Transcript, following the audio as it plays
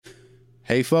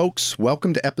Hey folks,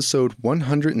 welcome to episode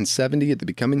 170 of the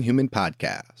Becoming Human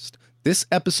podcast. This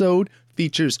episode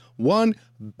features one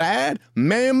bad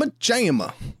mamma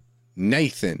jamma,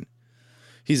 Nathan.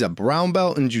 He's a brown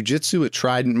belt in jiu-jitsu at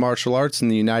Trident Martial Arts in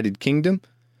the United Kingdom,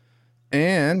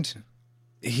 and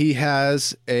he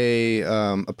has a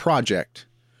project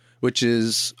which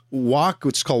is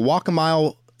called Walk a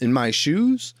Mile in My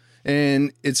Shoes,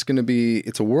 and it's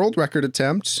a world record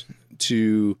attempt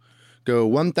to go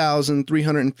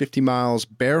 1,350 miles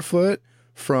barefoot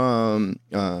from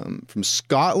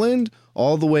Scotland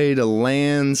all the way to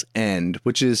Land's End,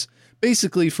 which is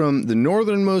basically from the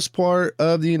northernmost part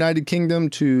of the United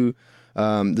Kingdom to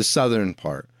the southern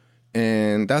part.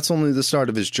 And that's only the start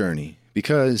of his journey,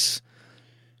 because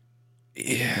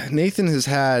Nathan has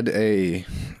had a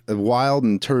wild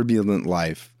and turbulent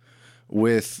life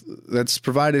that's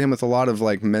provided him with a lot of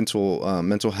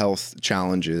mental health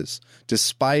challenges,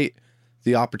 despite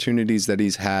the opportunities that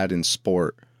he's had in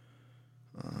sport.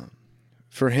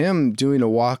 For him, doing a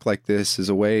walk like this is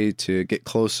a way to get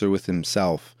closer with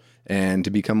himself and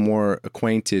to become more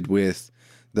acquainted with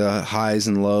the highs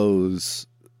and lows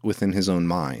within his own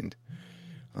mind.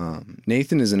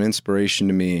 Nathan is an inspiration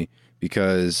to me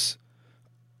because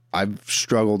I've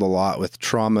struggled a lot with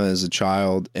trauma as a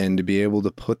child, and to be able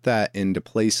to put that into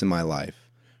place in my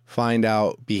life, find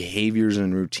out behaviors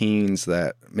and routines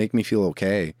that make me feel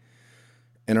okay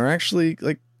and are actually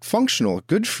functional,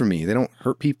 good for me. They don't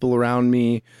hurt people around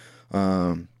me.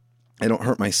 I don't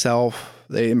hurt myself.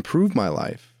 They improve my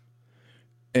life.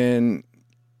 And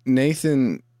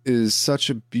Nathan is such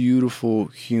a beautiful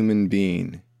human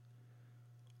being.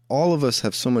 All of us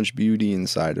have so much beauty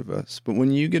inside of us, but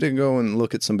when you get to go and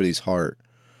look at somebody's heart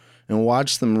and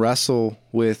watch them wrestle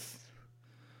with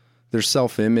their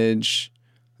self-image,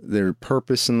 their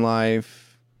purpose in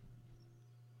life,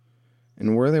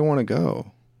 and where they want to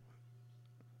go,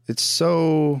 it's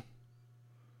such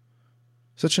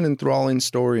an enthralling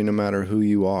story no matter who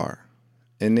you are.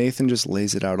 And Nathan just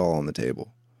lays it out all on the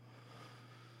table.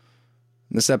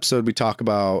 In this episode, we talk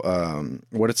about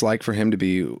what it's like for him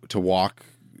to walk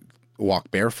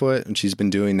barefoot, and she's been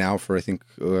doing now for, I think,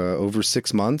 over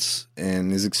 6 months, and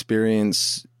his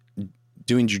experience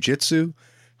doing jiu-jitsu,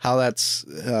 how that's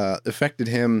affected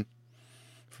him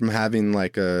from having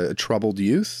a troubled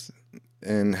youth,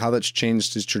 and how that's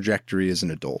changed his trajectory as an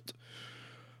adult.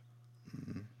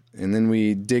 And then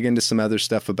we dig into some other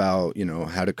stuff about,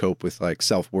 how to cope with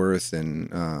self-worth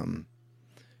and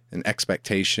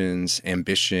expectations,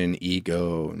 ambition,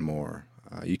 ego, and more.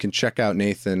 You can check out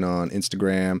Nathan on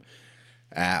Instagram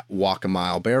at Walk a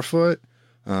Mile Barefoot.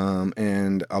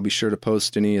 And I'll be sure to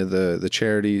post any of the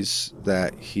charities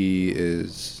that he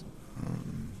is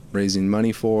raising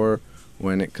money for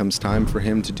when it comes time for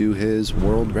him to do his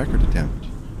world record attempt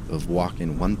of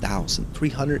walking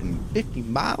 1,350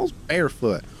 miles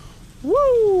barefoot.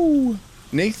 Woo!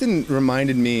 Nathan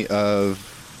reminded me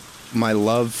of my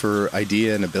love for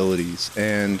idea and abilities,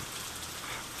 and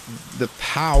the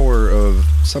power of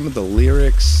some of the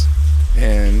lyrics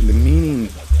and the meaning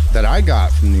that I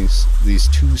got from these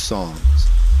two songs.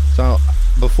 So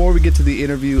before we get to the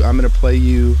interview, I'm going to play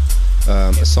you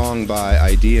a song by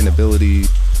Idea and Ability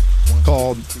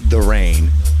called The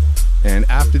Rain. And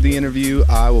after the interview,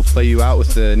 I will play you out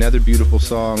with another beautiful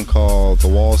song called The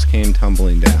Walls Came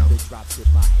Tumbling Down.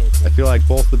 I feel like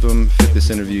both of them fit this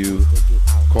interview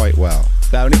quite well.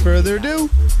 Without any further ado,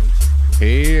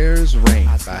 here's Rain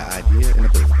by Idea and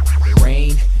Ability.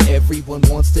 Rain, everyone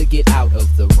wants to get out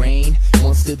of the rain,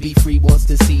 wants to be free, wants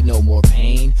to see no more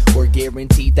pain. We're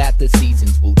guaranteed that the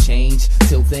seasons will change.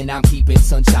 Till then I'm keeping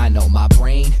sunshine on my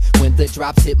brain. When the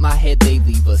drops hit my head, they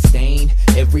leave a stain.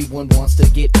 Everyone wants to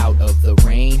get out of the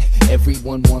rain.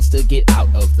 Everyone wants to get out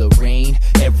of the rain.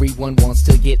 Everyone wants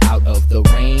to get out of the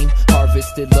rain.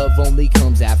 Harvested love only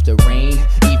comes after rain,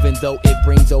 even though it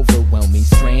brings overwhelming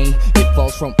strain. It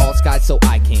falls from all skies, so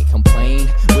I can't complain.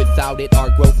 Without it, our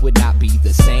growth would not be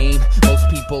the same. Most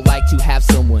people like to have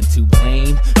someone to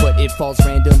blame, but it falls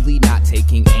randomly, not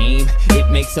taking aim. It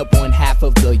makes up one half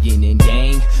of the yin and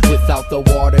yang. Without the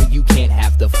water, you can't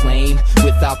have the flame.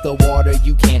 Without the water,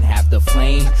 you can't have the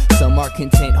flame. Some are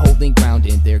content holding ground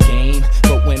in their game,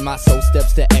 but when my soul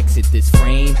steps to exit this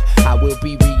frame, I will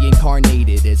be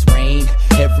reincarnated as rain.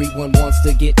 Everyone wants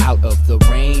to get out of the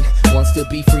rain, wants to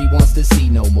be free, wants to see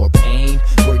no more pain.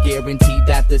 We're guaranteed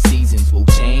that the seasons will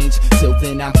change. Till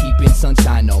then I'm keeping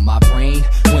sunshine on my brain.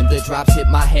 When the drops hit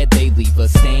my head, they leave a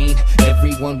stain.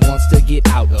 Everyone wants to get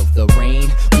out of the rain.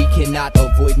 We cannot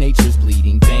avoid nature's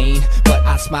bleeding vein, but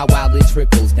I smile while it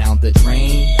trickles down the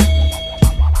drain.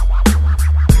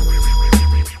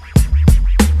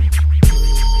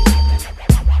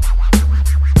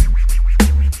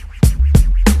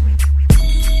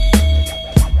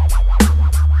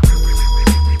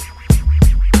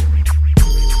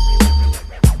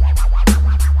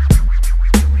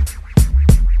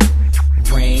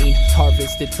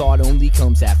 Harvested thought only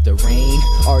comes after rain.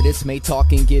 Artists may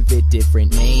talk and give it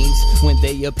different names. When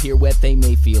they appear wet, they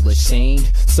may feel ashamed,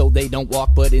 so they don't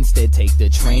walk but instead take the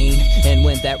train. And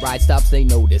when that ride stops, they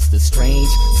notice the strange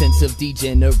sense of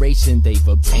degeneration they've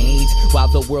obtained. While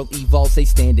the world evolves, they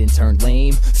stand and turn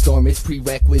lame. Storm is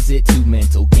prerequisite to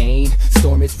mental gain.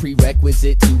 Storm is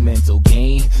prerequisite to mental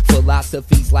gain.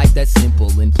 Philosophy's like that,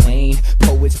 simple and plain.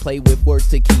 Poets play with words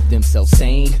to keep themselves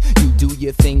sane. You do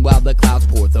your thing while the clouds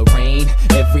pour the rain.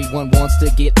 Everyone wants to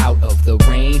get out of the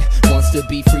rain, wants to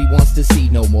be free, wants to see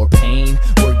no more pain.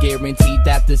 We're guaranteed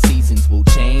that the seasons will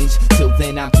change. Till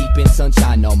then I'm keeping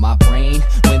sunshine on my brain.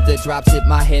 When the drops hit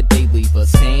my head, they leave a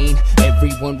stain.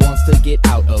 Everyone wants to get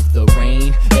out of the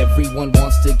rain. Everyone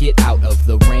wants to get out of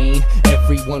the rain.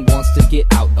 Everyone wants to get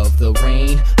out of the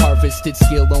rain. Harvested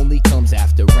skill only comes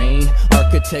after rain.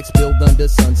 Architects build under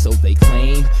sun, so they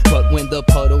claim. But when the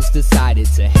puddles decided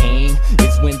to hang,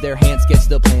 it's when their hands sketch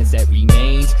the plans that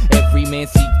remains. Every man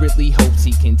secretly hopes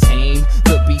he can tame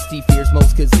the beast he fears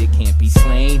most, cause it can't be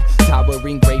slain.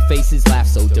 Towering brave faces laugh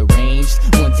so deranged.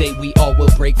 One day we all will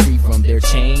break free from their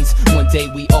chains. One day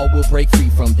we all will break free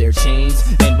from their chains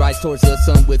and rise towards the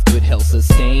sun with good health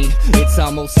sustained. It's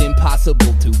almost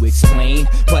impossible to explain,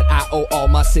 but I owe all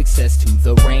my success to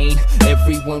the rain.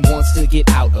 Everyone wants to get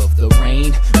out of the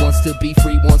rain, wants to be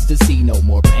free, wants to see no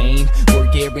more pain.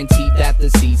 We're guaranteed that the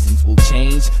seasons will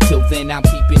change. Till then I'm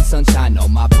keeping sunshine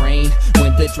on my brain.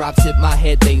 When the drops hit my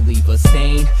head, they leave a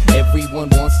stain. Everyone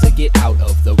wants to get out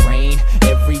of the rain.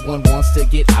 Everyone wants to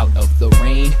get out of the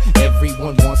rain.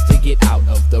 Everyone wants to get out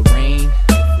of the rain.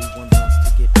 Everyone wants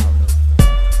to get out of the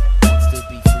rain. Wants to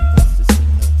be free, wants to see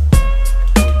no more.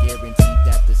 We're guaranteed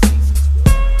that the seasons will.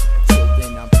 Till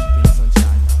then I'm keeping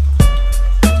sunshine on my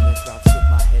brain. When the drops hit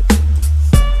my head, they leave a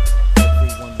stain.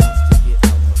 Everyone wants to get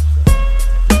out of the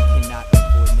rain. We cannot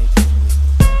avoid nature's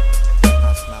wisdom.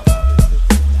 I smile while it's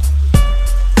looking down the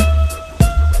drain.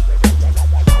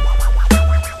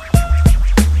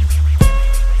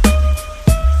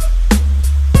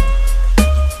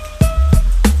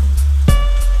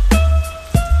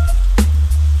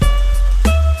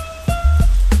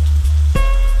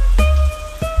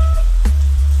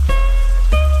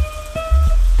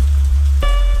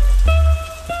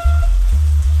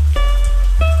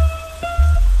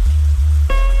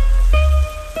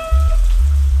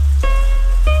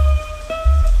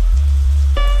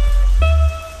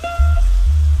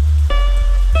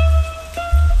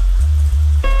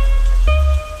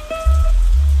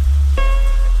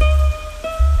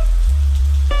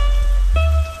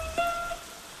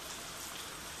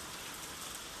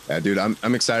 Yeah, dude,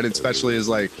 I'm excited, especially as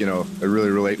like, you know, I really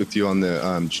relate with you on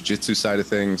the jiu-jitsu side of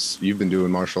things. You've been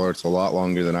doing martial arts a lot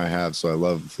longer than I have, so I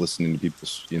love listening to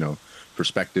people's, you know,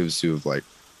 perspectives who have like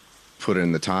put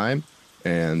in the time.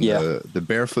 And the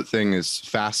barefoot thing is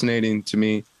fascinating to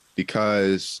me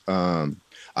because I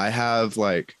have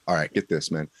like, all right, get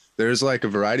this, man. There's like a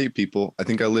variety of people. I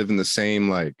think I live in the same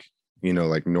like, you know,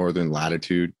 like northern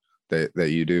latitude that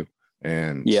you do.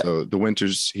 And so the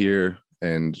winters here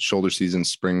and shoulder season,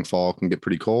 spring, fall can get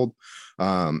pretty cold.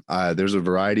 There's a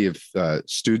variety of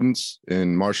students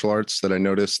in martial arts that I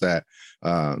noticed that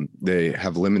they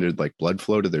have limited like blood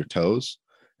flow to their toes,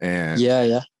 and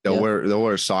they'll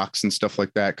wear socks and stuff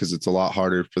like that because it's a lot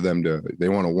harder for them to. They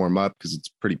want to warm up because it's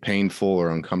pretty painful or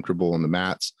uncomfortable on the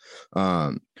mats.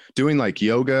 Doing like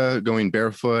yoga, going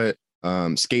barefoot,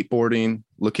 skateboarding.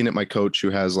 Looking at my coach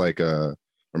who has like or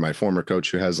my former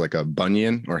coach who has like a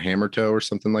bunion or hammer toe or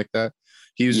something like that.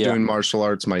 He was doing martial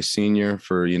arts my senior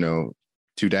for, you know,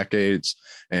 2 decades,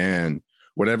 and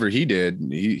whatever he did,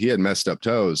 he had messed up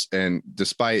toes. And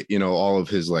despite, you know, all of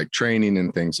his like training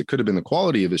and things, it could have been the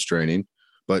quality of his training,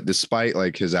 but despite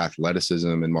like his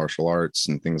athleticism and martial arts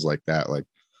and things like that, like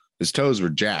his toes were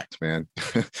jacked, man.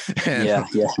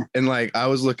 And like, I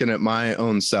was looking at my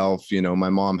own self, you know, my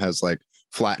mom has like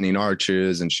flattening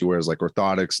arches and she wears like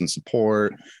orthotics and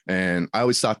support. And I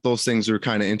always thought those things were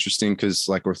kind of interesting because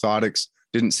like orthotics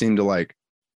didn't seem to like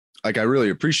I really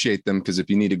appreciate them because if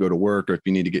you need to go to work or if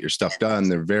you need to get your stuff done,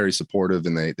 they're very supportive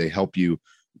and they help you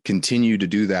continue to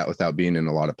do that without being in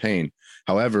a lot of pain.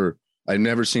 However, I've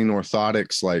never seen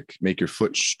orthotics like make your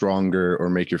foot stronger or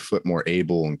make your foot more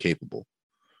able and capable.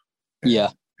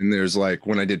 And there's like,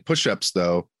 when I did push-ups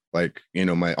though, like, you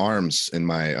know, my arms and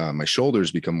my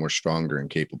shoulders become more stronger and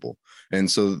capable.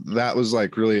 And so that was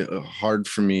like really hard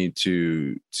for me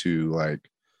to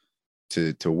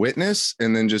witness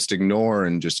and then just ignore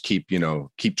and just keep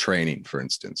training, for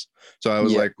instance. So I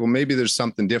was like, well, maybe there's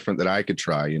something different that I could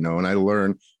try, you know, and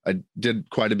I did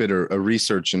quite a bit of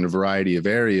research in a variety of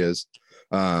areas.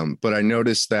 But I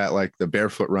noticed that like the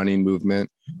barefoot running movement,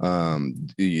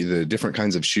 the different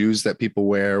kinds of shoes that people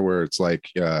wear, where it's like,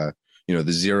 the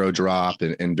zero drop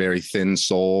and very thin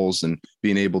soles and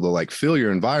being able to like feel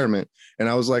your environment. And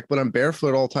I was like, but I'm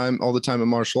barefoot all the time in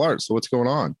martial arts. So what's going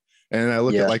on? And I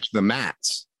look at like the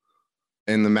mats,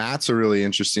 and the mats are really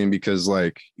interesting because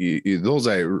like those,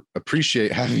 I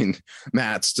appreciate having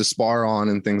mats to spar on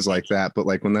and things like that. But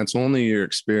like when that's only your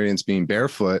experience being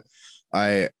barefoot,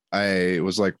 I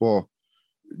was like, well,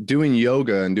 doing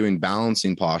yoga and doing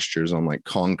balancing postures on like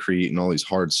concrete and all these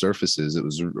hard surfaces, it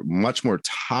was much more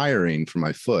tiring for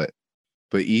my foot,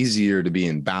 but easier to be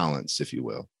in balance, if you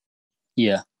will.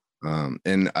 Yeah.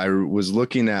 And I was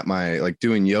looking at my, like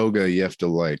doing yoga, you have to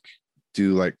like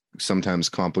do like sometimes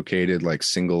complicated, like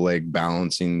single leg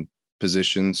balancing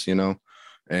positions,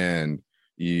 and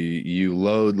you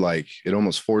load, like it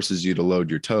almost forces you to load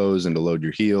your toes and to load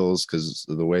your heels because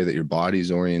of the way that your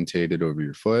body's orientated over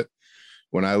your foot.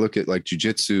 When I look at like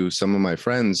jujitsu, some of my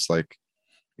friends, like,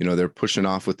 they're pushing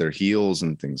off with their heels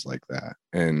and things like that.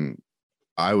 And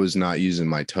I was not using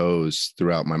my toes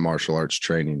throughout my martial arts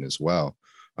training as well.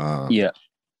 Yeah.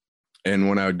 And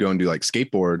when I would go and do like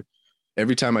skateboard,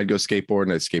 every time I'd go skateboard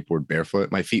and I'd skateboard barefoot,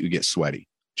 my feet would get sweaty.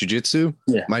 Jiu-jitsu,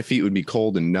 my feet would be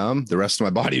cold and numb. The rest of my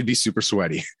body would be super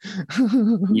sweaty.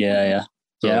 Yeah.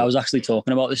 So, I was actually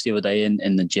talking about this the other day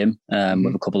in the gym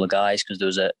with a couple of guys, because there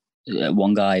was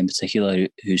one guy in particular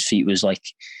whose feet was like,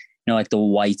 like the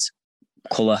white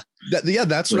color.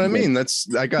 That's what I mean.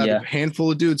 I got a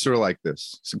handful of dudes who are like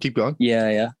this. So keep going.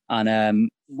 Yeah. And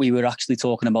we were actually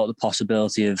talking about the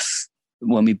possibility of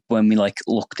when we like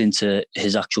looked into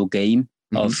his actual game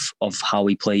of how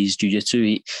he plays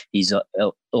jiu-jitsu. He's a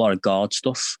lot of guard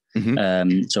stuff.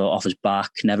 So off his back,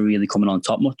 never really coming on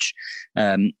top much.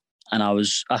 And I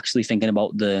was actually thinking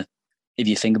about if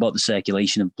you think about the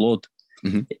circulation of blood,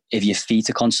 if your feet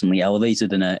are constantly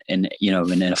elevated in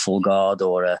a full guard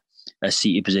or a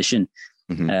seated position,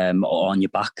 or on your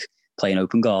back playing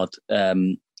open guard,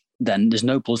 then there's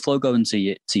no blood flow going to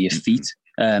your feet.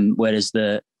 Whereas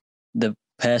the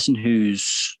person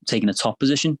who's taking a top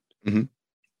position,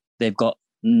 they've got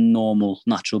normal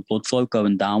natural blood flow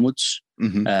going downwards.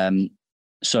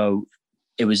 So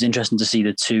it was interesting to see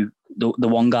the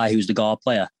one guy who's the guard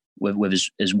player with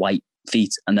his white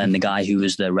feet, and then the guy who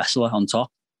was the wrestler on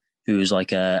top, who was like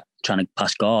trying to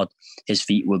pass guard, his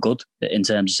feet were good in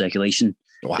terms of circulation.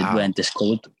 Wow. They weren't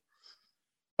discolored.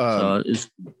 So it's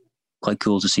quite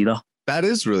cool to see that. That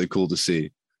is really cool to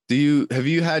see. Have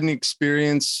you had any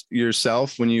experience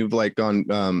yourself when you've like gone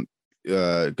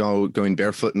going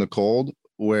barefoot in the cold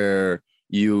where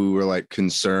you were like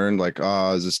concerned, like,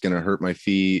 oh, is this going to hurt my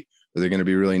feet? Are they going to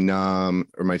be really numb?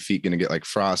 Or my feet going to get like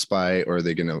frostbite? Or are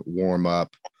they going to warm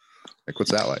up? Like,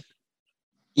 what's that like?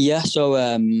 Yeah.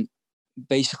 So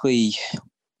basically,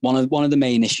 one of the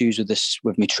main issues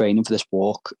with me training for this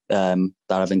walk that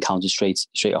I've encountered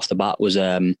straight off the bat was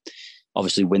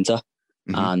obviously winter,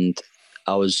 and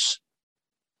I was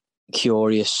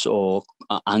curious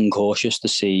and cautious to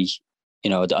see. I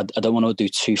don't want to do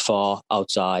too far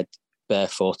outside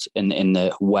barefoot in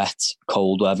the wet,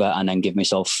 cold weather, and then give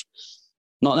myself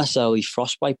not necessarily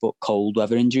frostbite, but cold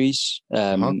weather injuries,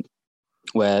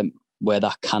 where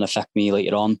that can affect me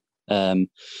later on.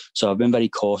 So I've been very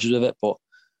cautious with it, but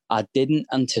I didn't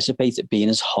anticipate it being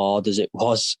as hard as it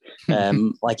was.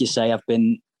 Like you say, I've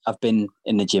been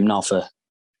in the gym now for,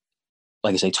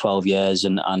 like I say, 12 years,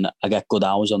 and I get good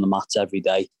hours on the mats every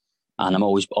day, and I'm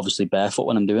always obviously barefoot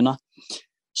when I'm doing that.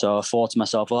 So I thought to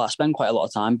myself, well, I spend quite a lot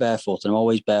of time barefoot, and I'm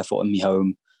always barefoot in my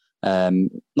home,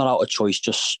 not out of choice,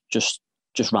 just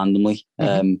randomly,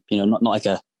 not like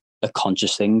a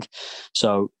conscious thing.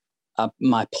 So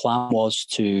my plan was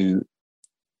to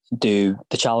do,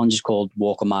 the challenge is called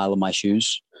Walk a Mile in My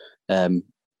Shoes,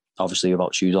 obviously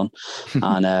without shoes on.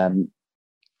 And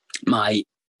my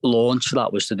launch for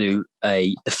that was to do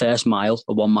the first mile,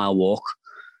 a 1 mile walk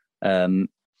on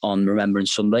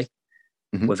Remembrance Sunday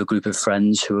with a group of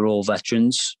friends who are all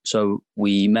veterans. So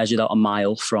we measured out a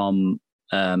mile from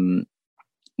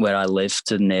where I live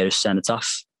to the nearest cenotaph,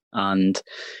 and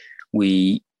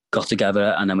we got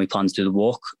together and then we planned to do the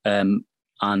walk. And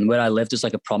where I live, there's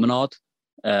like a promenade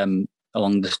along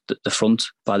the front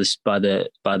by the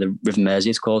River Mersey,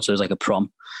 it's called. So it's like a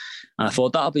prom. And I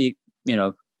thought that'll be,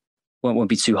 won't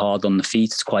be too hard on the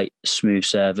feet. It's quite smooth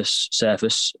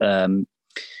surface, and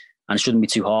it shouldn't be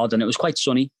too hard. And it was quite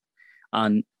sunny.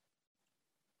 And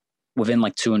within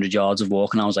like 200 yards of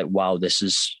walking, I was like, wow, this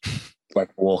is like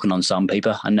walking on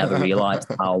sandpaper. I never realized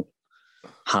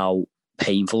how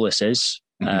painful this is.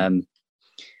 And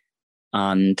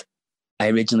I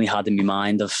originally had in my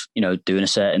mind of, doing a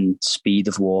certain speed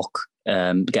of walk,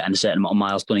 getting a certain amount of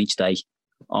miles done each day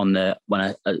on when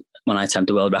I attempt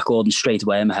the world record, and straight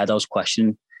away in my head I was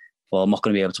questioning, well, I'm not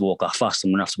going to be able to walk that fast.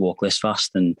 I'm going to have to walk this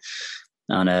fast, and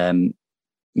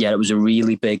it was a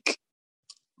really big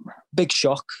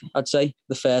shock, I'd say,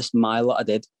 the first mile that I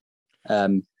did.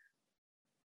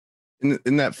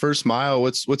 In that first mile,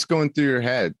 what's going through your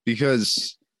head?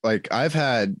 Because like I've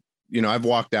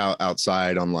walked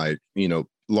outside on like,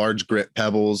 large grit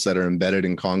pebbles that are embedded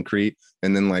in concrete,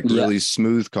 and then like really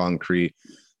smooth concrete.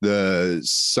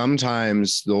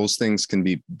 Sometimes those things can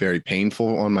be very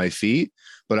painful on my feet,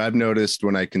 but I've noticed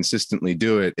when I consistently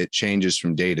do it, it changes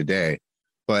from day to day.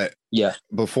 But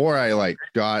before I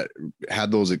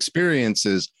had those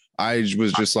experiences, I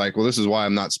was just like, well, this is why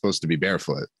I'm not supposed to be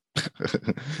barefoot.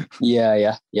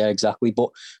 Yeah, exactly. But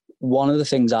one of the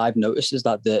things I've noticed is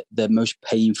that the most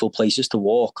painful places to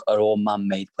walk are all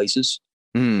man-made places.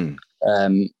 So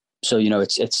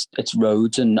it's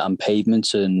roads and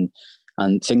pavements and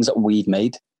things that we've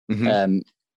made. And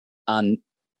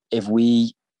if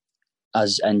we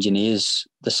as engineers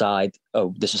decide,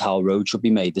 oh, this is how a road should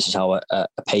be made, this is how a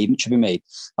pavement should be made,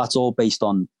 that's all based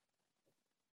on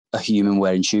a human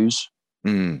wearing shoes.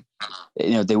 They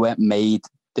weren't made.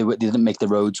 They didn't make the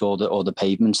roads or the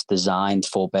pavements designed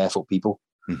for barefoot people.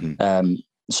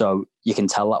 So you can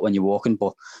tell that when you're walking.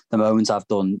 But the moments I've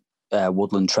done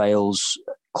woodland trails,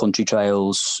 country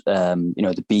trails,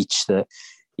 the beach,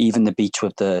 even the beach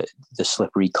with the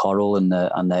slippery coral and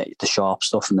the sharp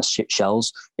stuff and the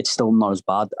shells, it's still not as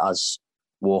bad as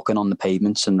walking on the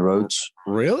pavements and the roads.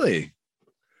 Really?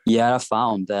 Yeah, I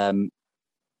found.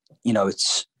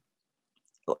 It's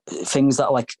things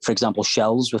that, like, for example,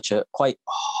 shells, which are quite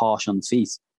harsh on the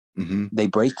feet, they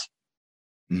break.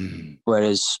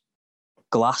 Whereas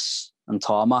glass and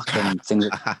tarmac and things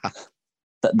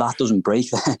that doesn't break.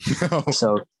 No.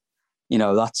 So,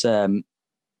 that's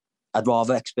I'd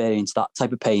rather experience that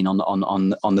type of pain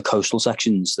on the coastal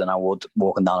sections than I would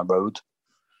walking down a road.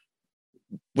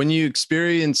 When you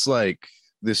experience like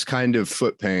this kind of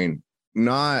foot pain,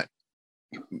 not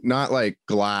like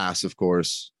glass, of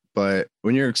course, but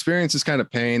when you experience this kind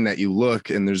of pain that you look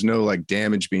and there's no like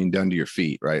damage being done to your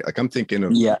feet, right? Like I'm thinking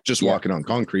of walking on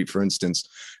concrete, for instance.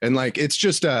 And like, it's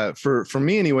just, for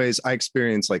me anyways, I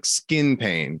experience like skin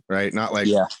pain, right? Not like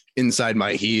inside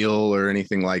my heel or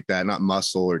anything like that, not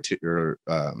muscle or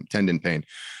tendon pain,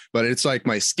 but it's like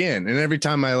my skin. And every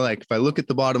time if I look at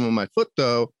the bottom of my foot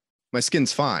though, my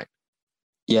skin's fine.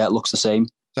 Yeah, it looks the same.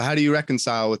 So how do you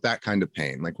reconcile with that kind of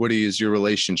pain? Like, what is your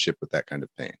relationship with that kind of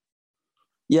pain?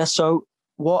 Yeah, so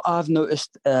what I've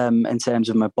noticed in terms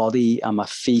of my body and my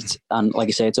feet, and like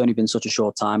I say, it's only been such a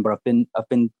short time, but I've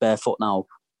been barefoot now,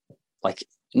 like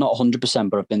not 100%,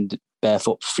 but I've been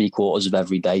barefoot 3/4 of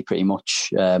every day, pretty much,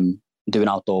 doing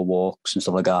outdoor walks and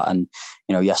stuff like that. And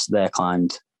yesterday I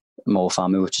climbed Moor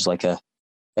Family, which is like a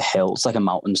hill. It's like a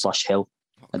mountain / hill.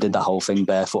 I did that whole thing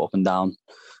barefoot up and down,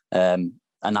 and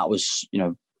that was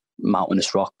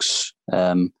mountainous rocks.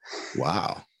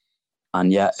 Wow.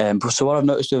 And so what I've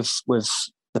noticed with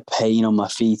the pain on my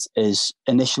feet is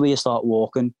initially I start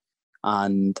walking,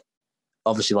 and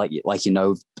obviously like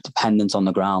dependent on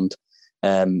the ground,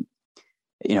 if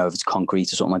it's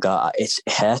concrete or something like that, it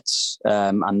hurts.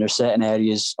 And there's certain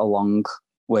areas along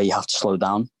where you have to slow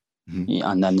down,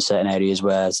 and then certain areas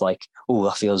where it's like, oh,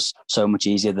 that feels so much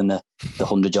easier than the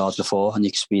 100 yards before, and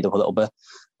you can speed up a little bit.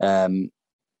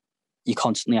 You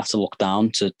constantly have to look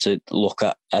down to look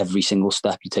at every single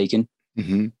step you're taking.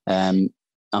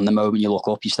 And the moment you look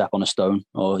up, you step on a stone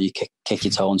or you kick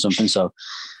your toe on something. So,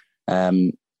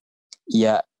 with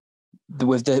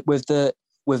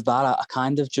that, I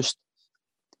kind of just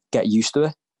get used to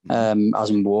it as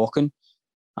I'm walking,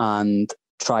 and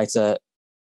try to.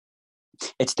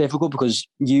 It's difficult because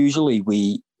usually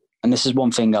and this is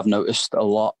one thing I've noticed a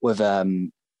lot with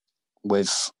the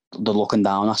looking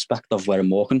down aspect of where I'm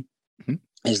walking.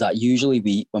 Is that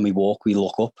usually when we walk, we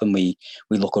look up and we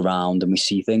look around and we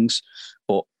see things.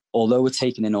 But although we're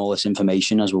taking in all this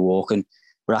information as we're walking,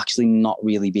 we're actually not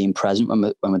really being present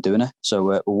when we're doing it. So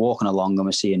we're walking along and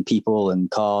we're seeing people and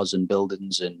cars and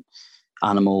buildings and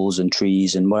animals and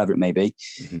trees and whatever it may be.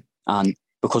 And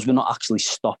because we're not actually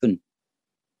stopping,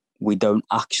 we don't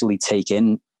actually take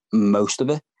in most of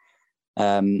it.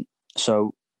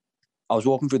 So I was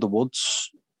walking through the woods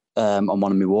on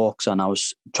one of my walks, and I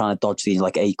was trying to dodge these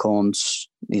acorn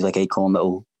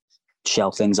little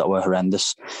shell things that were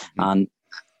horrendous. And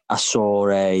I saw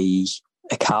a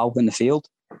cow in the field,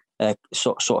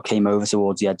 sort of came over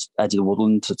towards the edge of the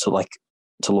woodland to look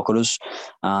at us.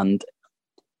 And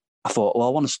I thought, well,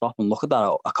 I want to stop and look at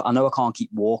that. I know I can't keep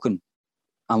walking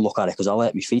and look at it because I'll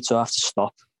hurt my feet. So I have to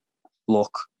stop,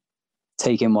 look,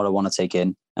 take in what I want to take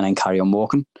in, and then carry on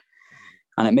walking.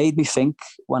 And it made me think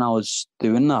when I was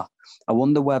doing that, I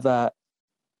wonder whether,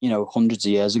 hundreds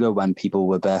of years ago when people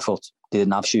were barefoot, they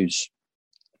didn't have shoes.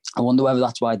 I wonder whether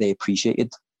that's why they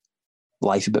appreciated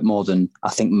life a bit more than I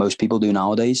think most people do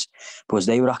nowadays, because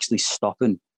they were actually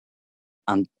stopping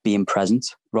and being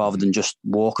present rather than just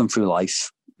walking through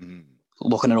life,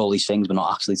 looking at all these things, but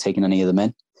not actually taking any of them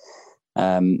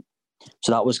in.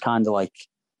 So that was kind of like,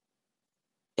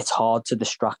 it's hard to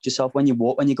distract yourself when you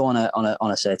walk, when you go on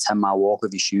a say a 10-mile walk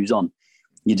with your shoes on,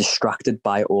 you're distracted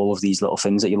by all of these little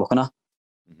things that you're looking at.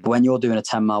 But when you're doing a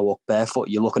 10-mile walk barefoot,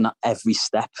 you're looking at every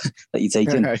step that you're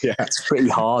taking. Yeah. It's pretty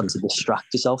hard to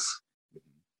distract yourself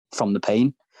from the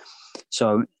pain.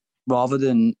 So rather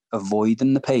than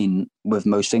avoiding the pain with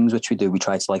most things which we do, we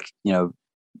try to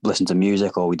listen to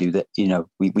music, or we do that,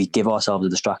 we give ourselves a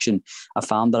distraction. I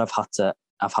found that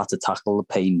I've had to tackle the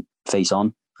pain face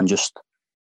on and just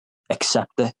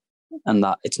accept it, and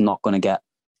that it's not going to get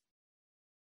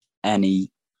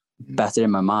any better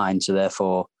in my mind. So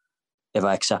therefore, if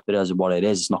I accept it as what it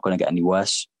is, it's not going to get any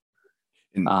worse.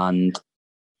 And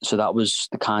so that was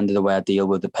the kind of the way I deal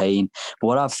with the pain. But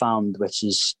what I've found, which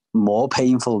is more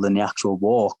painful than the actual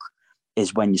walk,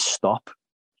 is when you stop,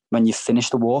 when you finish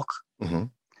the walk, and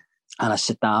I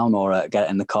sit down or get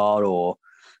in the car, or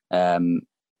one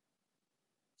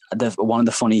of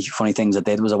the funny things I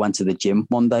did was I went to the gym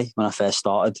one day when I first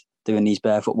started doing these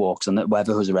barefoot walks, and the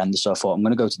weather was horrendous. So I thought, I'm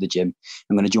going to go to the gym.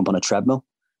 I'm going to jump on a treadmill.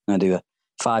 I'm going to do a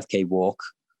 5K walk.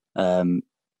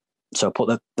 So I put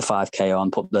the 5K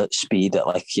on, put the speed at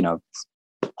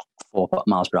 4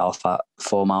 miles per hour,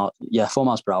 4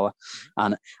 miles per hour.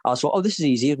 And I was thought, this is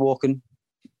easy, walking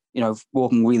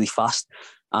really fast.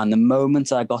 And the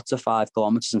moment I got to 5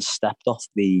 kilometers and stepped off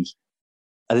I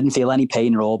didn't feel any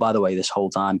pain at all, by the way, this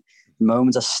whole time. The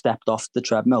moment I stepped off the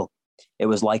treadmill, it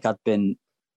was like I'd been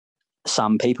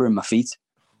sandpaper in my feet.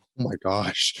 Oh my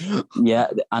gosh. Yeah.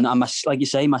 And like you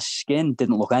say, my skin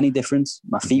didn't look any different.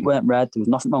 My feet weren't red. There was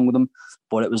nothing wrong with them.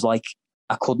 But it was like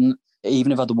I couldn't,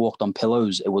 even if I'd walked on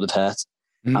pillows, it would have hurt.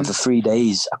 And for 3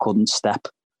 days, I couldn't step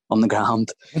on the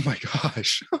ground. Oh my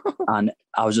gosh. And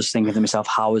I was just thinking to myself,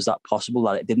 how is that possible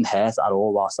that it didn't hurt at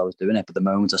all whilst I was doing it? But the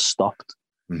moment I stopped,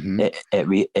 it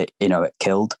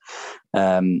killed.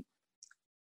 And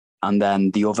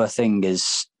then the other thing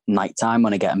is nighttime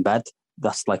when I get in bed.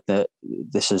 That's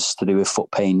this is to do with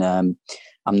foot pain. I'm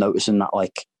noticing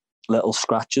that little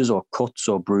scratches or cuts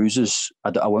or bruises,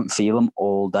 I won't feel them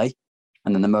all day.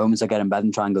 And then the moment I get in bed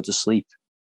and try and go to sleep,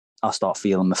 I'll start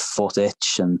feeling my foot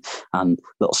itch and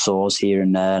little sores here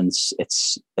and there. And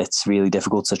it's really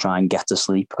difficult to try and get to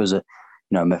sleep because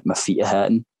my feet are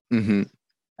hurting.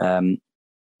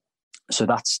 So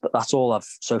that's all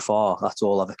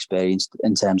I've experienced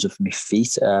in terms of my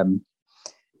feet.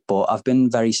 But I've been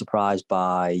very surprised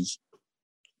by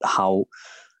how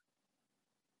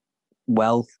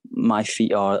well my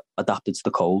feet are adapted to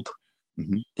the cold.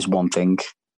 Is one thing.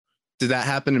 Did that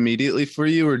happen immediately for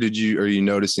you, or are you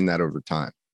noticing that over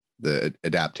time, the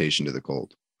adaptation to the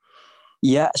cold?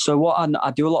 Yeah. So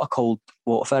I do a lot of cold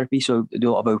water therapy. So I do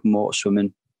a lot of open water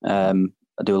swimming. I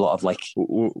do a lot of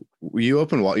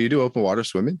You do open water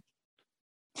swimming?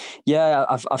 Yeah,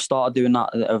 I've started doing that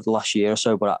over the last year or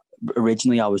so. But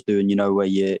originally I was doing, where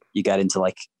you get into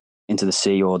into the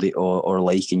sea or a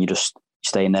lake and you just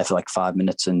stay in there for 5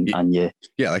 minutes and you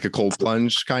like a cold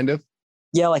plunge kind of.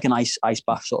 Yeah, like an ice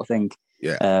bath sort of thing.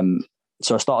 Yeah.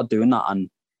 So I started doing that, and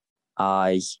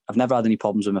I've never had any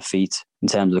problems with my feet in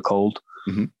terms of the cold.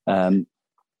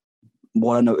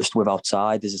 What I noticed with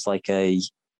outside is it's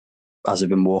as I've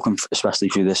been walking, especially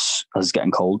through this, as it's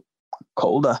getting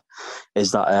colder,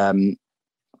 is that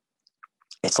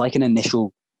it's like an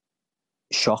initial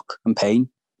shock and pain,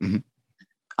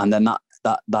 and then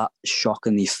that shock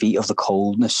in the feet of the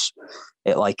coldness,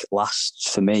 it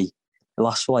lasts for me. It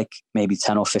lasts for maybe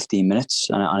 10 or 15 minutes,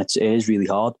 and it is really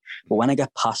hard. But when I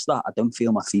get past that, I don't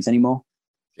feel my feet anymore.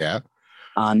 Yeah,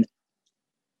 and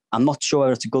I'm not sure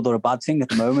whether it's a good or a bad thing at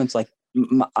the moment.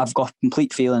 I've got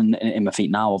complete feeling in my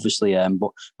feet now, obviously.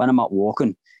 But when I'm out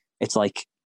walking, it's like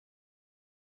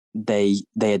they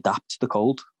adapt to the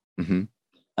cold.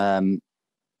 And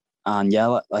yeah,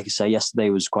 like I say, the other day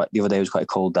was quite a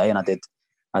cold day, and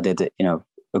I did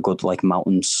a good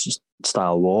mountain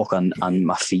style walk, and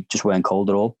my feet just weren't cold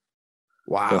at all.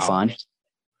 Wow, they're fine.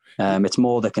 It's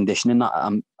more the conditioning that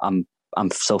I'm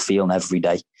still feeling every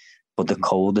day, but the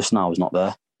coldness now is not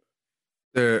there.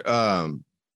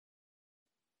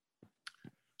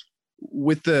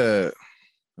 With the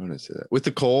I want to say that with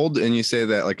the cold, and you say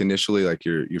that like initially, like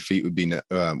your feet would be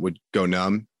would go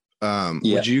numb. Yeah.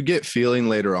 Would you get feeling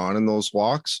later on in those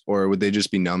walks, or would they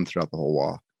just be numb throughout the whole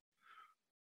walk?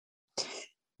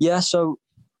 Yeah, so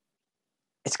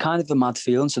it's kind of a mad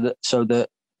feeling.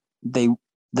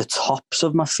 The tops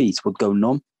of my feet would go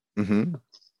numb, Mm-hmm.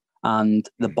 and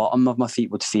the bottom of my feet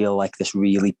would feel like this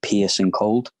really piercing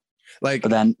cold. Like,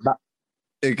 But then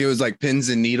it was like pins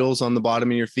and needles on the bottom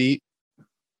of your feet.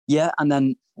 yeah, and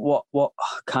then what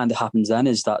kind of happens then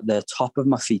is that the top of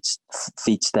my feet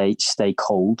stay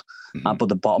cold, Mhm. but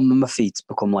the bottom of my feet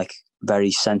become like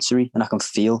very sensory, and I can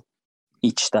feel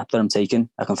each step that I'm taking.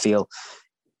 I can feel,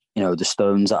 the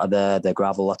stones that are there, the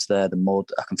gravel that's there, the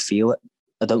mud. I can feel it.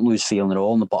 I don't lose feeling at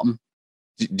all in the bottom.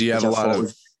 Do you have a which I lot thought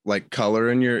of like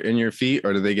color in your feet,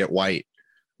 or do they get white?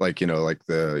 Like, like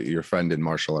your friend in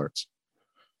martial arts.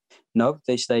 No,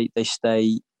 they stay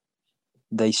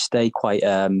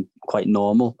quite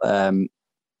normal.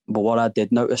 But what I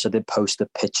did notice, I did post a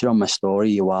picture on my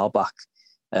story a while back,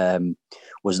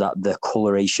 was that the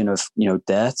coloration of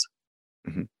dirt.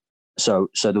 Mhm. So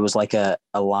there was like a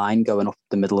line going up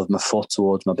the middle of my foot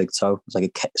towards my big toe. It was like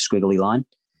a squiggly line,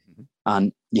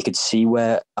 and you could see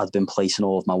where I'd been placing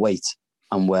all of my weight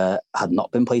and where I had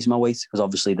not been placing my weight, because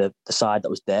obviously the side that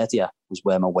was dirtier was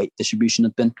where my weight distribution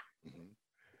had been.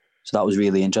 So that was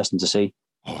really interesting to see.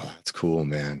 Oh, that's cool,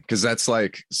 man. Because that's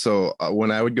like, so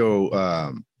when I would go,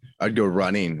 I'd go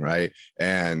running, right?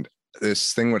 And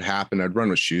this thing would happen. I'd run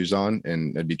with shoes on,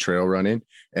 and I'd be trail running,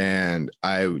 and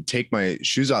I would take my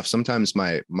shoes off. Sometimes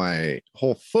my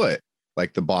whole foot,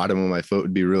 like the bottom of my foot,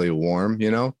 would be really warm,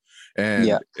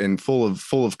 and full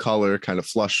of color, kind of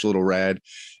flushed little red.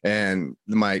 And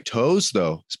my toes,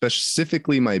 though,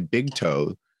 specifically my big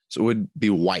toe, so it would be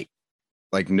white,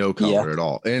 like no color at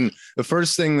all. And the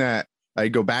first thing that I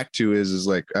go back to is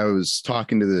like, I was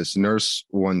talking to this nurse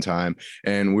one time,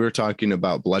 and we were talking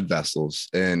about blood vessels,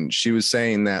 and she was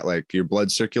saying that like your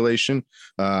blood circulation,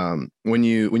 when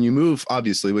you move,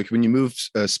 obviously, like when you move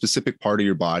a specific part of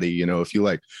your body, if you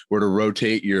like were to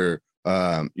rotate your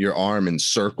arm in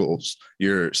circles,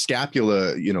 your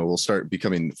scapula, will start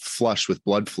becoming flush with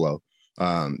blood flow.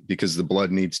 Because the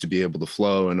blood needs to be able to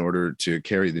flow in order to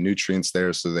carry the nutrients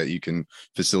there so that you can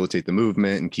facilitate the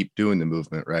movement and keep doing the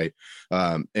movement, right?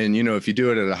 And, if you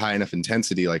do it at a high enough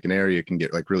intensity, like an area can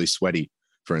get like really sweaty,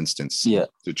 for instance,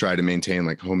 to try to maintain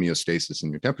like homeostasis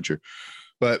in your temperature.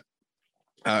 But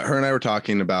her and I were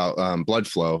talking about blood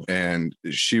flow, and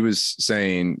she was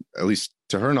saying, at least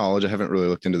to her knowledge, I haven't really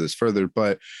looked into this further,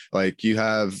 but like you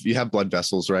have blood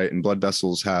vessels, right? And blood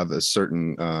vessels have a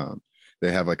certain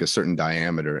they have like a certain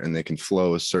diameter, and they can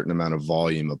flow a certain amount of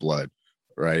volume of blood,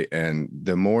 right? And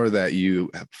the more that you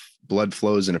have blood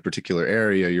flows in a particular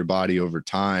area, your body over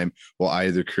time will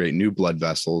either create new blood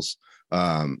vessels,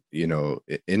 in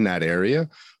that area,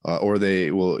 or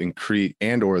they will increase,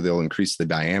 or they'll increase the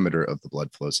diameter of the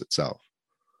blood flows itself.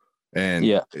 And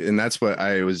that's what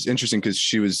I was interesting, because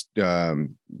she was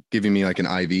giving me like an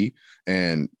IV,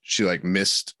 and she like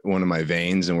missed one of my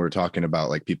veins, and we're talking about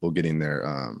like people getting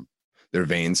their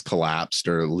veins collapsed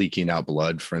or leaking out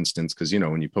blood, for instance, because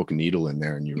when you poke a needle in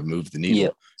there and you remove the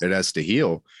needle, it has to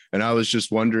heal. And I was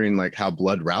just wondering like how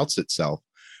blood routes itself.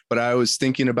 But I was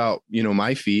thinking about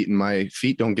my feet, and my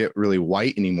feet don't get really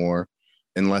white anymore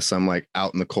unless I'm like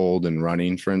out in the cold and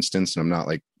running, for instance, and I'm not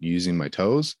like using my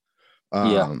toes.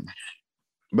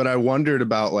 But I wondered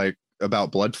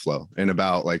about blood flow, and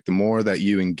about like the more that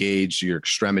you engage your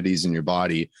extremities in your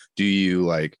body,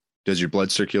 does your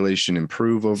blood circulation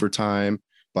improve over time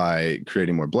by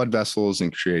creating more blood vessels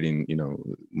and creating,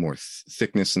 more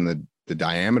thickness in the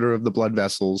diameter of the blood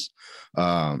vessels?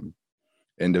 And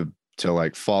to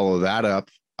like follow that up,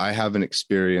 I have an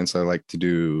experience. I like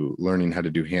to learning how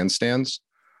to do handstands.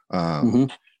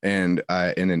 And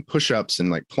in push-ups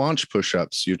and like planche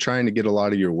push-ups, you're trying to get a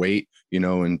lot of your weight,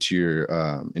 into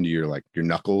your like your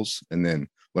knuckles, and then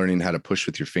learning how to push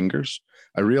with your fingers.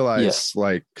 I realized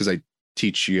like, cause I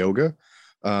teach yoga,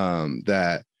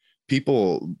 that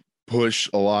people push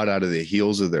a lot out of the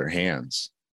heels of their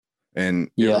hands. And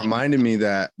it reminded me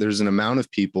that there's an amount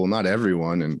of people, not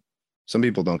everyone, and some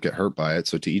people don't get hurt by it,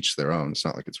 so to each their own. It's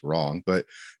not like it's wrong, but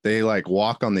they like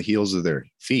walk on the heels of their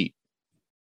feet.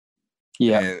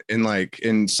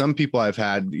 And some people I've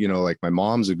had, like my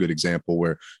mom's a good example,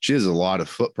 where she has a lot of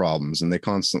foot problems, and they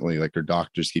constantly, like, her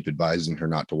doctors keep advising her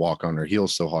not to walk on her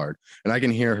heels so hard. And I can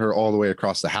hear her all the way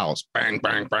across the house, bang,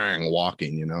 bang, bang,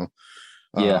 walking,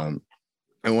 And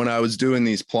when I was doing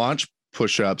these planche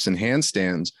push-ups and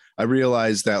handstands, I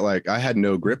realized that like I had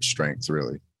no grip strength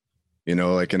really, and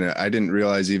I didn't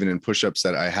realize even in push-ups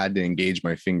that I had to engage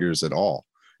my fingers at all.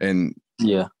 And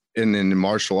Yeah. And then in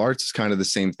martial arts, it's kind of the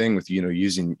same thing with,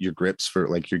 using your grips for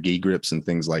like your gi grips and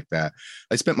things like that.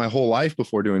 I spent my whole life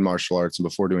before doing martial arts and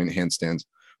before doing handstands,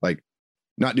 like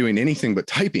not doing anything but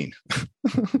typing.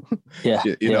 Yeah.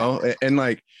 you know, and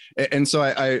like, and so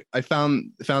I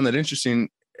found that interesting.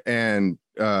 And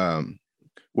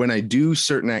when I do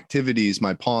certain activities,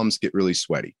 my palms get really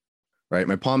sweaty, right?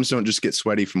 My palms don't just get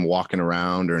sweaty from walking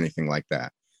around or anything like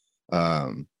that.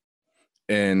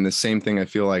 And the same thing I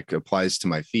feel like applies to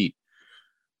my feet.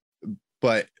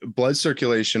 But blood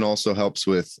circulation also helps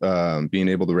with being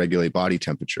able to regulate body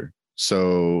temperature.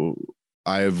 So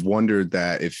I've wondered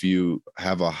that if you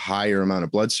have a higher amount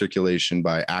of blood circulation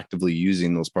by actively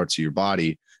using those parts of your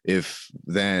body, if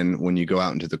then when you go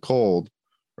out into the cold,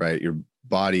 right, your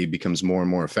body becomes more and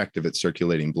more effective at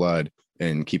circulating blood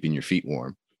and keeping your feet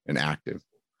warm and active.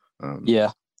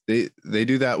 They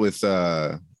do that with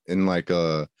in like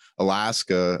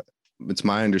Alaska. It's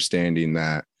my understanding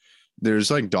that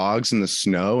there's like dogs in the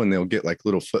snow and they'll get like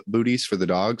little foot booties for the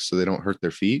dogs so they don't hurt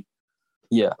their feet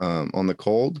on the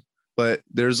cold. But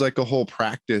there's like a whole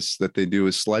practice that they do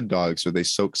with sled dogs where they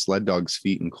soak sled dogs'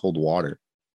 feet in cold water.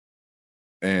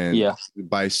 And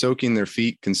by soaking their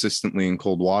feet consistently in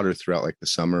cold water throughout like the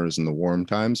summers and the warm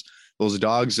times, those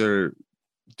dogs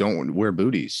don't wear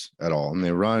booties at all. And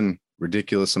they run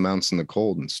ridiculous amounts in the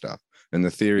cold and stuff. And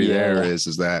the theory there is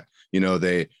that,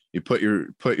 you put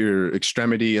your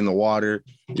extremity in the water,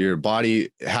 your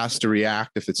body has to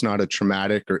react if it's not a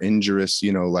traumatic or injurious,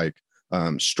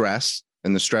 stress.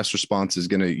 And the stress response is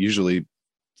going to usually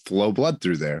flow blood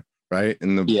through there. Right.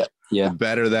 And the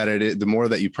better that it is, the more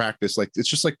that you practice, like, it's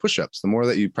just like push-ups. The more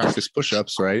that you practice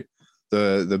push-ups, right,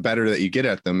 the better that you get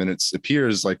at them. And it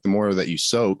appears like the more that you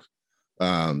soak,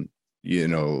 then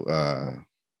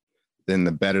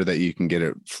the better that you can get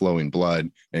it flowing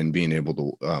blood and being able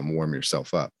to warm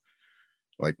yourself up.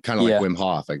 Like kind of like Wim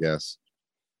Hof, I guess.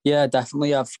 Yeah,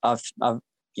 definitely. I've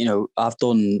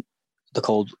done the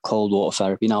cold water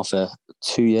therapy now for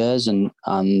 2 years, and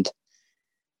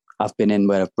I've been in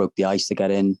where I've broke the ice to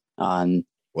get in, and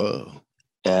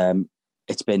I've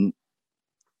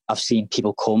seen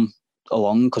people come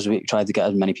along because we try to get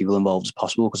as many people involved as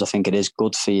possible because I think it is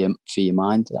good for your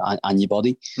mind and your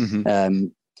body. Mm-hmm.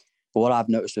 But what I've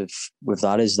noticed with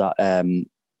that is that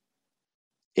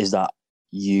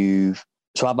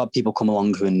so I've had people come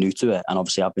along who are new to it, and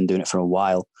obviously I've been doing it for a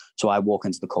while. So I walk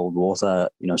into the cold water,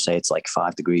 say it's like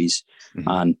 5 degrees, mm-hmm.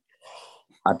 and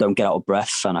I don't get out of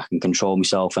breath, and I can control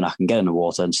myself, and I can get in the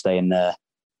water and stay in there,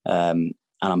 and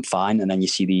I'm fine. And then you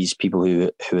see these people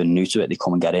who are new to it, they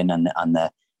come and get in, and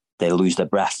they lose their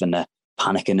breath, and they're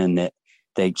panicking, and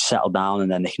they settle down,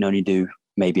 and then they can only do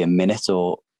maybe a minute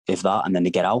or if that, and then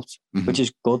they get out, mm-hmm. which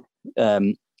is good.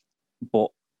 But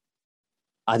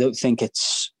I don't think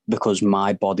it's because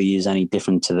my body is any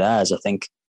different to theirs. I think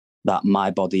that my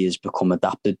body has become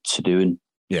adapted to doing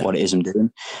what it is I'm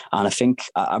doing. And I think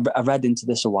I read into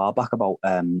this a while back about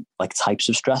like types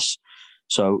of stress.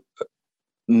 So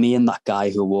me and that guy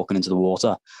who are walking into the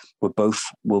water,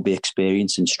 will be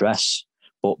experiencing stress,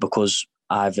 but because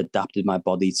I've adapted my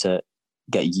body to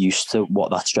get used to what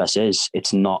that stress is,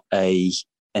 it's not a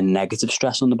negative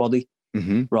stress on the body,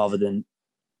 mm-hmm. rather than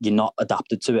you're not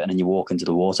adapted to it, and then you walk into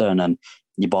the water, and then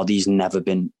your body's never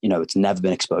been, it's never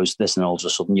been exposed to this, and all of a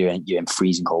sudden you're in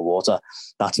freezing cold water.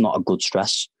 That's not a good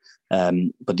stress.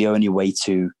 But the only way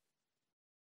to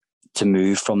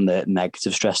move from the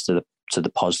negative stress to the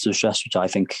positive stress, which I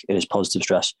think is positive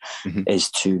stress, mm-hmm. is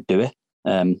to do it.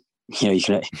 You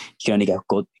can only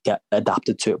get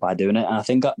adapted to it by doing it, and I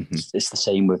think that mm-hmm. it's the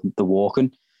same with the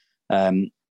walking. I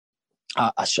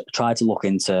try to look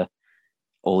into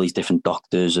all these different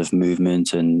doctors of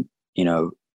movement, and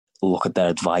look at their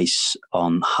advice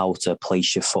on how to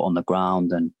place your foot on the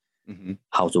ground and mm-hmm.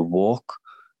 how to walk.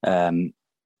 And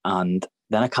then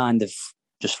I kind of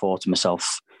just thought to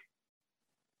myself,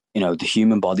 the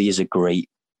human body is great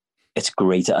at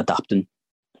adapting.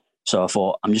 So I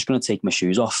thought, I'm just going to take my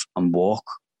shoes off and walk.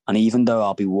 And even though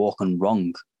I'll be walking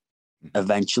wrong, mm-hmm.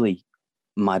 eventually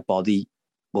my body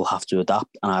will have to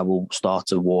adapt, and I will start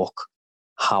to walk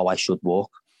how I should walk,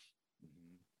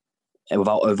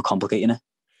 without overcomplicating it.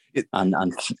 And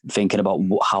thinking about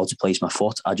how to place my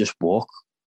foot. I just walk.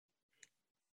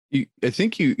 I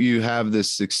think you have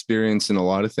this experience in a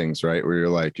lot of things, right? Where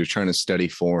you're trying to study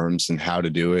forms and how to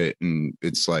do it. And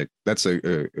it's like, that's a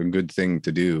good thing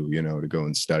to do, to go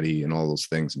and study and all those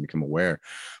things and become aware.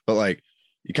 But like,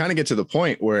 you kind of get to the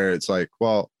point where it's like,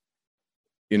 well,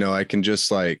 I can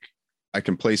just I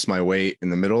can place my weight in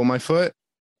the middle of my foot,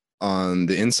 on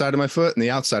the inside of my foot, and the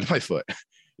outside of my foot.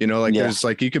 You know, like Yeah. there's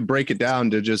like, you could break it down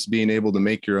to just being able to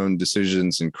make your own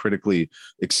decisions and critically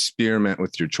experiment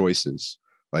with your choices.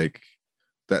 Like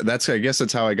that's, I guess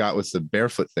that's how I got with the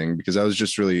barefoot thing, because I was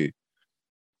just really,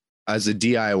 as a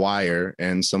DIYer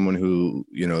and someone who,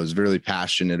 you know, is really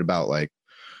passionate about like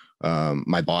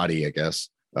my body, I guess,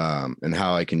 and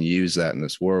how I can use that in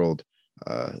this world.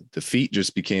 The feet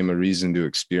just became a reason to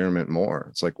experiment more.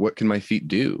 It's like, what can my feet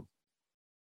do?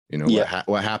 You know,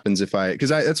 what happens if I, because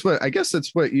that's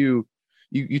what you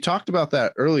talked about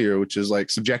that earlier, which is like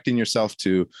subjecting yourself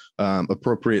to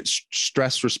appropriate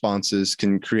stress responses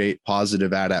can create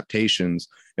positive adaptations.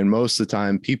 And most of the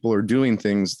time people are doing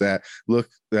things that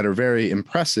are very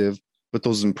impressive, but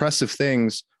those impressive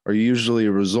things are usually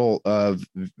a result of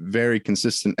very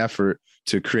consistent effort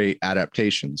to create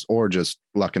adaptations, or just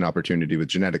luck and opportunity with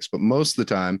genetics. But most of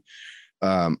the time,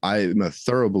 I'm a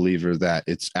thorough believer that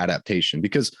it's adaptation,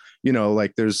 because, you know,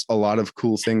 like there's a lot of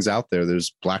cool things out there.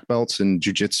 There's black belts in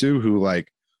jujitsu who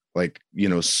like, you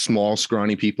know, small,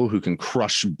 scrawny people who can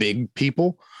crush big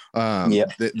people.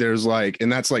 There's like,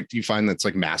 and that's like, you find that's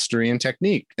like mastery and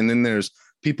technique. And then there's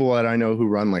people that I know who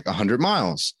run like 100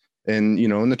 miles and, you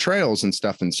know, in the trails and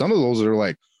stuff. And some of those are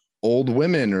like old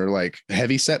women or like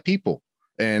heavy set people.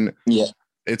 And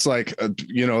it's like,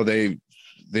 you know, they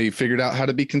figured out how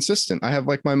to be consistent. I have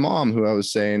like my mom, who I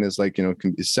was saying is like, you know,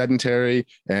 is sedentary,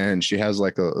 and she has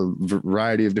like a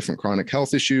variety of different chronic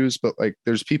health issues. But like,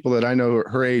 there's people that I know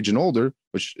her age and older,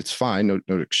 which it's fine,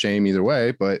 no shame either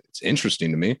way, but it's interesting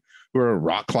to me, who are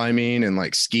rock climbing and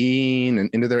like skiing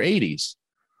and into their 80s.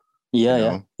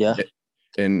 Yeah.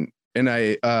 And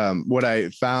I, what I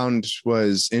found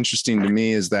was interesting to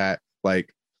me is that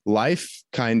like life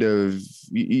kind of,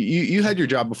 you had your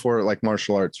job before, like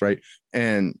martial arts, right?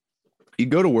 And you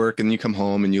go to work and you come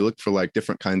home and you look for like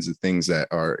different kinds of things that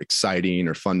are exciting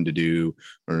or fun to do,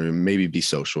 or maybe be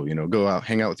social, you know, go out,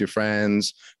 hang out with your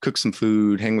friends, cook some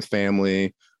food, hang with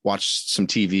family, watch some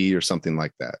TV or something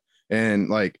like that. And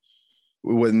like,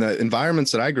 when the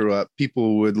environments that I grew up,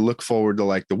 people would look forward to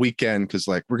like the weekend, because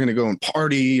like we're going to go and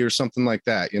party or something like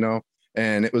that, you know?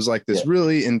 And it was like this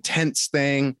really intense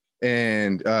thing.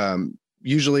 And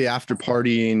usually after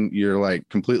partying, you're like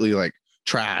completely like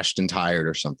trashed and tired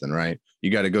or something, right? You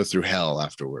got to go through hell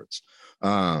afterwards.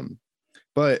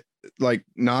 But like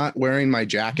not wearing my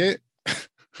jacket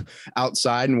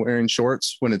outside and wearing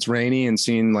shorts when it's rainy, and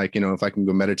seeing like, you know, if I can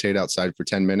go meditate outside for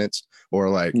 10 minutes, or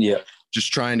like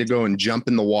just trying to go and jump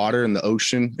in the water in the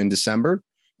ocean in December,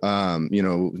 you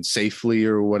know, safely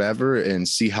or whatever, and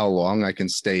see how long I can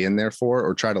stay in there for,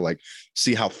 or try to like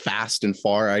see how fast and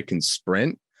far I can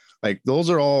sprint. Like those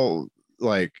are all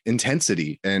like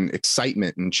intensity and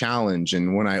excitement and challenge.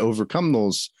 And when I overcome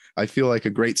those, I feel like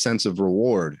a great sense of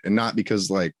reward, and not because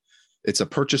like it's a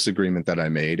purchase agreement that I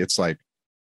made. It's like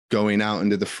going out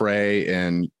into the fray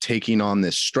and taking on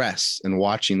this stress and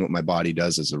watching what my body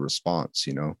does as a response,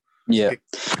 you know? Yeah.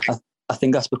 I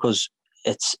think that's because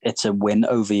it's a win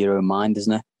over your own mind,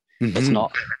 isn't it? Mm-hmm. It's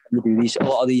not, you do a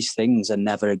lot of these things are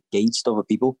never against other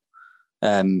people.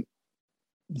 They're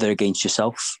against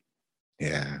yourself.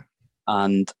 Yeah.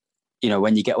 And, you know,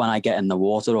 when I get in the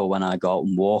water, or when I go out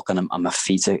and walk and my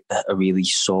feet are really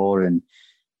sore, and,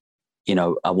 you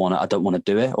know, I don't want to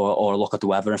do it, or I look at the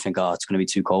weather and think, oh, it's going to be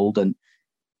too cold. And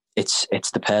it's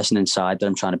the person inside that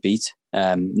I'm trying to beat.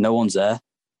 No one's there.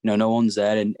 You know, no one's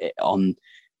there on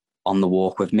the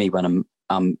walk with me when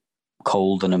I'm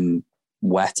cold and I'm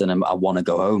wet and I want to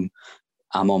go home.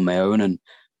 I'm on my own, and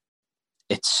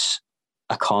I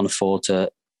can't afford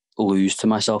to lose to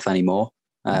myself anymore,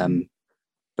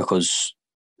 because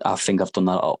I think I've done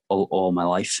that all my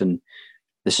life. And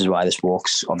this is why this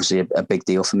walk's obviously a big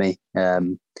deal for me,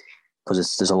 because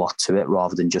there's a lot to it,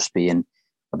 rather than just being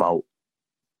about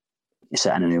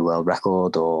setting a new world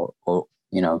record, or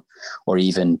you know, or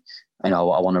even, you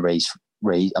know, I want to raise.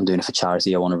 I'm doing it for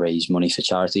charity. I want to raise money for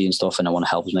charity and stuff, and I want to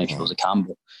help as many people as I can.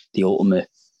 But the ultimate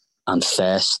and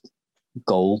first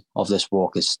goal of this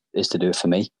walk is to do it for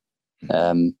me.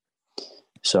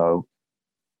 So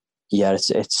yeah,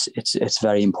 it's a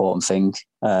very important thing.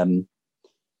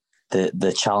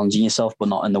 The challenging yourself, but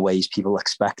not in the ways people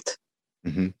expect.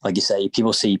 Mm-hmm. Like you say,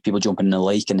 people see people jumping in a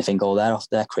lake and they think, oh,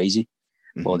 they're crazy.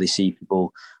 Mm-hmm. Or they see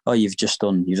people, oh, you've just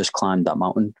climbed that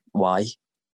mountain. Why?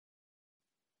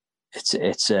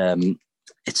 The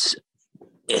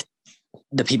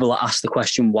people that ask the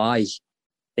question why,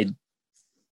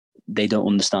 they don't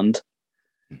understand.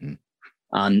 Mm-hmm.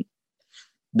 And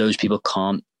those people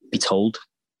can't be told.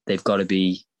 They've got to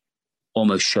be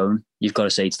almost shown. You've got to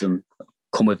say to them,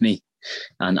 come with me,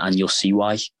 and you'll see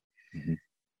why. Mm-hmm.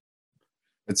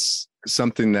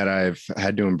 something that I've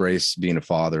had to embrace being a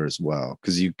father as well,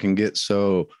 because you can get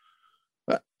so,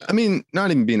 I mean,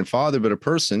 not even being a father, but a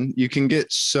person, you can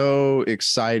get so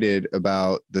excited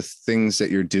about the things that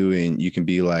you're doing. You can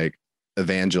be like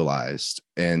evangelized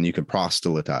and you can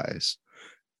proselytize.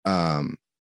 And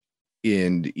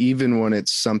even when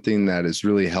it's something that is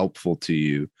really helpful to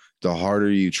you, the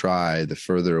harder you try, the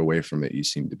further away from it you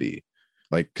seem to be.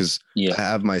 Like, because I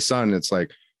have my son, it's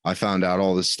like, I found out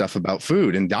all this stuff about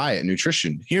food and diet and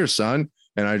nutrition. Here, son.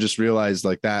 And I just realized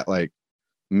like that, like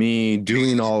me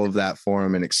doing all of that for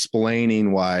him and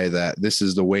explaining why that this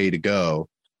is the way to go.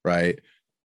 Right.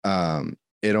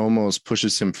 It almost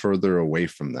pushes him further away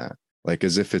from that. Like,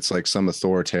 as if it's like some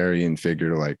authoritarian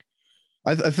figure. Like,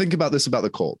 I think about this about the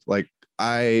cold. Like,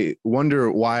 I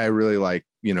wonder why I really like,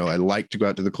 you know, I like to go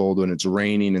out to the cold when it's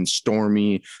raining and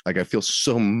stormy. Like, I feel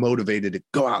so motivated to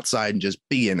go outside and just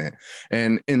be in it.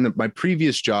 And in my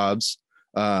previous jobs,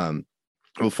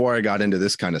 before I got into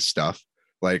this kind of stuff,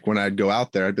 like when I'd go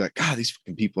out there, I'd be like, God, these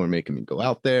fucking people are making me go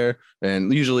out there.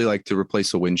 And usually like to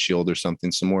replace a windshield or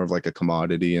something, some more of like a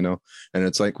commodity, you know? And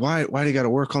it's like, why do you got to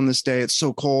work on this day? It's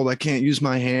so cold. I can't use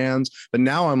my hands. But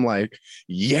now I'm like,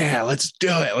 yeah, let's do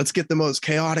it. Let's get the most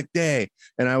chaotic day.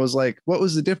 And I was like, what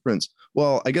was the difference?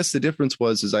 Well, I guess the difference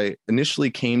was I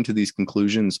initially came to these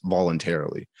conclusions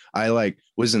voluntarily. I like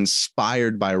was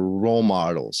inspired by role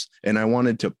models and I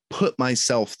wanted to put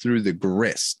myself through the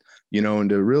grist, you know, and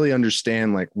to really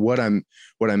understand like what I'm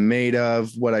made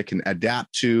of, what I can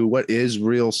adapt to, what is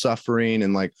real suffering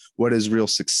and like what is real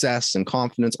success and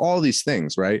confidence, all these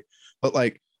things. Right. But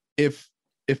like, if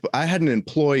I had an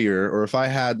employer or if I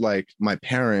had like my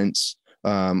parents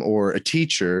or a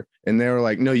teacher and they were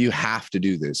like, no, you have to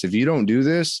do this. If you don't do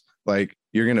this, like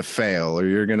you're going to fail or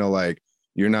you're going to like,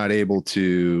 you're not able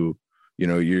to, you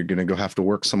know, you're going to go have to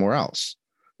work somewhere else.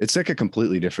 It's like a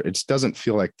completely different, it doesn't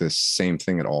feel like the same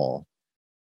thing at all.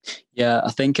 Yeah, I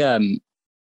think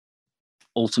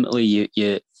ultimately you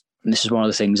and this is one of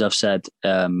the things I've said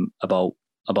about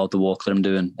the walk that I'm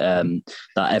doing,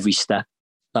 that every step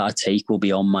that I take will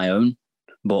be on my own,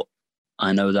 but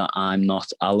I know that I'm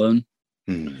not alone.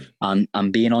 And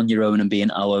being on your own and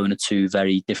being alone are two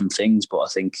very different things, but I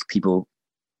think people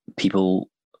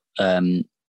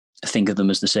think of them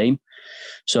as the same.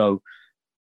 So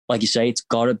like you say, it's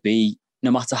got to be,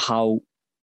 no matter how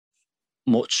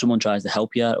much someone tries to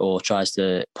help you or tries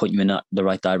to put you in the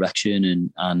right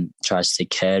direction and tries to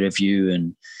take care of you,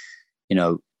 and you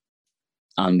know,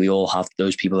 and we all have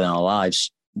those people in our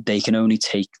lives, they can only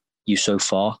take you so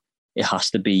far. It has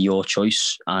to be your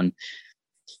choice. And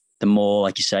the more,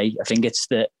 like you say, I think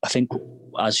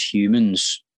as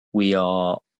humans, we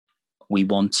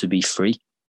want to be free.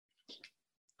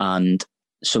 And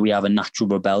so we have a natural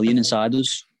rebellion inside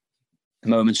us. The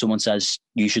moment someone says,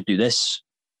 you should do this,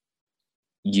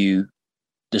 there's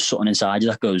something inside you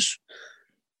that goes,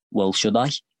 well, should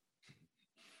I?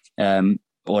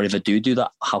 Or if I do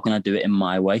that, how can I do it in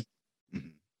my way?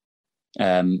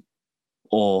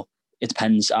 Or it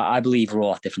depends. I believe we're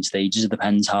all at different stages. It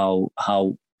depends how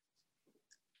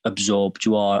absorbed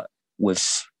you are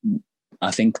with. I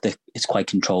think that it's quite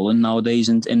controlling nowadays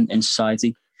in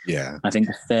society. Yeah, I think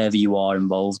the further you are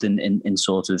involved in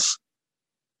sort of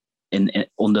in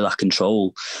under that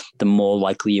control, the more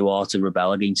likely you are to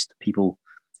rebel against people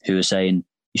who are saying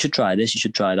you should try this, you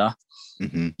should try that.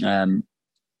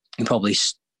 You probably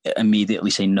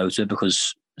immediately say no to it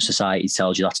because society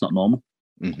tells you that's not normal.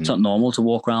 It's not normal to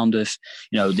walk around with,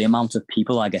 you know, the amount of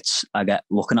people I get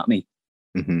looking at me.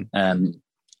 And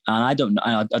I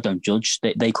don't judge.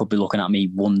 They could be looking at me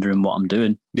wondering what I'm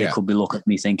doing. They could be looking at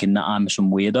me thinking that I'm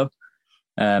some weirdo.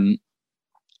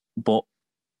 But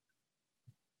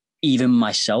even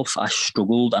myself, I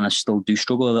struggled, and I still do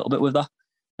struggle a little bit with that.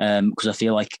 Because I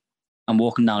feel like I'm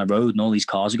walking down a road and all these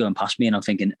cars are going past me, and I'm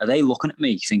thinking, are they looking at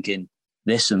me thinking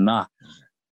this and that?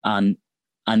 And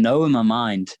I know in my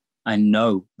mind, I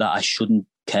know that I shouldn't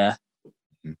care.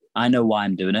 I know why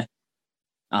I'm doing it.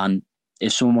 And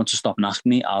if someone wants to stop and ask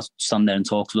me, I'll stand there and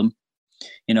talk to them.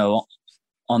 You know,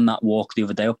 on that walk the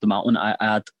other day up the mountain, I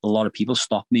had a lot of people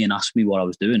stop me and ask me what I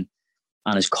was doing.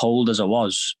 And as cold as I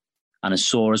was and as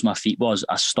sore as my feet was,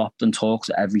 I stopped and talked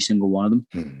to every single one of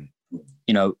them.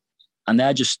 You know, and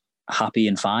they're just happy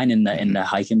and fine in their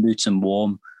hiking boots and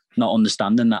warm, not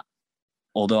understanding that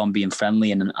although I'm being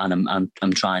friendly and I'm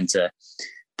trying to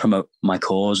promote my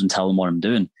cause and tell them what I'm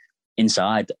doing,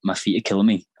 inside my feet are killing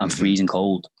me. I'm freezing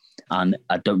cold. And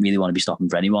I don't really want to be stopping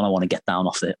for anyone. I want to get down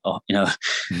off it, you know.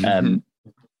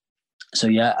 So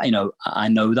yeah, you know, I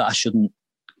know that I shouldn't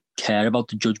care about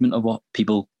the judgment of what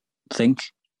people think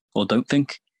or don't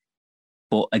think.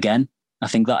 But again, I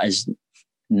think that is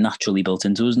naturally built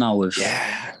into us now with,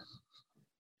 Yeah.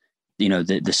 you know,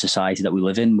 the society that we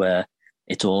live in, where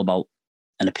it's all about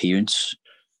an appearance.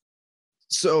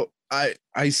 So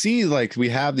I see, like, we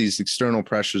have these external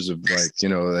pressures of, like, you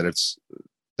know,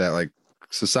 that like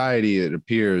society, it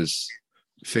appears,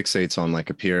 fixates on like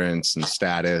appearance and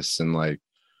status and like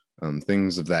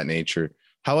things of that nature.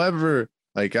 However,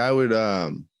 like I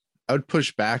would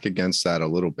push back against that a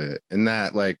little bit, in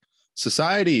that like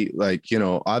society, like, you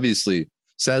know, obviously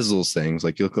says those things,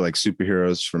 like you look at like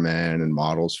superheroes for men and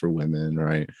models for women,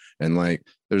 right? And like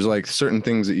there's like certain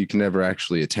things that you can never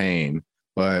actually attain,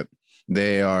 but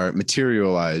they are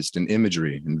materialized in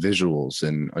imagery and visuals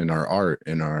and in our art,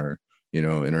 in our, you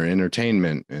know, in our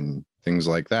entertainment and things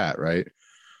like that, right?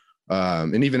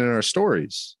 And even in our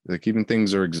stories, like even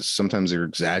things are sometimes they're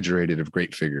exaggerated of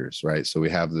great figures, right? So we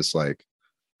have this like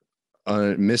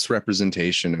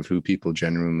misrepresentation of who people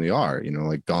genuinely are. You know,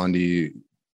 like Gandhi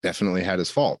definitely had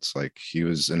his faults. Like he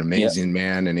was an amazing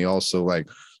man, and he also like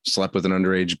slept in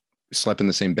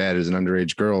the same bed as an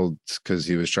underage girl because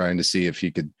he was trying to see if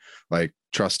he could like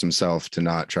trust himself to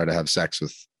not try to have sex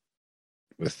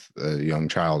with a young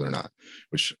child or not,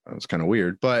 which was kind of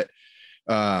weird. But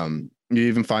you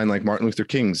even find like Martin Luther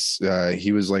King's,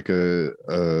 he was like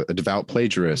a devout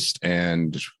plagiarist,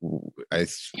 and I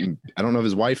don't know if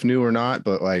his wife knew or not,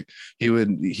 but like he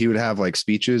would have like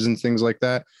speeches and things like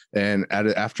that, and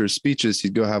after his speeches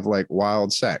he'd go have like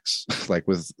wild sex like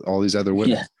with all these other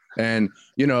women. And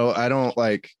you know, I don't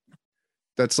like,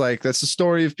 that's the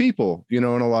story of people, you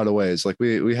know, in a lot of ways. Like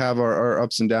we have our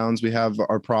ups and downs, we have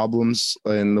our problems,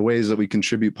 and the ways that we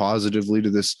contribute positively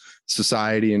to this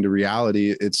society and to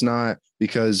reality. It's not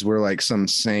because we're like some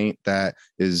saint that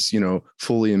is, you know,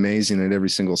 fully amazing at every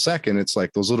single second. It's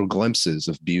like those little glimpses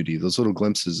of beauty, those little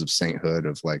glimpses of sainthood,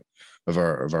 of like of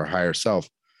our higher self.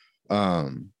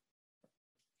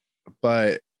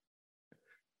 But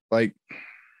like,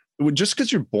 just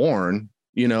because you're born,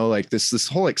 you know, like this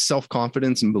whole like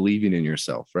self-confidence and believing in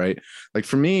yourself, right? Like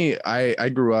for me, I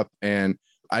grew up and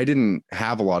I didn't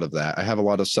have a lot of that. I have a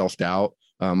lot of self-doubt.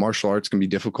 Martial arts can be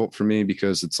difficult for me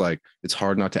because it's like, it's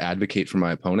hard not to advocate for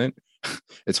my opponent.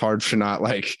 It's hard for not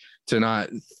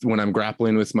when I'm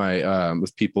grappling with my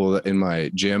with people in my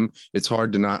gym, it's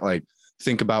hard to not like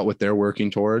think about what they're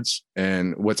working towards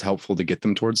and what's helpful to get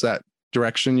them towards that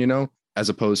direction, you know, as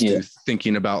opposed to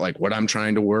thinking about like what I'm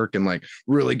trying to work and like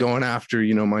really going after,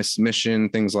 you know, my submission,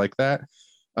 things like that.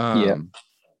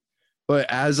 But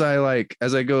as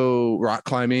I go rock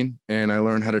climbing and I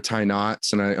learn how to tie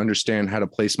knots and I understand how to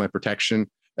place my protection,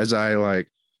 as I like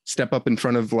step up in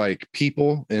front of like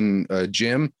people in a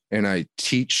gym and I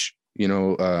teach, you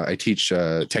know, I teach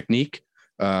technique.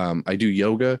 I do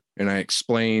yoga and I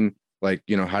explain like,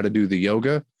 you know, how to do the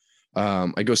yoga.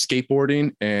 I go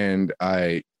skateboarding and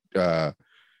I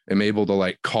am able to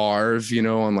like carve, you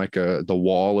know, on like the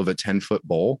wall of a 10-foot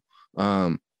bowl.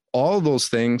 All of those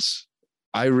things,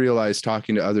 I realized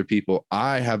talking to other people,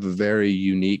 I have a very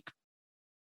unique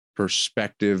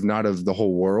perspective, not of the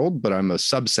whole world, but I'm a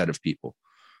subset of people.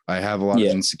 I have a lot of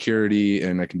insecurity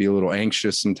and I can be a little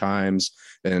anxious sometimes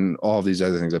and all of these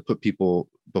other things. I put people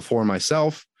before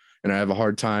myself and I have a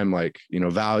hard time, like, you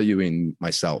know, valuing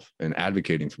myself and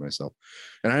advocating for myself.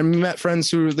 And I met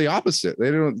friends who are the opposite.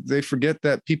 They forget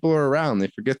that people are around. They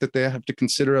forget that they have to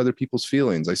consider other people's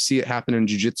feelings. I see it happen in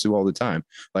jiu-jitsu all the time.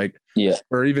 Like,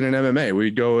 or even in MMA,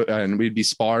 we'd go and we'd be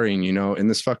sparring, you know, and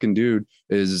this fucking dude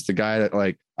is the guy that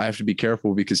like, I have to be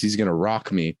careful because he's going to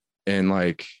rock me. And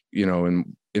like, you know,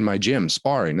 in my gym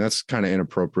sparring, that's kind of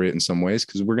inappropriate in some ways,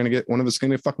 because one of us going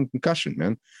to get fucking concussion,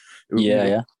 man.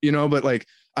 You know, but like,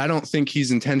 I don't think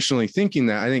he's intentionally thinking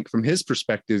that. I think from his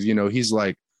perspective, you know, he's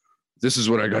like, this is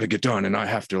what I got to get done. And I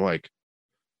have to like,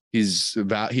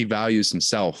 he values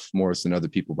himself more than other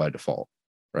people by default.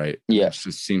 Right. Yeah. It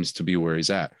just seems to be where he's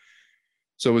at.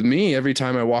 So with me, every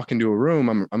time I walk into a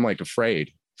room, I'm like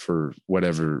afraid for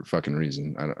whatever fucking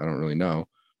reason. I don't really know.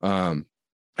 And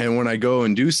when I go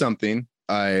and do something,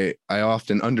 I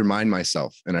often undermine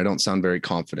myself and I don't sound very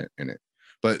confident in it.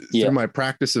 But through my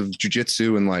practice of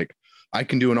jujitsu and like, I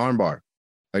can do an armbar.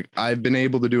 Like I've been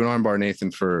able to do an armbar,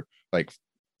 Nathan, for like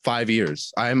 5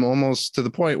 years. I'm almost to the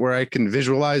point where I can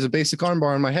visualize a basic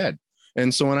armbar in my head.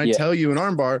 And so when I tell you an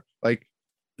armbar, like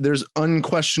there's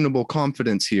unquestionable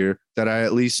confidence here that I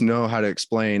at least know how to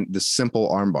explain the simple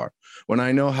armbar. When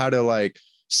I know how to like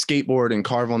skateboard and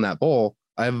carve on that bowl,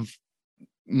 I'm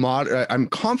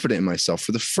confident in myself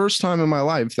for the first time in my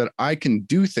life that I can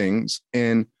do things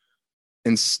and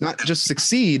not just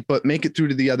succeed, but make it through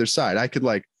to the other side. I could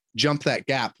like jump that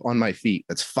gap on my feet.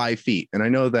 That's 5 feet. And I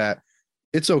know that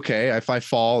it's okay. If I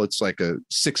fall, it's like a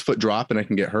 6-foot drop and I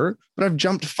can get hurt, but I've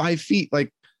jumped 5 feet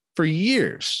like for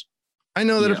years. I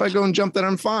know that if I go and jump that,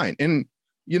 I'm fine. And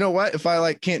you know what? If I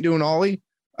like can't do an ollie,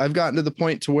 I've gotten to the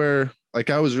point to where like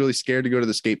I was really scared to go to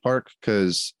the skate park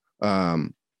because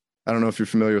I don't know if you're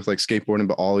familiar with like skateboarding,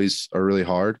 but ollies are really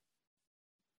hard.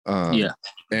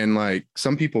 And like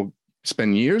some people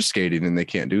spend years skating and they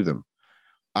can't do them.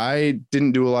 I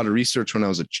didn't do a lot of research when I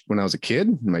was a kid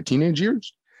in my teenage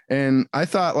years, and I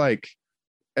thought like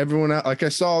everyone else, like I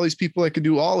saw all these people that could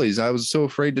do ollies. I was so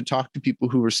afraid to talk to people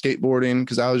who were skateboarding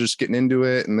because I was just getting into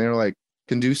it, and they're like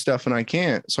can do stuff and I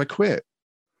can't, so I quit.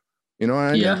 You know,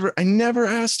 I never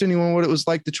asked anyone what it was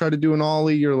like to try to do an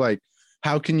ollie, or like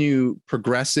how can you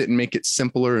progress it and make it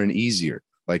simpler and easier.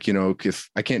 Like, you know, if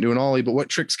I can't do an ollie, but what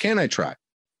tricks can I try?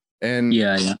 And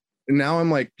now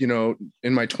I'm like, you know,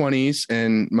 in my 20s,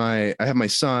 and I have my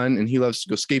son, and he loves to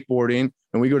go skateboarding,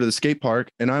 and we go to the skate park,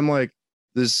 and I'm like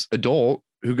this adult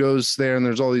who goes there, and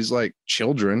there's all these like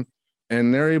children,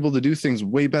 and they're able to do things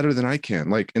way better than I can.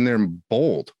 Like, and they're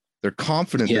bold. They're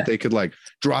confident that they could like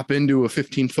drop into a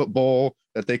 15-foot bowl,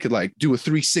 that they could like do a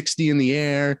 360 in the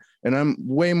air. And I'm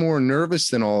way more nervous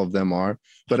than all of them are,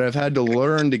 but I've had to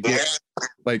learn to get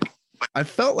like, I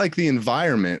felt like the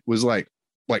environment was like,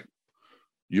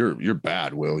 you're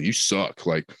bad, Will. You suck.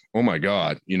 Like, oh my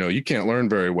God, you know, you can't learn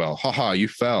very well. Haha, you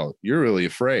fell. You're really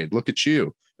afraid. Look at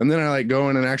you. And then I like go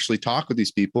in and actually talk with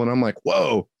these people. And I'm like,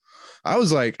 whoa, I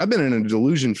was like, I've been in a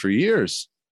delusion for years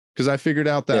because I figured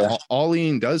out that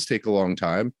ollieing does take a long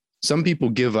time. Some people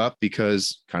give up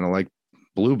because kind of like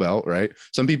blue belt, right?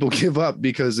 Some people give up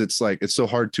because it's like, it's so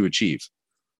hard to achieve.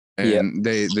 And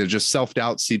they're just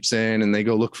self-doubt seeps in and they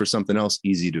go look for something else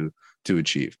easy to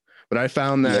achieve. But I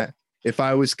found that if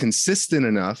I was consistent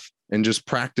enough and just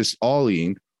practiced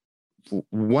ollieing,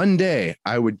 one day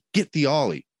I would get the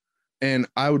ollie and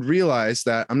I would realize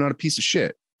that I'm not a piece of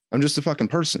shit. I'm just a fucking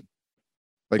person.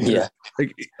 Like,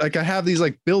 like I have these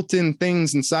like built-in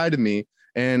things inside of me,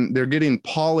 and they're getting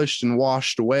polished and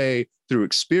washed away through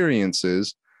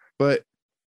experiences. But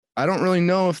I don't really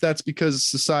know if that's because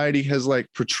society has like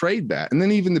portrayed that. And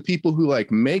then even the people who like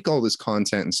make all this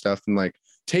content and stuff and like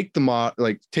take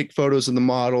take photos of the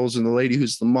models and the lady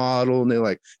who's the model, and they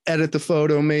like edit the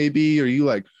photo maybe, or you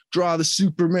like draw the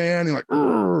Superman and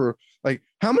like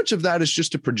how much of that is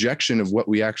just a projection of what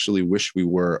we actually wish we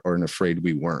were or afraid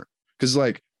we weren't? Because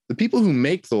like the people who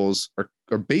make those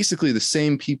are basically the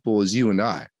same people as you and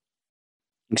I.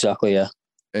 Exactly. Yeah.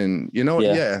 And you know,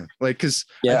 like, cause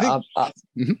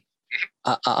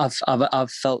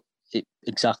I've felt it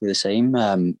exactly the same.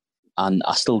 And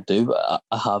I still do.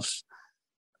 I have,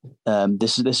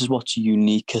 this is what's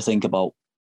unique, I think, about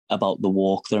the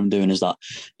walk that I'm doing, is that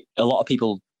a lot of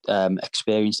people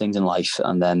experience things in life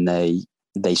and then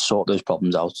they sort those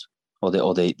problems out, or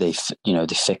they you know,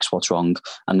 they fix what's wrong,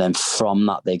 and then from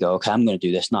that they go, okay, I'm going to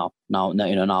do this now you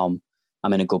know, now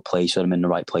I'm in a good place, or I'm in the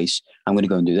right place, I'm going to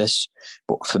go and do this.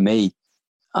 But for me,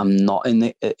 I'm not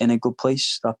in a good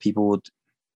place that people would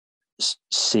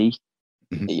see.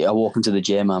 I walk into the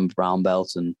gym, I'm brown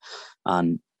belt, and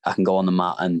I can go on the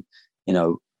mat and, you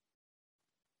know,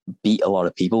 beat a lot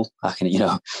of people. I can, you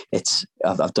know,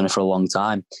 I've done it for a long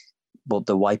time. But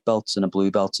the white belts and the blue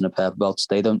belts and the purple belts,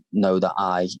 they don't know that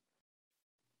I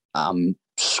am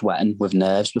sweating with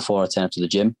nerves before I turn up to the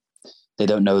gym. They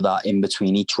don't know that in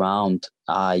between each round,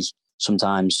 I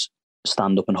sometimes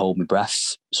stand up and hold my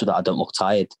breath so that I don't look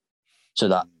tired, so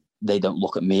that they don't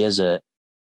look at me as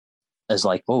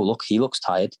like, oh, look, he looks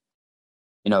tired.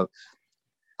 You know,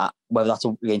 whether that's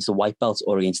against the white belt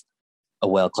or against a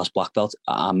world-class black belt,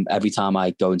 every time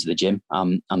I go into the gym,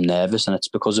 I'm nervous, and it's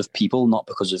because of people, not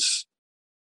because of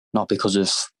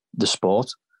the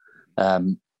sport.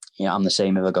 You know, I'm the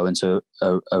same if I go into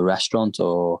a restaurant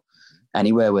or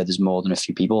anywhere where there's more than a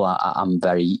few people. I'm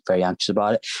very, very anxious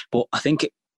about it. But I think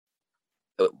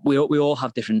we all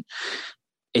have different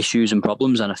issues and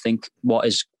problems, and I think what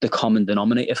is the common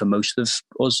denominator for most of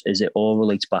us is it all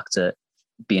relates back to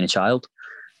being a child.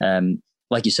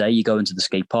 Like you say, you go into the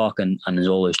skate park and there's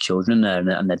all those children there,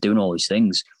 and they're doing all these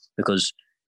things because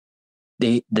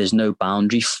there's no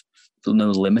boundary,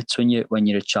 no limits when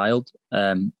you're a child.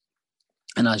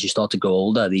 And as you start to grow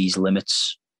older, these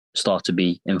limits start to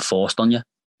be enforced on you.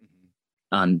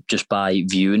 And just by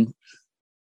viewing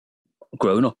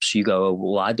grown-ups, you go, oh,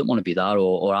 well, I don't want to be that,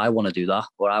 or I want to do that,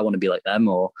 or I want to be like them,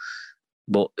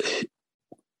 but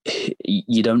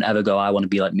you don't ever go, I want to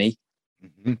be like me.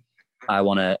 Mm-hmm. I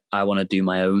want to do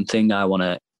my own thing. I want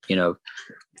to, you know,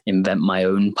 invent my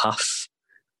own path.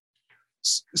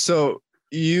 So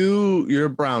you're a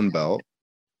brown belt,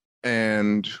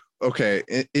 and okay,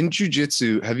 in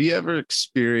jiu-jitsu, have you ever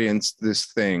experienced this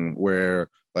thing where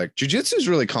like jiu-jitsu is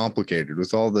really complicated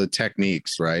with all the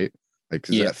techniques, right? Like,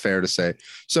 is that fair to say?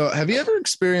 So have you ever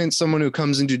experienced someone who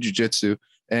comes into jiu-jitsu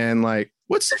and like,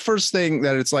 what's the first thing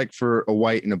that it's like for a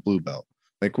white and a blue belt?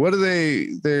 Like, what are they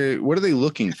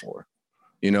looking for?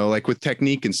 You know, like with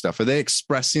technique and stuff, are they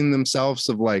expressing themselves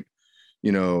of like,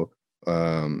 you know,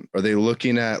 are they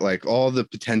looking at like all the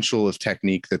potential of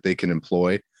technique that they can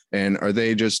employ? And are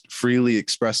they just freely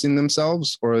expressing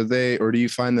themselves, or do you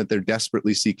find that they're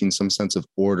desperately seeking some sense of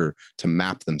order to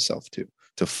map themselves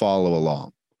to follow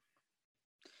along?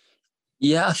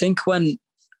 Yeah, I think when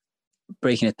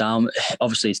breaking it down,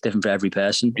 obviously it's different for every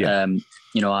person. Yeah.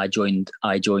 You know, I joined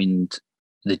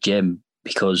the gym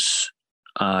because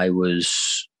I wanted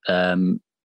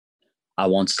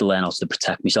to learn how to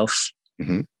protect myself.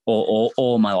 Mm-hmm.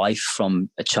 All my life, from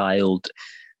a child,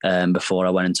 before I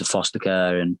went into foster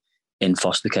care, and in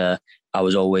foster care, I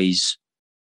was always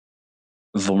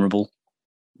vulnerable.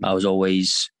 I was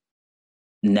always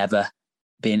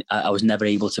I was never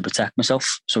able to protect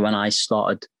myself. So when I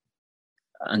started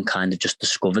and kind of just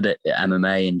discovered it,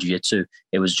 MMA and jiu-jitsu,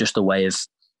 it was just a way of,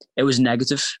 it was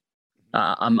negative.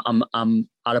 I'm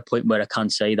at a point where I can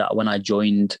say that when I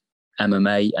joined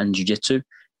MMA and jiu-jitsu,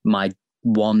 my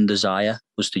one desire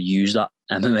was to use that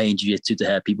MMA and jiu-jitsu to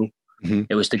hurt people. Mm-hmm.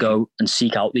 It was to go and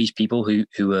seek out these people who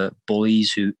were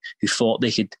bullies, who thought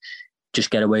they could just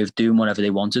get away with doing whatever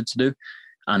they wanted to do,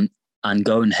 and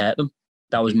go and hurt them.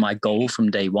 That was my goal from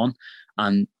day one.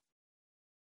 And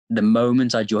the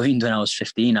moment I joined when I was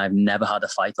 15, I've never had a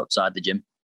fight outside the gym.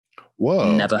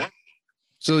 Whoa. Never.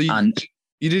 So you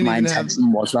didn't my even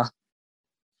intention was that.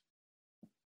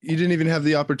 You didn't even have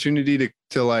the opportunity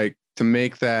to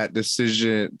make that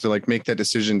decision,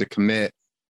 to commit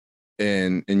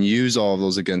and use all of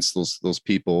those against those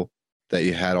people that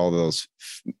you had all those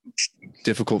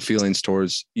difficult feelings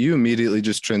towards. You immediately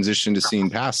just transitioned to seeing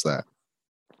past that.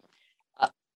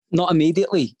 Not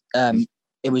immediately.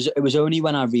 It was only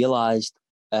when I realized,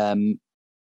 you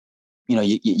know,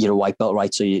 you're a white belt,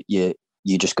 right? So you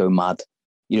just go mad.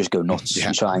 You just go nuts.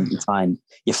 Yeah.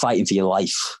 You're fighting for your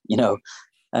life, you know,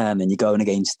 and you're going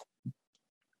against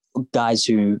guys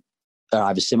who are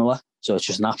either similar. So it's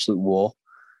just an absolute war.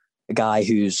 A guy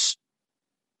who's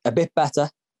a bit better,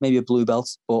 maybe a blue belt,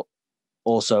 but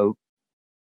also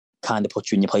kind of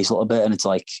puts you in your place a little bit. And it's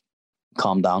like,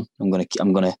 calm down. I'm gonna tap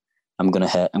you. I'm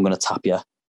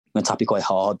gonna tap you quite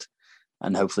hard,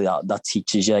 and hopefully that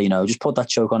teaches you. You know, just put that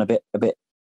choke on a bit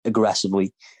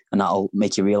aggressively, and that'll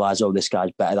make you realize, oh, this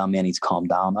guy's better than me. I need to calm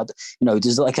down. You know,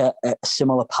 there's like a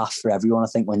similar path for everyone. I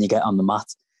think when you get on the mat,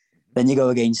 then you go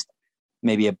against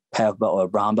maybe a pale belt or a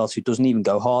brown belt who doesn't even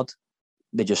go hard.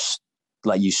 They just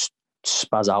let you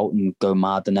spaz out and go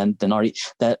mad, and then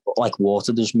they're like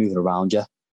water, they're just moving around you.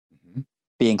 Mm-hmm.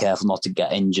 Being careful not to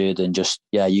get injured, and just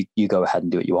you go ahead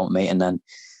and do what you want, mate. And then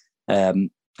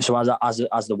so as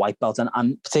the white belt,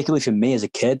 and particularly for me as a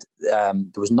kid, there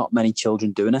was not many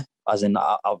children doing it. As in,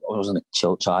 I wasn't a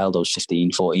child. I was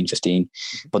 15,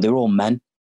 but they were all men,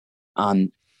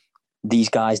 and these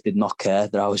guys did not care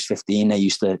that I was 15. I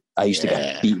used to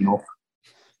get beaten up.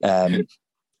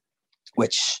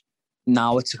 Which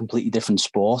now it's a completely different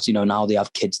sport. You know, now they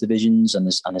have kids divisions, and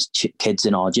there's kids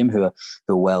in our gym who are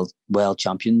world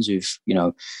champions who've, you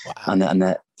know, wow. and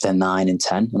they're 9 and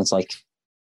 10, and it's like,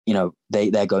 you know,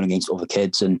 they're going against other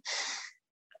kids, and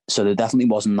so there definitely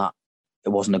wasn't that. It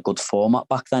wasn't a good format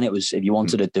back then. It was, if you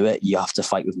wanted to do it, you have to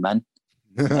fight with men.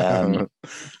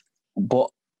 But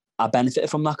I benefited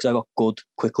from that because I got good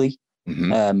quickly.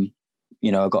 Mm-hmm.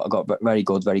 You know, I got very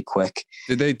good very quick.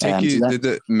 Did they take you? Did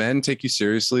the men take you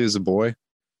seriously as a boy?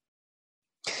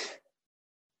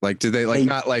 Like, did they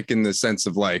not like in the sense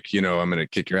of like, you know, I'm gonna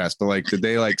kick your ass, but like, did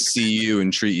they like see you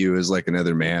and treat you as like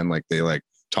another man? Like they like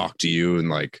talk to you and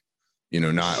like, you know,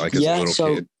 not like as a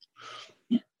little kid.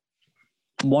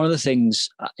 One of the things,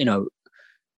 you know,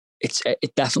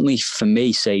 it definitely for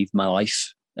me saved my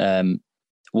life.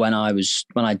 When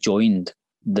I joined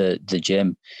the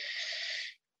gym,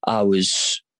 I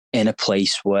was in a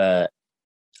place where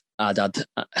I'd had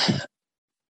a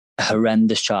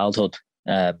horrendous childhood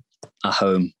at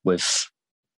home with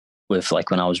like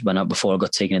before I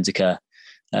got taken into care.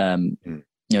 You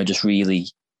know, just really,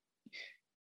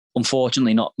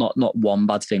 unfortunately, not one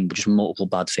bad thing, but just multiple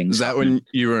bad things. Was that when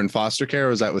you were in foster care, or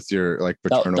was that with your like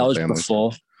paternal that was family?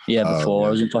 Before. Yeah, before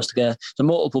I was in foster care. So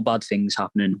multiple bad things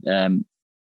happening.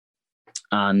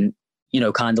 And, you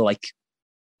know, kind of like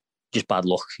just bad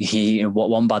luck. You know,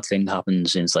 one bad thing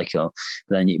happens, and it's like,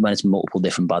 when it's multiple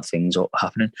different bad things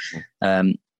happening.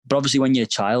 But obviously when you're a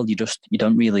child, you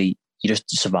don't really just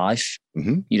survive.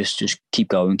 Mm-hmm. You just keep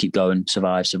going,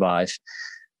 survive.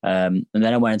 And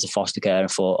then I went into foster care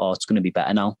and thought, oh, it's going to be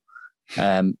better now.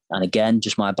 And again,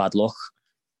 just my bad luck.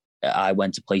 I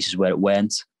went to places where it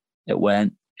weren't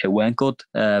good.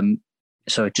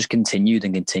 So it just continued.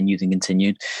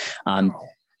 And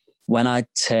when I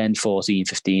turned 14,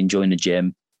 15, joined the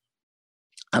gym,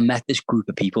 I met this group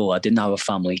of people. I didn't have a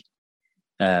family.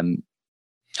 And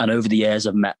over the years,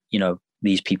 I've met,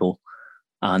 these people,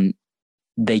 and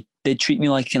they did treat me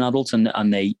like an adult,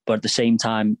 but at the same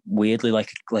time, weirdly,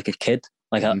 like a kid,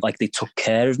 like they took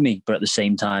care of me, but at the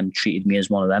same time treated me as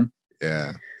one of them.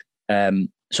 Yeah.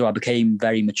 So I became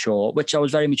very mature, which I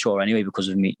was very mature anyway because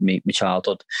of my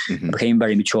childhood. Mm-hmm. I became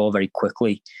very mature very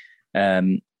quickly.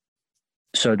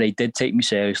 So they did take me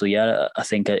seriously. Yeah, I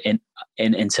think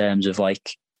in terms of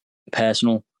like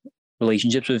personal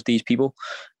relationships with these people.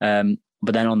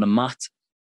 But then on the mat,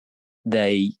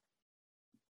 they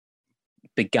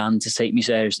began to take me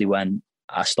seriously when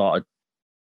I started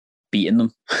beating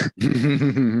them.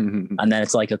 And then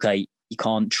it's like, okay, you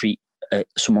can't treat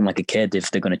someone like a kid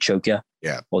if they're going to choke you.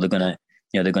 Yeah. Or they're going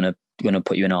to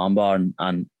put you in an armbar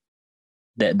and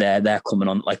they're coming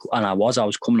on like, and I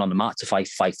was coming on the mat to fight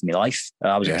for my life.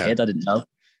 I was a kid. I didn't know.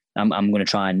 I'm going to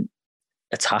try and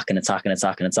attack. And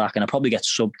I probably get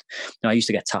subbed. I used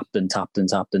to get tapped.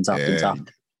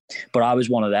 But I was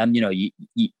one of them, if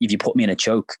you put me in a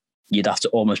choke, you'd have to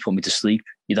almost put me to sleep.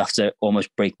 You'd have to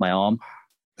almost break my arm.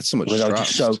 That's so much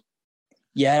trust.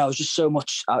 I was just so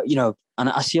much, and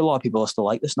I see a lot of people are still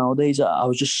like this nowadays. I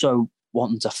was just so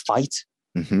wanting to fight.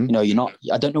 Mm-hmm.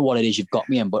 I don't know what it is you've got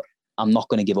me in, but I'm not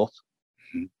going to give up.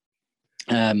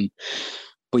 Mm-hmm.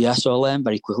 But yeah, so I learned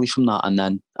very quickly from that. And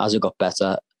then as I got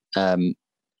better,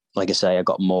 like I say, I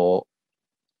got more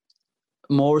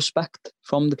respect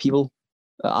from the people,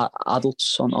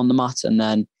 adults on the mat. And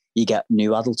then you get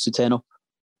new adults who turn up.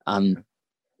 And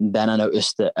then I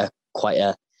noticed that quite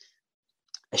a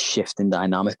shift in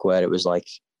dynamic where it was like,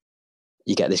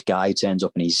 you get this guy who turns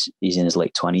up and he's in his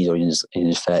late 20s or in his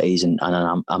 30s, and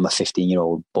I'm a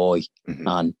 15-year-old boy, mm-hmm.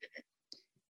 and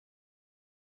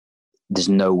there's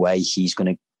no way he's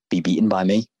going to be beaten by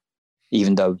me,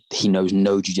 even though he knows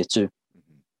no jiu-jitsu.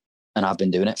 Mm-hmm. And I've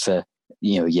been doing it for, a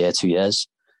year, 2 years,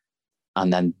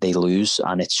 and then they lose.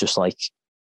 And it's just like,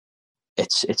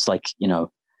 it's like,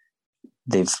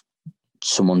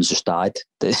 someone's just died.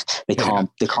 They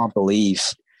can't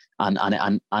believe. And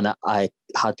I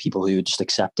had people who would just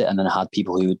accept it. And then I had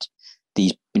people who would,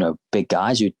 these, big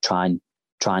guys who'd try and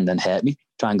then hurt me,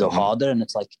 try and go mm-hmm. harder. And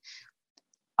it's like,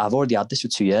 I've already had this for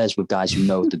 2 years with guys who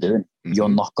know what they're doing. Mm-hmm. You're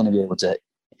not going to be able to.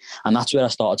 And that's where I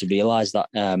started to realize that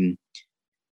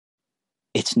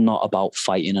it's not about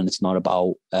fighting, and it's not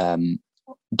about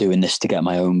doing this to get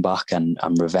my own back and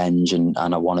revenge. And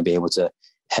I want to be able to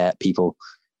hurt people.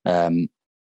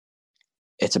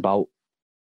 It's about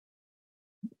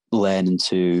learning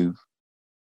to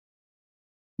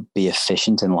be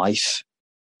efficient in life.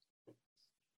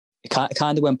 It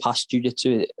kind of went past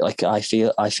jiu-jitsu. Like I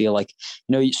feel like,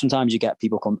 sometimes you get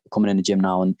people coming in the gym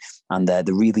now and they're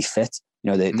really fit.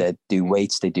 They do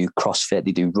weights, they do CrossFit,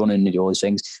 they do running, they do all these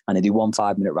things, and they do 1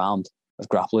 5-minute round of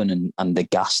grappling and they're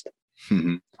gassed.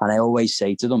 Mm-hmm. And I always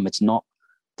say to them, it's not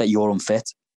that you're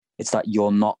unfit, it's that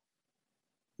you're not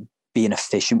being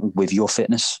efficient with your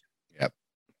fitness. Yep.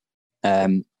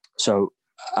 So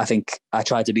I think I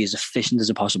try to be as efficient as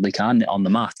I possibly can on the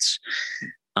mats,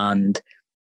 and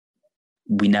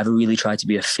we never really try to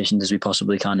be efficient as we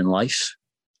possibly can in life.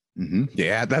 Mm-hmm.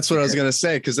 Yeah, that's what I was gonna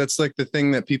say, because that's like the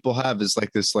thing that people have is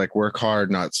like this like work hard,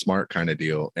 not smart kind of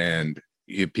deal, and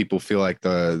people feel like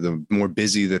the more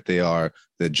busy that they are,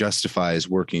 that justifies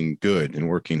working good and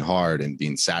working hard and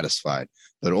being satisfied.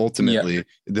 But ultimately,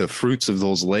 the fruits of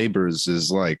those labors is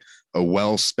like a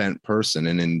well-spent person.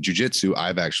 And in jiu-jitsu,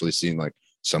 I've actually seen like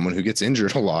someone who gets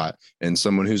injured a lot and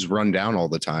someone who's run down all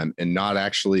the time and not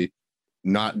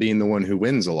being the one who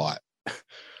wins a lot.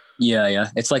 Yeah.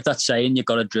 It's like that saying, you've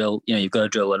got to drill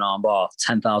an armbar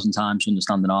 10,000 times to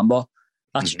understand an armbar.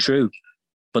 That's mm-hmm. true.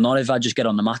 But not if I just get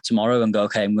on the mat tomorrow and go,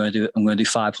 okay, I'm going to do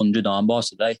 500 armbars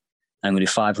today. I'm going to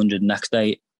do 500 the next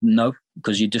day. No,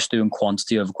 because you're just doing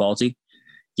quantity over quality.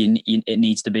 It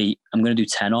needs to be, I'm going to do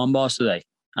 10 armbars today,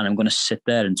 and I'm going to sit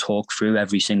there and talk through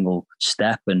every single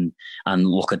step and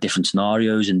look at different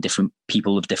scenarios and different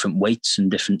people of different weights and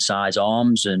different size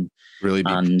arms and really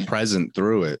be present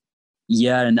through it.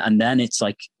 Yeah. And then it's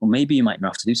like, well, maybe you might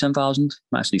not have to do 10,000, you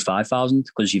might have to do 5,000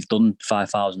 because you've done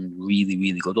 5,000 really,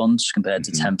 really good ones compared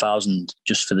to 10,000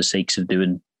 just for the sakes of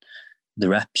doing the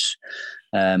reps.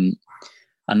 And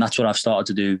that's what I've started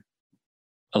to do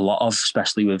a lot of,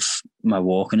 especially with my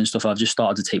walking and stuff. I've just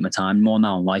started to take my time more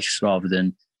now in life rather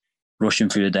than rushing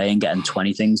through the day and getting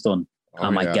 20 things done. I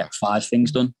might get 5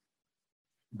 things done,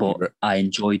 but I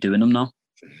enjoy doing them now.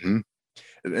 Mm-hmm.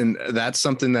 And that's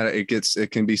something that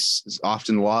it can be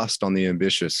often lost on the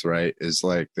ambitious, right? Is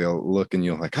like, they'll look and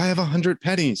you're like, I have 100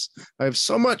 pennies. I have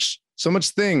so much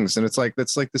things. And it's like,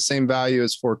 that's like the same value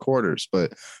as 4 quarters,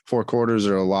 but 4 quarters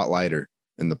are a lot lighter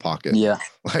in the pocket. Yeah.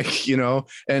 Like,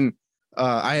 and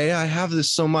I have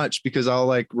this so much because I'll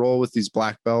like roll with these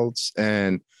black belts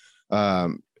and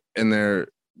they're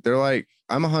like,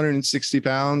 I'm 160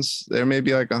 pounds. They're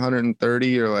maybe like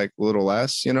 130 or like a little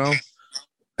less,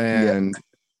 and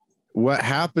what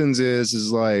happens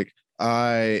is like,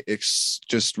 I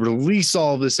just release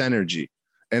all this energy,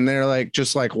 and they're like,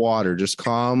 just like water, just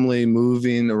calmly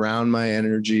moving around my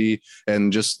energy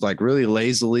and just like really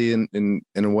lazily in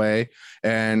a way.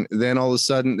 And then all of a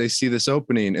sudden they see this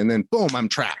opening and then boom, I'm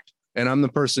trapped. And I'm the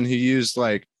person who used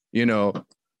like,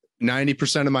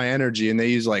 90% of my energy, and they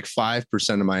use like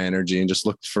 5% of my energy and just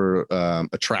looked for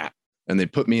a trap. And they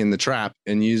put me in the trap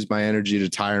and use my energy to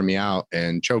tire me out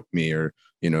and choke me, or,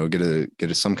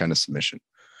 get some kind of submission.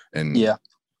 And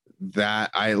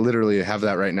that I literally have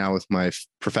that right now with my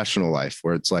professional life,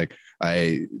 where it's like,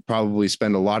 I probably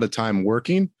spend a lot of time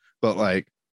working, but like,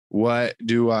 what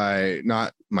do I,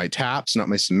 not my taps, not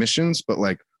my submissions, but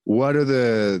like, what are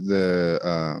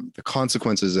the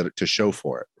consequences to show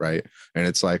for it. Right. And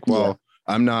it's like, well,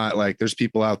 I'm not like, there's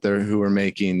people out there who are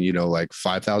making, like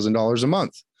 $5,000 a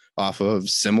month off of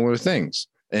similar things.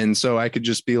 And so I could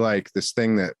just be like this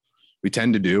thing that we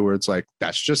tend to do where it's like,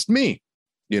 that's just me,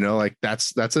 like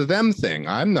that's a them thing.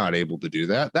 I'm not able to do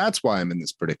that. That's why I'm in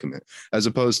this predicament, as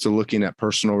opposed to looking at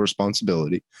personal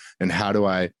responsibility and how do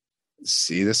I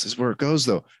see, this is where it goes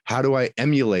though. How do I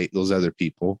emulate those other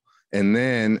people? And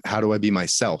then how do I be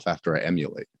myself after I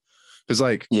emulate? Because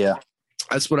like,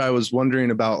 that's what I was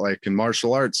wondering about, like in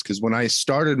martial arts. Because when I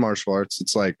started martial arts,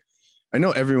 it's like, I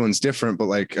know everyone's different, but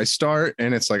like I start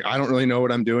and it's like, I don't really know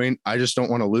what I'm doing. I just don't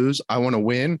want to lose. I want to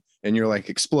win. And you're like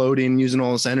exploding, using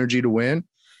all this energy to win.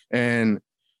 And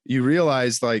you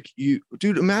realize like,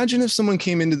 dude, imagine if someone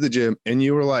came into the gym and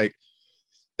you were like,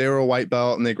 they were a white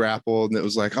belt and they grappled and it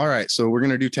was like, all right, so we're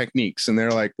going to do techniques. And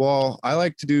they're like, well, I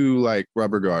like to do like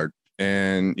rubber guard.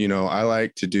 And, I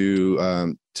like to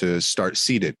do to start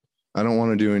seated. I don't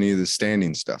want to do any of the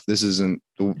standing stuff. This isn't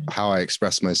how I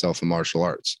express myself in martial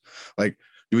arts. Like,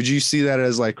 would you see that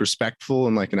as like respectful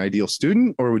and like an ideal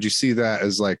student, or would you see that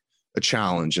as like a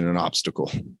challenge and an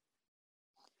obstacle?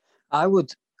 I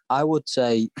would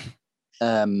say,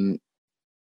 what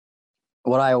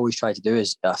I always try to do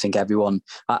is, I think everyone,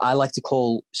 I like to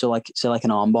call, so like, say like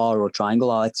an armbar or a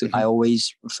triangle. I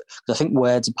always, because I think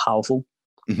words are powerful.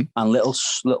 Mm-hmm. And little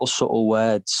subtle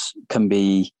words can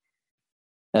be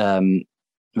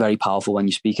very powerful when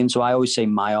you're speaking. So I always say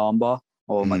my armbar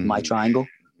or my triangle.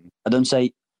 I don't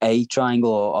say a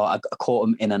triangle or I caught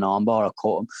him in an armbar.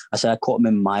 I say I caught him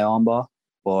in my armbar,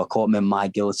 or I caught him in my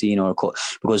guillotine,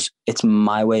 because it's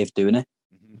my way of doing it.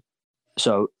 Mm-hmm.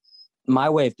 So my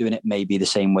way of doing it may be the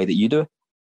same way that you do it,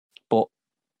 but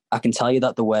I can tell you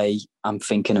that the way I'm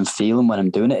thinking and feeling when I'm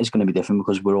doing it is going to be different,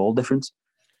 because we're all different.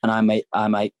 And I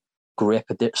might grip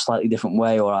a slightly different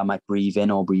way, or I might breathe in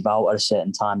or breathe out at a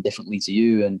certain time differently to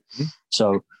you. And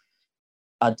so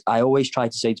I always try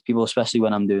to say to people, especially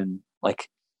when I'm doing, like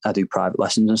I do private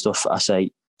lessons and stuff, I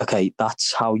say, okay,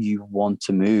 that's how you want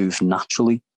to move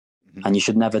naturally. Mm-hmm. And you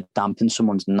should never dampen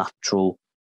someone's natural,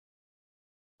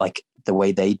 like the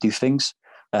way they do things.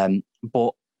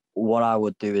 But what I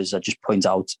would do is I just point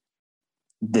out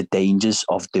the dangers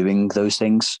of doing those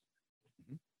things.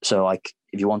 Mm-hmm. So like,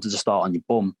 if you wanted to start on your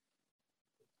bum,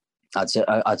 I'd say,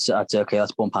 okay,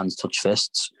 let's bump hands, touch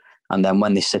fists. And then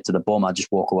when they sit to the bum, I'd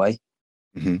just walk away.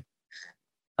 Mm-hmm.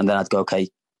 And then I'd go, okay,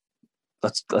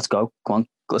 let's go. Come on,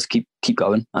 let's keep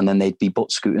going. And then they'd be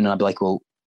butt scooting. And I'd be like, well,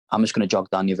 I'm just going to jog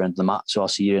down the other end of the mat. So I'll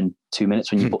see you in 2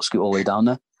 minutes when you butt scoot all the way down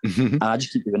there. Mm-hmm. And I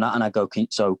just keep doing that. And I go, can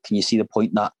you see the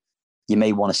point that you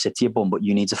may want to sit to your bum, but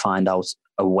you need to find out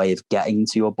a way of getting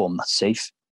to your bum that's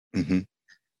safe. Mm-hmm.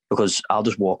 Because I'll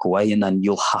just walk away and then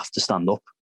you'll have to stand up.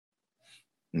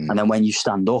 Mm. And then when you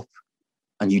stand up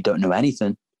and you don't know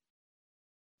anything,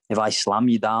 if I slam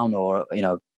you down or,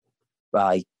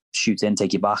 I shoot in,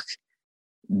 take you back,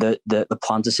 the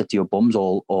plan to sit to your bum's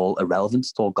all irrelevant.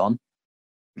 It's all gone.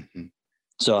 Mm-hmm.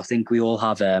 So I think we all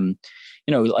have,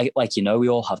 we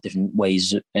all have different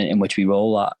ways in which we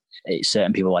roll.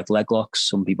 Certain people like leg locks.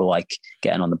 Some people like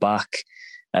getting on the back.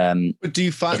 But do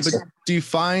you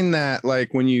find that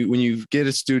like when you get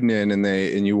a student in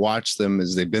and you watch them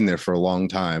as they've been there for a long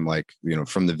time, like, you know,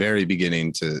 from the very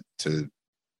beginning to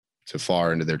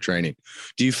far into their training,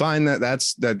 do you find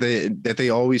that they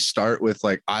always start with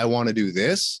like, I want to do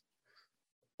this,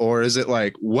 or is it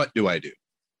like, what do I do?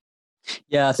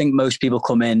 Yeah, I think most people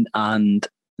come in and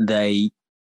they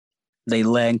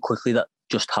learn quickly that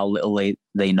just how little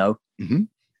they know. Mm-hmm.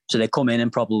 So they come in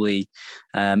and probably,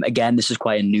 again, this is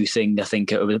quite a new thing. I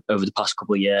think over the past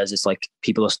couple of years, it's like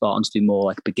people are starting to do more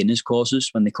like beginners courses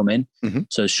when they come in. Mm-hmm.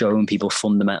 So showing people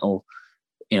fundamental,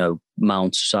 you know,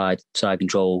 mount, side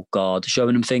control, guard,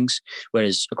 showing them things.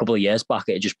 Whereas a couple of years back,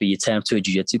 it'd just be you turn up to a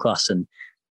jiu-jitsu class and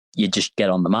you just get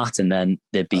on the mat and then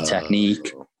there'd be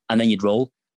technique and then you'd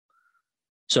roll.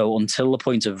 So until the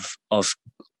point of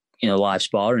you know, live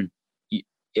sparring,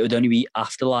 it would only be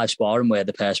after live sparring where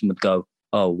the person would go,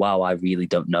 oh, wow, I really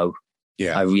don't know.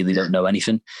 Yeah. I really don't know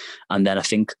anything. And then I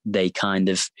think they kind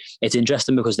of, it's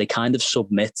interesting because they kind of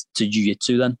submit to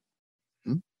jiu-jitsu then.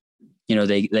 Mm-hmm. You know,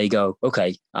 they go,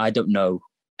 okay, I don't know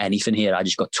anything here. I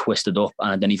just got twisted up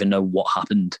and I don't even know what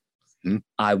happened. Mm-hmm.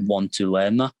 I want to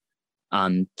learn that.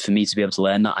 And for me to be able to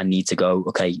learn that, I need to go,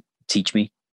 okay, teach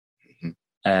me.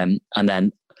 Mm-hmm. And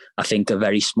then I think a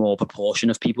very small proportion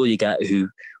of people you get who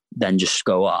then just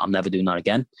go, oh, I'm never doing that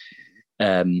again.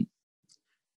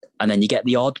 And then you get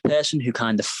the odd person who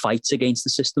kind of fights against the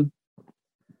system,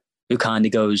 who kind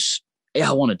of goes, yeah,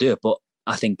 I want to do it, but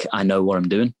I think I know what I'm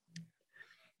doing.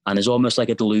 And it's almost like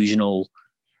a delusional,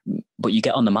 but you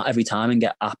get on the mat every time and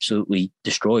get absolutely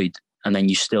destroyed. And then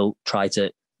you still try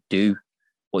to do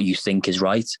what you think is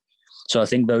right. So I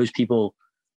think those people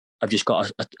have just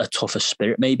got a tougher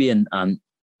spirit maybe. And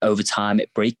over time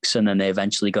it breaks and then they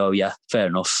eventually go, yeah, fair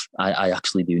enough. I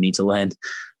actually do need to learn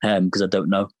because I don't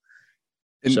know.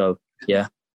 And so, yeah.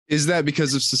 Is that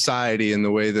because of society and the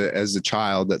way that as a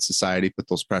child that society put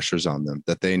those pressures on them,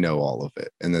 that they know all of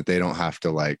it and that they don't have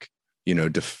to like, you know,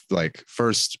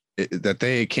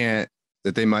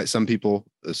 some people,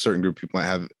 a certain group of people might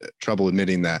have trouble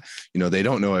admitting that, you know, they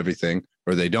don't know everything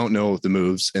or they don't know the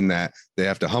moves and that they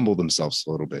have to humble themselves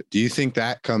a little bit. Do you think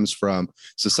that comes from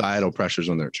societal pressures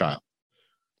on their child?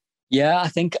 Yeah, I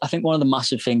think one of the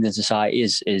massive things in society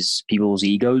is people's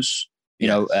egos, you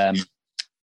know,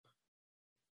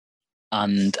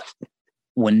 and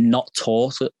we're not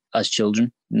taught as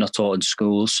children, not taught in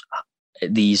schools,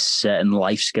 these certain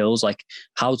life skills, like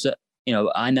how to, you know,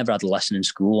 I never had a lesson in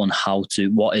school on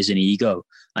what is an ego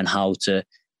and how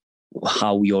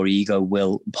your ego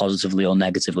will positively or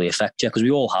negatively affect you, because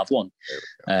we all have one.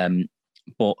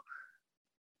 But,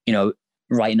 you know,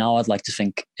 right now I'd like to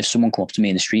think if someone come up to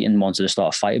me in the street and wanted to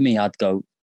start a fight with me, I'd go,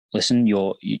 listen,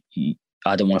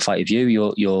 I don't want to fight with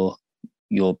you.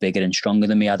 You're bigger and stronger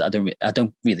than me. I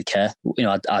don't really care. You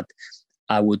know,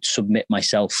 I would submit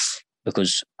myself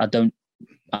because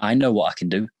I know what I can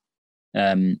do.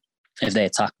 If they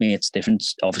attack me, it's different.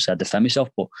 Obviously, I defend myself,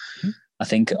 but I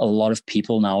think a lot of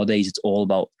people nowadays, it's all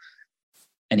about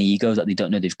an ego that they don't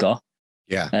know they've got.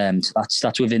 Yeah. So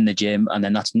that's within the gym, and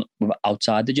then that's not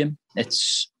outside the gym.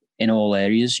 It's in all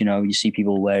areas. You know, you see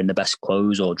people wearing the best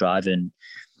clothes or driving.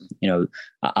 You know,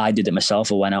 I did it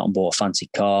myself. I went out and bought a fancy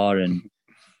car, and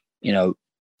you know,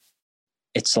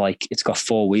 it's like it's got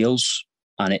 4 wheels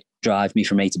and it drives me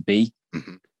from A to B.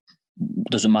 Mm-hmm.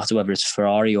 Doesn't matter whether it's a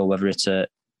Ferrari or whether it's a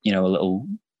little,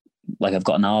 like I've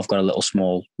got a little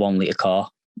small 1 litre car,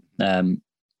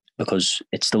 because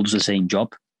it still does the same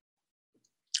job.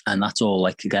 And that's all,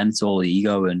 like, again, it's all the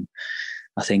ego. And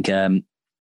I think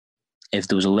if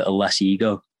there was a little less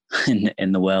ego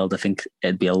in the world, I think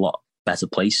it'd be a lot better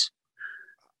place.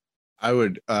 I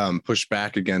would push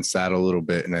back against that a little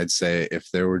bit. And I'd say if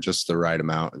there were just the right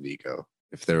amount of ego,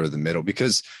 if there were the middle,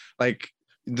 because like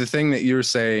the thing that you're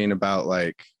saying about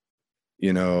like,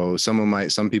 you know,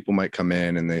 some people might come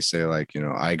in and they say like, you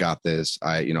know, I got this.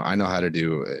 I know how to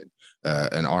do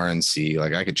an RNC.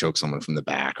 Like I could choke someone from the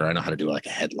back, or I know how to do like a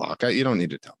headlock. You don't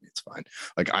need to tell me, it's fine.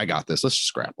 Like I got this. Let's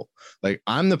just grapple. Like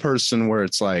I'm the person where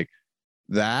it's like,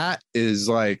 that is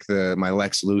like my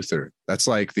Lex Luthor. That's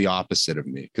like the opposite of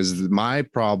me. Because my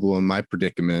problem, my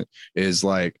predicament is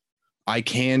like, I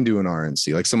can do an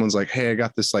RNC. Like someone's like, hey, I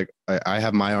got this. Like I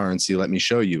have my RNC. Let me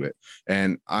show you it.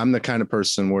 And I'm the kind of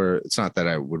person where it's not that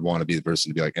I would want to be the person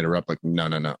to be like interrupt. Like, no.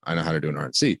 I know how to do an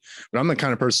RNC. But I'm the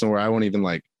kind of person where I won't even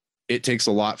like, it takes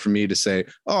a lot for me to say,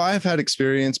 oh, I've had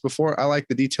experience before. I like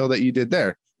the detail that you did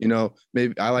there. You know,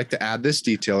 maybe I like to add this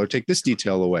detail or take this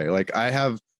detail away. Like I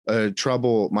have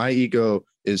trouble. My ego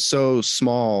is so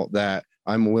small that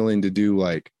I'm willing to do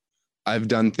like, I've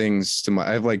done things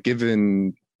I've like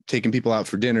taken people out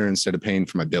for dinner instead of paying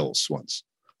for my bills once.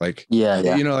 Like,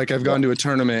 Yeah. you know, like I've gone to a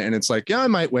tournament and it's like, yeah, I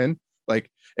might win. Like,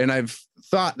 and I've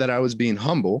thought that I was being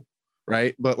humble,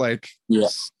 right? But like,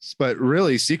 but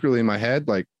really secretly in my head,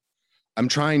 like I'm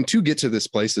trying to get to this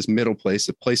place, this middle place,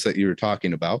 the place that you were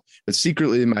talking about. But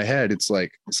secretly in my head, it's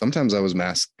like sometimes I was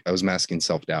masking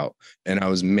self-doubt, and I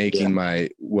was making I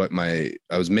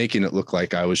was making it look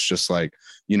like I was just like,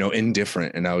 you know,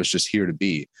 indifferent, and I was just here to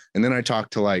be. And then I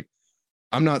talked to like,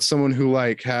 I'm not someone who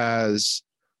like has,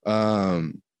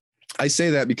 I say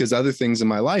that because other things in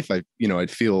my life,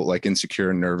 I'd feel like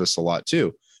insecure and nervous a lot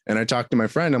too. And I talked to my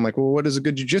friend. I'm like, well, what does a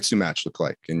good jiu-jitsu match look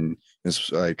like? And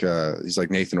it's like, he's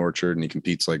like Nathan Orchard, and he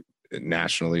competes like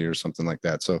nationally or something like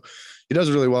that. So he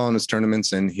does really well in his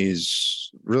tournaments, and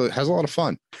he's really has a lot of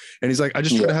fun. And he's like, I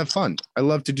just try to have fun. I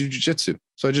love to do jiu-jitsu.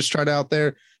 So I just try to out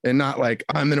there and not like,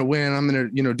 I'm going to win. I'm going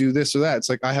to, you know, do this or that. It's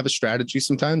like, I have a strategy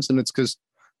sometimes, and it's because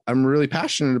I'm really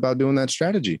passionate about doing that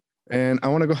strategy, and I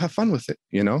want to go have fun with it,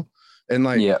 you know? And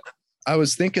like, I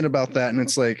was thinking about that, and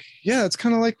it's like, yeah, it's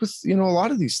kind of like with, you know, a lot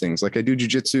of these things. Like I do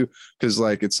jujitsu because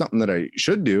like it's something that I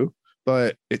should do,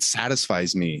 but it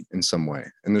satisfies me in some way.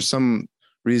 And there's some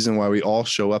reason why we all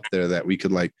show up there that we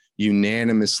could like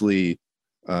unanimously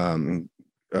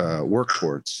work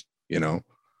towards, you know?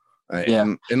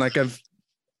 And like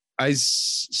I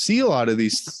see a lot of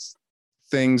these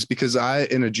things because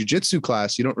in a jujitsu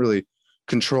class, you don't really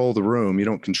control the room. You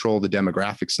don't control the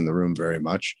demographics in the room very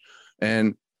much.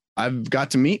 And I've got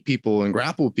to meet people and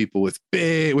grapple with people with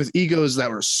egos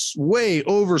that were way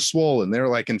over swollen. They're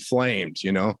like inflamed,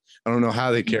 you know, I don't know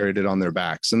how they carried it on their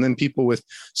backs. And then people with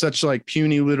such like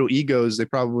puny little egos,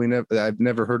 I've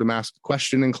never heard them ask a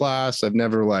question in class. I've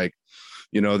never like,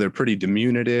 you know, they're pretty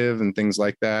diminutive and things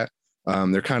like that.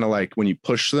 They're kind of like when you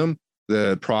push them.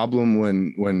 The problem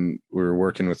when we're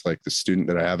working with like the student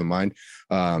that I have in mind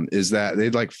is that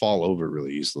they'd like fall over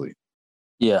really easily.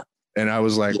 Yeah. And I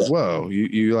was like, whoa,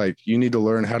 you need to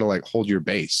learn how to like hold your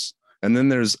base. And then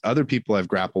there's other people I've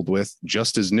grappled with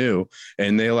just as new,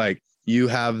 and they like, you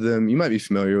have them, you might be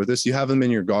familiar with this. You have them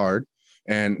in your guard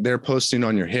and they're posting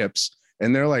on your hips,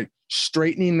 and they're like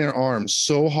straightening their arms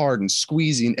so hard and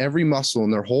squeezing every muscle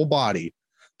in their whole body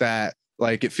that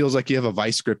like, it feels like you have a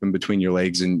vice grip in between your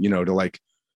legs, and, you know, to like,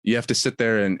 you have to sit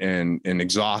there and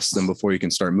exhaust them before you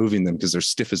can start moving them because they're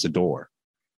stiff as a door.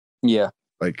 Yeah.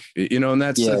 Like, you know, and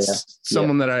that's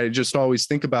someone that I just always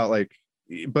think about, like,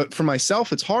 but for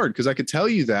myself, it's hard because I could tell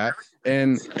you that,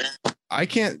 and I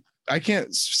can't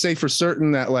say for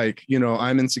certain that like, you know,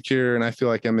 I'm insecure and I feel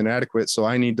like I'm inadequate. So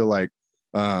I need to like,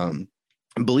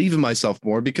 believe in myself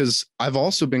more, because I've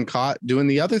also been caught doing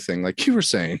the other thing. Like you were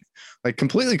saying, like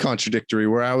completely contradictory,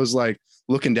 where I was like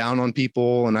looking down on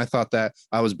people and I thought that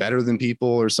I was better than people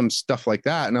or some stuff like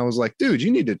that. And I was like, dude, you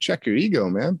need to check your ego,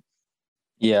 man.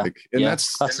 Yeah. Like, and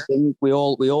that's the thing. We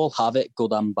all have it,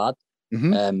 good and bad.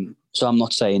 Mm-hmm. So I'm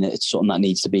not saying it's something that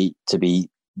needs to be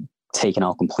taken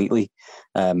out completely.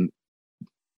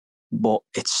 But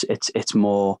it's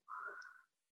more,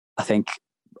 I think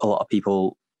a lot of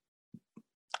people,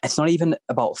 it's not even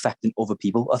about affecting other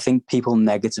people. I think people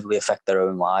negatively affect their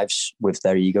own lives with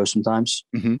their ego sometimes.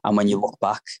 Mm-hmm. And when you look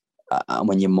back and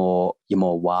when you're more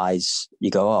wise,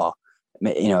 you go, oh,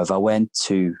 you know,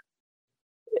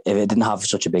 if it didn't have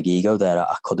such a big ego there,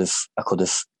 I could have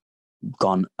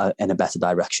gone in a better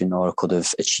direction, or I could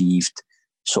have achieved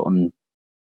something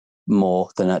more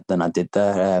than I did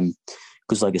there.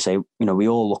 Because like I say, you know, we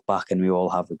all look back and we all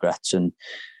have regrets, and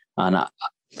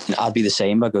I'd be the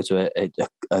same if I go to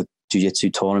a jiu-jitsu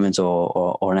tournament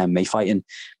or an MMA fight, and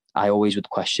I always would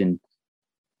question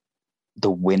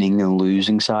the winning and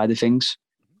losing side of things.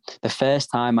 The first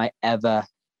time I ever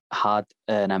had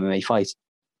an MMA fight,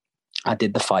 I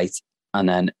did the fight, and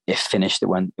then it finished. It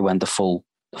went the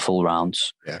full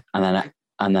rounds. Yeah.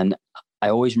 And then I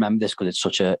always remember this because it's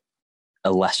such a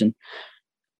lesson.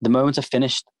 The moment I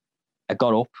finished, I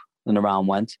got up and the round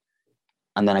went,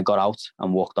 and then I got out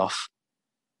and walked off,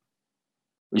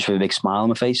 just with a big smile on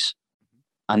my face.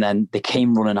 And then they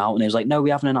came running out, and it was like, "No,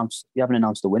 we haven't announced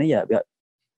the winner yet."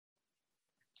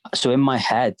 So in my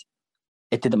head,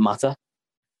 it didn't matter.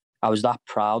 I was that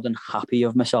proud and happy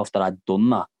of myself that I'd done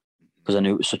that, because I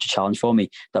knew it was such a challenge for me,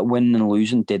 that winning and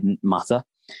losing didn't matter.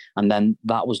 And then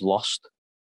that was lost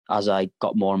as I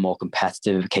got more and more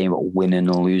competitive. It became about winning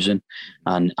and losing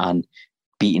and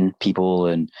beating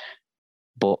people.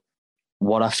 But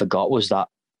what I forgot was that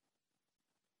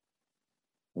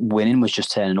winning was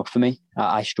just turning up for me.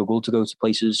 I struggled to go to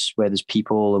places where there's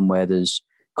people and where there's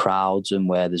crowds and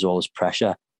where there's all this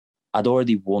pressure. I'd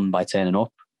already won by turning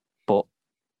up, but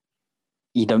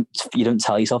you don't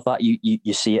tell yourself that.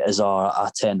 You see it as, I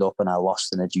turned up and I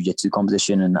lost in a jiu-jitsu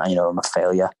competition, and, you know, I'm a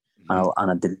failure.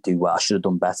 and I didn't do well. I should have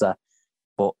done better.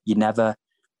 But you never.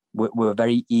 We're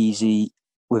very easy.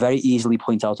 We very easily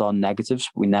point out our negatives.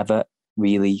 We never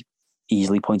really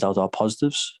easily point out our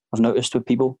positives. I've noticed with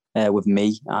people, with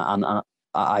me, and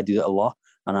I do it a lot,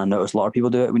 and I notice a lot of people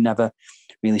do it. We never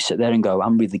really sit there and go,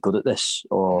 "I'm really good at this,"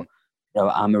 or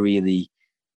 "I'm a really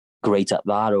great at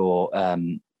that," or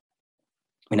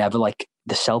we never like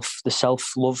the self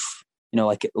love.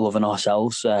 Like loving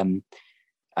ourselves. I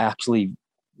actually,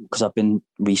 because I've been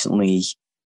recently,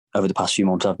 over the past few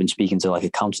months, I've been speaking to like a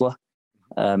counsellor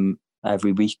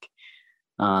every week,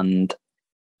 and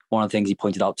one of the things he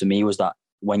pointed out to me was that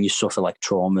when you suffer like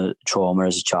trauma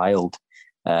as a child,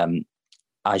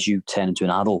 as you turn into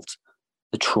an adult,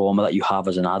 the trauma that you have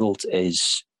as an adult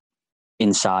is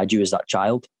inside you as that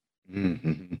child.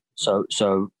 Mm-hmm. So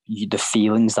the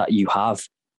feelings that you have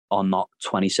are not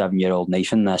 27-year-old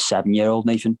Nathan, they're 7-year-old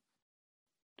Nathan.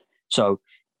 So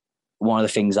one of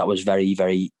the things that was very,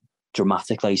 very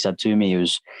dramatic that he said to me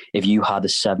was, if you had a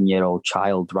 7-year-old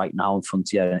child right now in front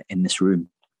of you in this room,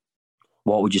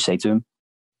 what would you say to him?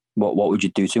 What would you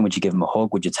do to him? Would you give him a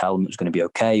hug? Would you tell him it was going to be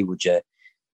okay?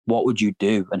 What would you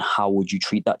do, and how would you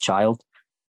treat that child?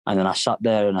 And then I sat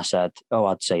there and I said,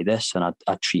 I'd say this, and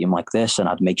I'd treat him like this, and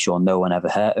I'd make sure no one ever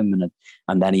hurt him.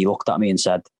 And then he looked at me and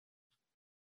said,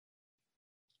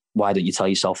 why don't you tell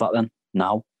yourself that then?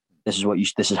 Now, this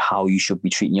is how you should be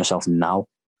treating yourself now.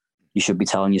 You should be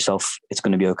telling yourself it's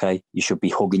going to be okay. You should be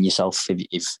hugging yourself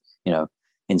if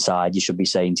inside. You should be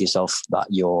saying to yourself that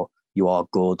you are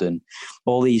good, and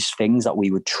all these things that we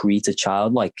would treat a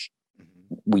child like,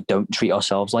 we don't treat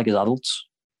ourselves like as adults.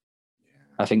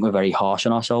 I think we're very harsh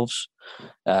on ourselves,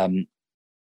 and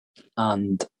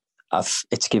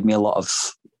it's given me a lot of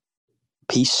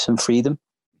peace and freedom,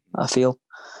 I feel,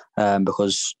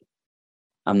 because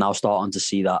I'm now starting to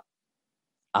see that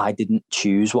I didn't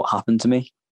choose what happened to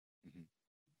me.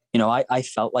 I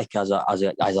felt like as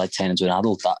I turned into an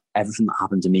adult, that everything that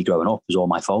happened to me growing up was all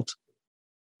my fault.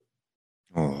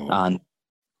 Oh.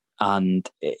 And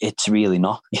it's really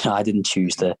not. I didn't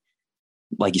choose to,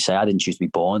 like you say, I didn't choose to be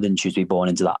born. I didn't choose to be born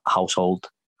into that household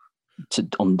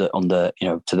under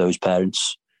to those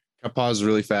parents. Can I pause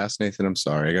really fast, Nathan? I'm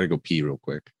sorry. I got to go pee real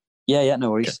quick. Yeah,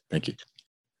 no worries. Okay, thank you.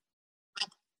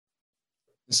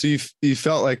 So you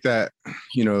felt like that,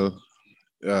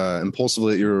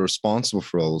 impulsively, you were responsible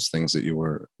for all those things that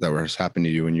were happening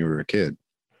to you when you were a kid,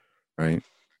 right?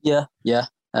 Yeah.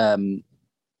 I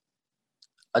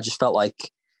just felt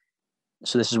like,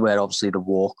 so this is where obviously the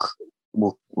walk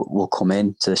will come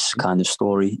into this kind of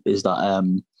story, is that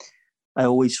I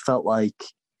always felt like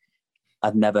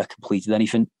I'd never completed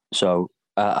anything. So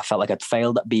I felt like I'd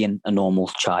failed at being a normal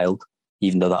child,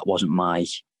 even though that wasn't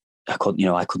I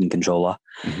couldn't control that.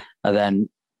 Mm-hmm. And then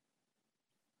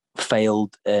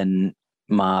failed in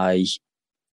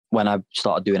when I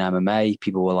started doing MMA,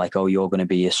 people were like, "Oh, you're going to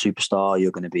be a superstar.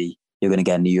 You're going to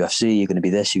get in the UFC. You're going to be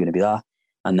this. You're going to be that."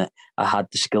 And I had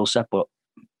the skill set, but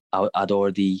I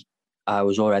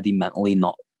was already mentally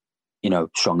not,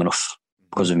 strong enough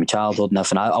because of my childhood and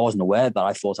everything. I wasn't aware that.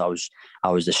 I thought I was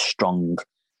this strong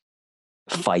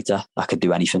fighter. I could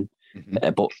do anything,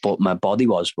 but my body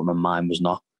was, but my mind was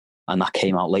not, and that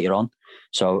came out later on.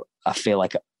 So I feel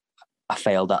like I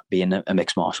failed at being a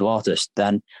mixed martial artist.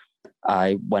 Then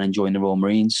I went and joined the Royal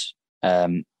Marines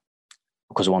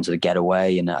because I wanted to get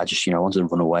away, and I just wanted to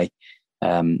run away,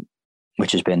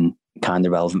 which has been kind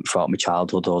of relevant throughout my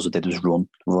childhood. All I did was run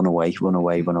away.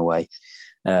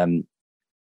 And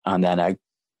then I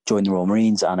joined the Royal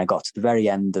Marines, and I got to the very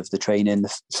end of the training,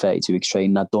 the 32 weeks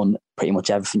training. I'd done pretty much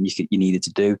everything you needed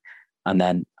to do, and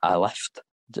then I left.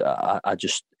 I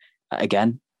just,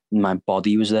 again, my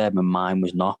body was there, my mind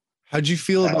was not. How'd you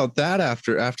feel about that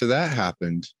after that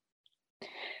happened?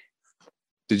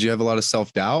 Did you have a lot of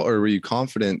self-doubt, or were you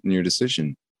confident in your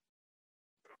decision?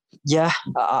 Yeah,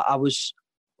 I was.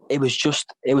 It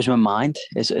was my mind.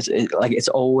 It's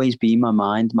always been my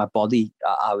mind, my body.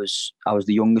 I was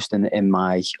the youngest in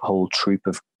my whole troop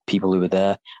of people who were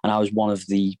there, and I was one of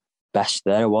the best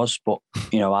there was. But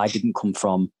I didn't come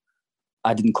from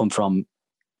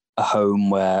a home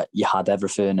where you had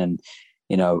everything, and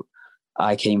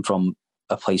I came from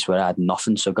a place where I had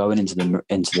nothing. So going into the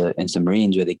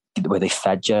Marines, where they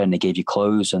fed you and they gave you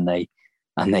clothes and they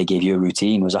gave you a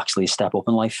routine, was actually a step up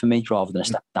in life for me rather than a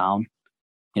step down.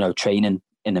 Training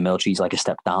in the military is like a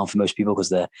step down for most people because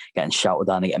they're getting shouted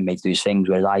at and they're getting made to do these things,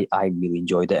 whereas I really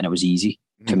enjoyed it and it was easy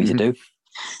for me to do.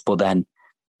 But then,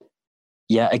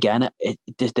 yeah, again,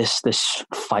 this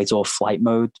fight or flight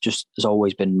mode just has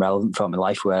always been relevant throughout my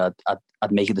life, where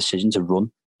I'd make a decision to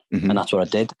run, and that's what I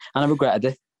did, and I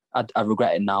regretted it. I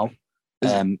regret it now,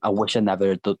 I wish I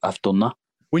never have done that.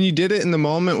 When you did it in the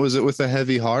moment, was it with a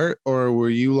heavy heart, or were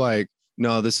you like,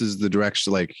 no, this is the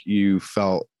direction, like you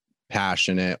felt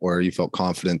passionate or you felt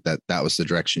confident that that was the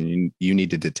direction you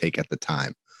needed to take at the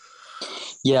time?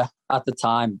 Yeah, at the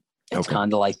time, it's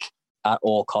kind of like at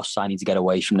all costs, I need to get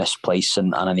away from this place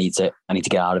and I need to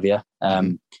get out of here.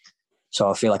 So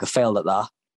I feel like I failed at that.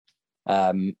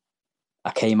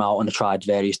 I came out and I tried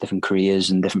various different careers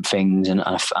and different things. And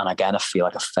again, I feel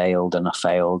like I failed and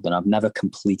I've never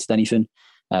completed anything.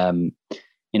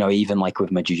 You know, even like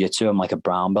with my jiu-jitsu, I'm like a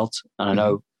brown belt. And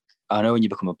I know when you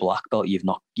become a black belt, you've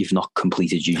not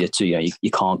completed jiu-jitsu. You know,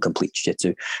 you can't complete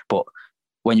jiu-jitsu. But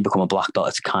when you become a black belt,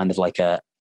 it's kind of like a,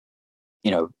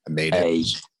 you know, I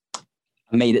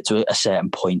made it to a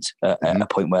certain point, a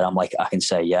point where I'm like, I can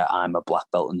say, yeah, I'm a black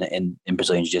belt in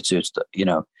Brazilian jiu-jitsu. It's, you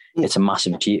know, it's a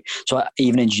massive achievement. So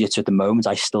even in jiu-jitsu at the moment,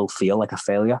 I still feel like a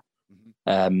failure.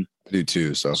 I do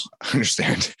too, so I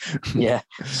understand. Yeah.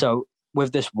 So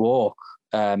with this walk,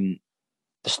 the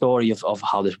story of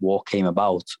how this walk came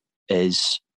about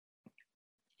is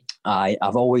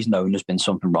I've always known there's been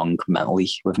something wrong mentally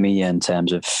with me in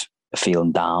terms of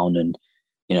feeling down and,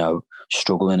 you know,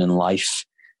 struggling in life.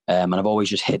 And I've always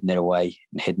just hidden it away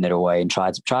and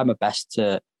tried my best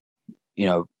to, you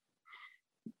know,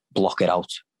 block it out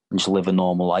and just live a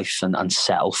normal life and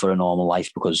settle for a normal life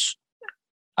because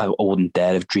I wouldn't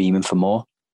dare of dreaming for more,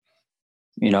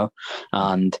 you know.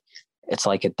 And it's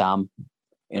like a dam,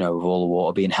 you know, with all the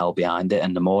water being held behind it,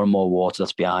 and the more and more water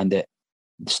that's behind it,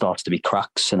 it starts to be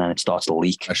cracks and then it starts to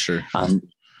leak. Sure. And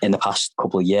in the past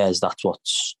couple of years, that's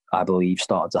what's, I believe,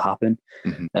 started to happen.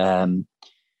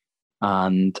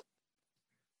 And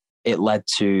it led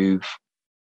to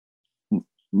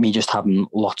me just having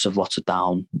lots of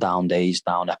down days,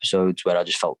 down episodes where I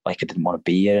just felt like I didn't want to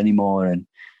be here anymore, and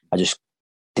I just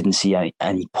didn't see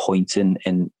any point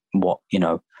in what, you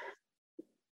know,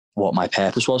 what my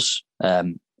purpose was.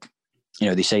 You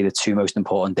know, they say the two most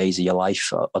important days of your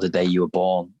life are the day you were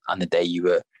born and the day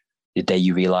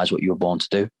you realize what you were born to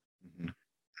do.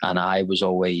 And I was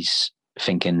always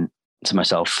thinking to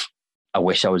myself, I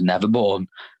wish I was never born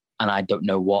and I don't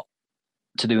know what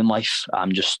to do in life.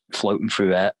 I'm just floating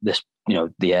through this, you know,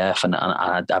 the earth, and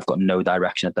I've got no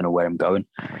direction. I don't know where I'm going.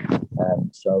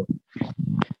 So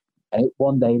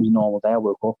one day, it was a normal day. I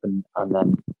woke up and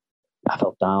then I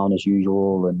felt down as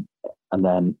usual, and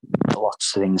then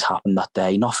lots of things happened that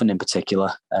day. Nothing in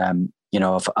particular. You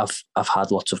know, I've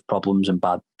had lots of problems and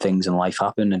bad things in life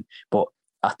happen, but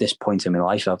at this point in my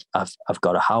life, I've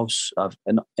got a house.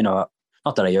 You know,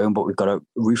 not that I own, but we've got a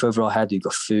roof over our head. We've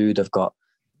got food. I've got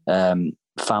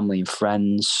family and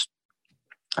friends.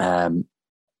 I'm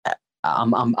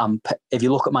if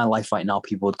you look at my life right now,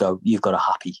 people would go, "You've got a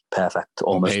happy, perfect,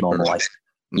 almost normal life."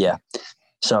 Yeah.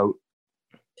 So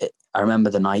I remember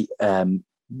the night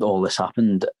all this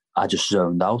happened, I just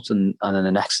zoned out, and then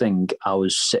the next thing, I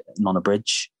was sitting on a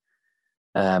bridge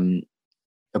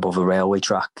above a railway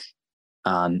track,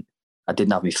 and I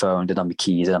didn't have my phone, didn't have my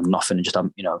keys, I didn't have nothing. Just,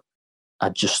 you know, I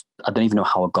don't even know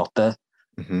how I got there.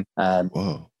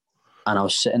 Whoa. And I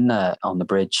was sitting there on the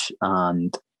bridge,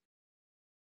 and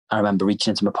I remember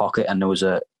reaching into my pocket, and there was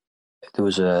a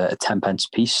 10 pence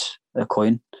piece, a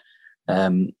coin,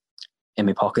 in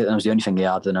my pocket, and it was the only thing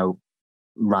I had. I don't know,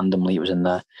 randomly it was in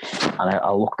there, and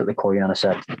I looked at the coin and I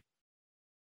said,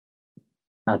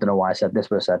 I don't know why I said this,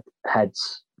 but I said,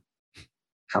 heads,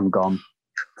 I'm gone.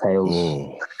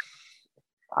 Tails,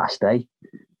 I stay.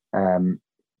 And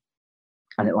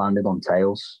it landed on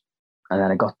tails, and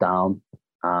then I got down,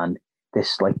 and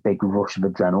this like big rush of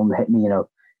adrenaline hit me. You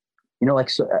know, like,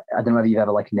 so, I don't know if you've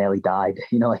ever like nearly died.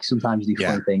 You know, like sometimes you do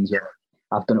funny things.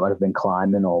 I've done it when I've been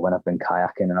climbing or when I've been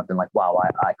kayaking, and I've been like, wow,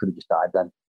 I could have just died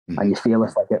then. And you feel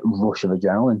this like a rush of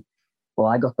adrenaline. Well,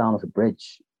 I got down off a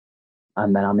bridge,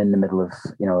 and then I'm in the middle of,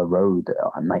 you know, a road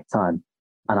at night time,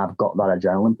 and I've got that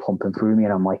adrenaline pumping through me,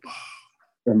 and I'm like,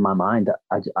 in my mind,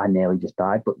 I nearly just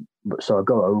died. But so I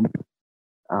go home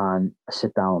and I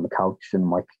sit down on the couch and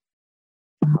I'm like,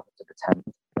 I have to pretend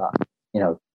that, you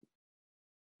know,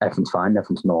 everything's fine,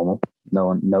 everything's normal.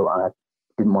 No, and I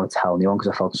didn't want to tell anyone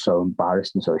because I felt so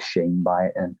embarrassed and so ashamed by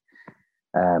it.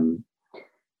 And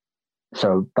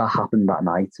so that happened that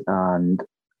night, and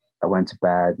I went to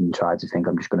bed and tried to think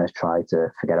I'm just going to try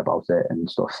to forget about it and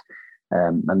stuff.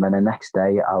 And then the next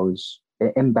day, I was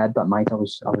in bed that night. I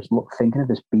was thinking of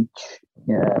this beach.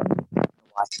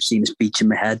 I kept seeing this beach in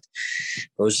my head.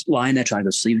 I was lying there trying to go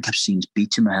to sleep and kept seeing this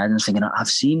beach in my head, and thinking, I've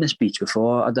seen this beach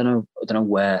before. I don't know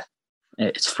where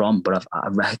it's from, but I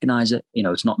recognize it. You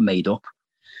know, it's not made up.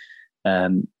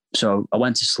 So I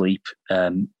went to sleep.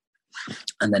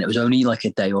 And then it was only like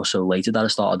a day or so later that I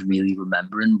started really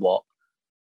remembering what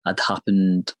had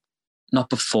happened, not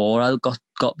before I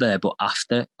got there, but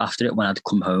after it, when I'd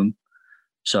come home.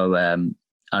 So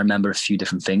I remember a few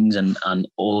different things, and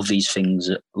all of these things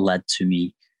led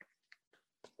to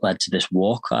this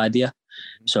walk idea.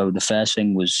 So the first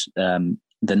thing was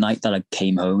the night that I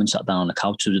came home and sat down on the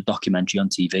couch. There was a documentary on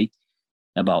TV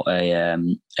about a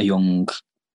young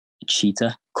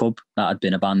cheetah cub that had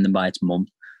been abandoned by its mum,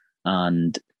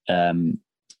 and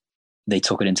they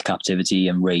took it into captivity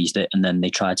and raised it, and then they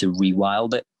tried to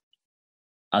rewild it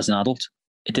as an adult.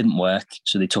 It didn't work,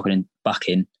 so they took it back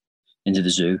into the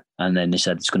zoo, and then they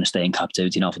said it's going to stay in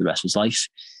captivity now for the rest of its life.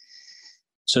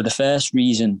 So the first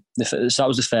reason, that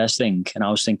was the first thing, and I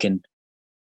was thinking,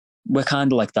 we're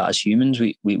kind of like that as humans.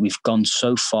 We've gone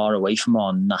so far away from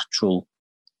our natural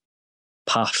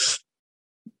path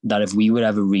that if we were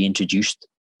ever reintroduced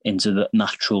into the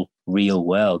natural, real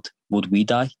world, would we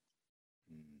die?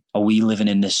 Are we living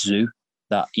in this zoo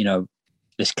that,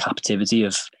 this captivity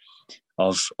of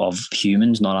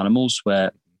humans, not animals,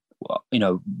 where,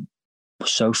 we're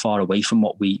so far away from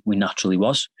what we naturally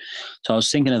was? So I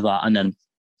was thinking of that, and then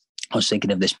I was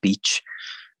thinking of this beach,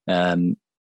 and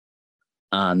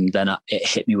then it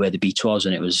hit me where the beach was,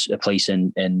 and it was a place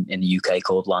in the UK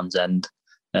called Land's End,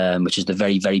 which is the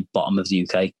very, very bottom of the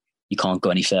UK. You can't go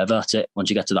any further. That's it. Once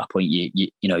you get to that point,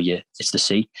 it's the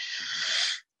sea.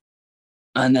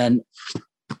 And then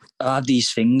I had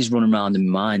these things running around in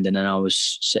my mind, and then I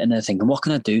was sitting there thinking, what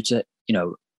can I do to,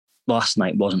 last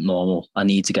night wasn't normal. I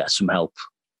need to get some help.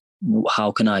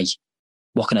 What can I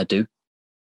do?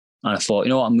 And I thought,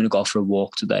 I'm going to go for a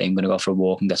walk today. I'm going to go for a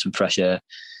walk and get some fresh air.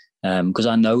 Because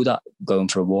I know that going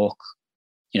for a walk,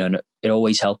 it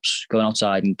always helps. Going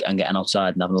outside and getting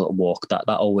outside and having a little walk, that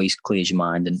always clears your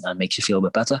mind and makes you feel a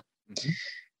bit better. Mm-hmm.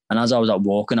 And as I was out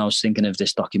walking, I was thinking of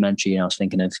this documentary, and I was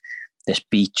thinking of this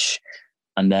beach.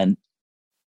 And then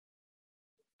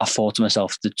I thought to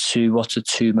myself, the two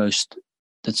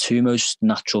most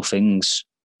natural things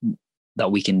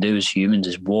that we can do as humans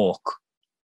is walk.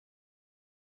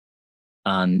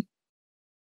 And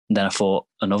then I thought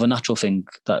another natural thing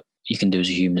that you can do as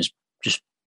a human is just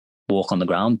walk on the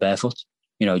ground barefoot.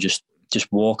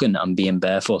 Just walking and being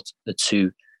barefoot. The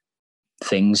two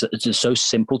things that are so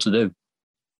simple to do,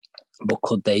 but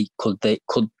could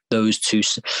those two,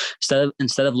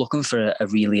 instead of looking for a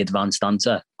really advanced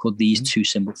answer, could these two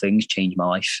simple things change my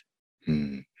life?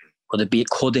 Mm.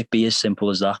 Could it be as simple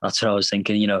as that? That's what I was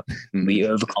thinking. We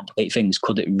overcomplicate things.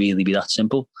 Could it really be that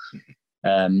simple?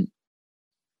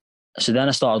 So then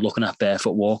I started looking at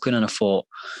barefoot walking, and I thought,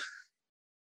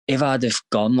 if I'd have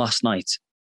gone last night,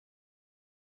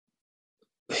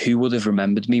 who would have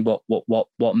remembered me?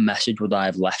 What message would I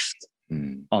have left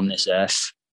on this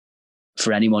earth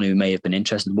for anyone who may have been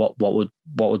interested? What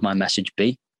would my message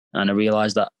be? And I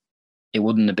realised that it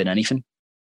wouldn't have been anything.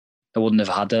 I wouldn't have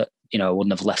had I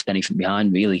wouldn't have left anything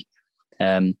behind, really.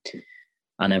 And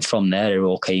then from there,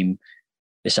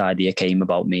 this idea came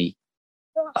about me.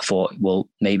 I thought, well,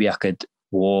 maybe I could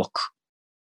walk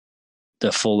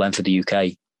the full length of the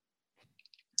UK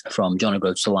from John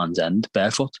O'Groats to Land's End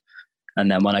barefoot.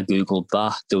 And then when I Googled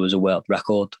that, there was a world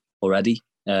record already.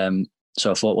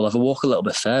 So I thought, well, if I walk a little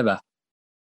bit further,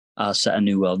 I'll set a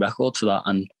new world record for that.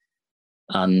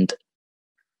 And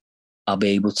I'll be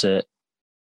able to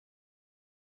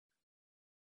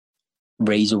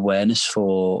raise awareness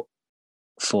for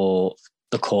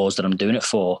the cause that I'm doing it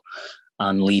for,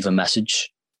 and leave a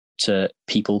message to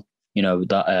people,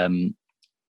 that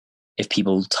if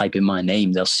people type in my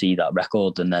name, they'll see that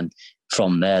record, and then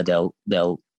from there they'll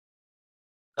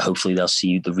hopefully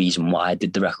see the reason why I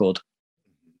did the record.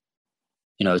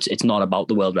 It's not about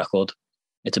the world record,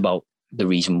 it's about the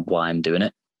reason why I'm doing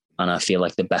it. And I feel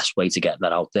like the best way to get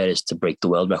that out there is to break the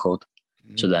world record.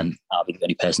 Mm-hmm. So then I'll be the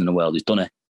only person in the world who's done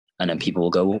it, and then people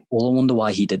will go, well, I wonder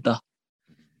why he did that.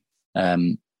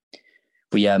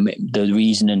 But yeah, the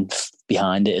reasoning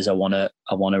behind it is I want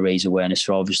to raise awareness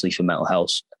for mental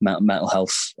health.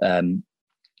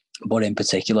 But in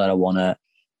particular, I want to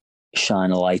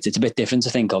shine a light. It's a bit different,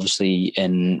 I think, obviously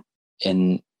in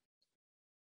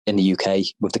the UK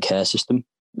with the care system.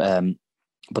 But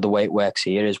the way it works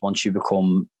here is once you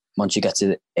get to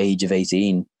the age of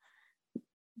 18,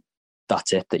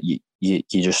 that's it. That you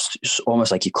just, it's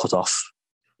almost like you cut off.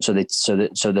 So they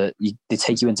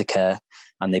take you into care,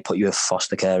 and they put you with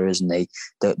foster carers, and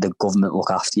the government look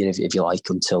after you, if you like,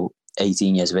 until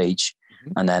 18 years of age.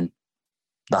 Mm-hmm. And then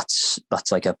that's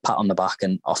like a pat on the back,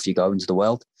 and off you go into the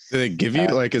world. Do they give you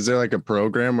is there like a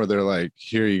program where they're like,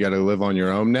 here, you got to live on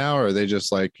your own now? Or are they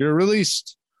just like, you're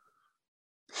released?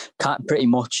 Pretty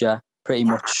much, yeah. pretty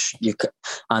much.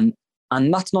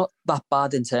 And that's not that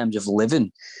bad in terms of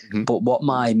living. Mm-hmm. But what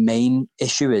my main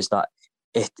issue is that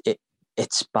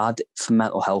it's bad for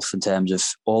mental health in terms of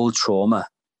all the trauma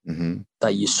Mm-hmm.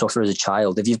 that you suffer as a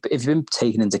child. If you've been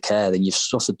taken into care, then you've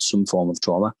suffered some form of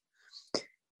trauma.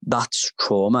 That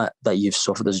trauma that you've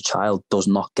suffered as a child does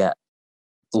not get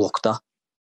looked at.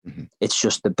 Mm-hmm. It's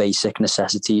just the basic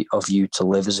necessity of you to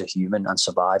live as a human and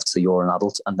survive till you're an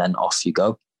adult, and then off you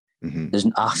go. Mm-hmm.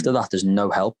 After that, there's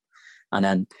no help. And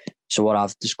then, so what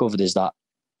I've discovered is that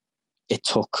it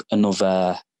took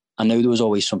another. I knew there was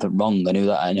always something wrong. I knew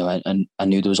that. I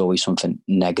knew there was always something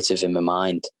negative in my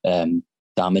mind,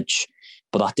 damage.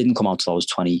 But that didn't come out till I was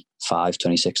 25,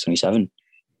 26, 27.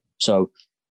 So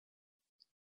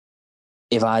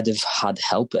if I'd have had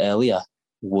help earlier,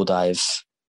 would I have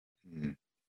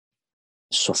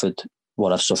suffered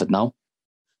what I've suffered now?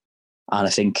 And I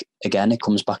think, again, it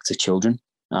comes back to children.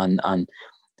 And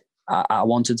I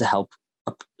wanted to help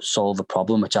solve a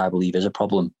problem, which I believe is a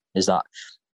problem, is that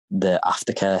the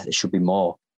aftercare, it should be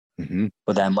more. Mm-hmm.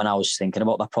 But then when I was thinking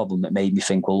about that problem, it made me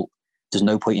think, well, there's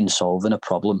no point in solving a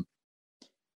problem.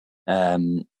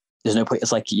 There's no point.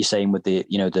 It's like you're saying with the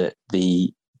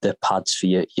pads for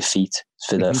your feet,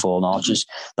 for the fallen arches,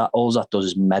 that all that does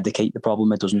is medicate the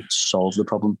problem. It doesn't solve the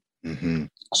problem. Mm-hmm.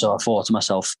 So I thought to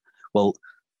myself, well,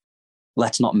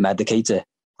 let's not medicate it.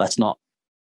 Let's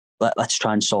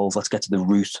try and solve. Let's get to the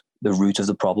root of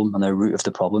the problem. And the root of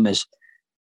the problem is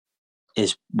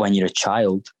when you're a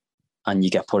child and you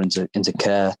get put into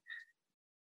care,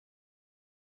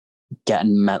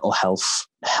 getting mental health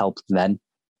help then.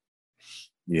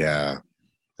 Yeah,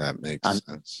 that makes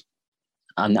sense.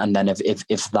 And then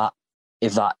if that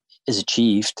is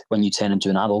achieved when you turn into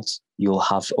an adult, you'll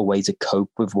have a way to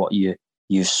cope with what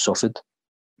you've suffered.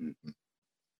 Mm-hmm.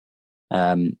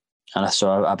 And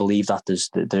so I believe that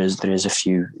there is a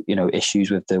few issues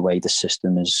with the way the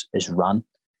system is run,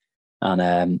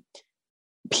 and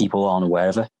people aren't aware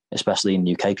of it. Especially in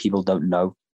the UK, people don't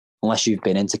know unless you've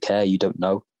been into care. You don't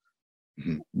know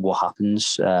what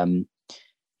happens.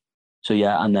 So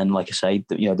yeah, and then like I say,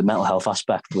 the mental health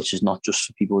aspect, which is not just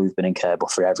for people who've been in care,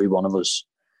 but for every one of us,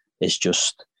 is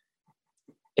just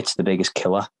it's the biggest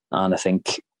killer. And I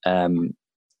think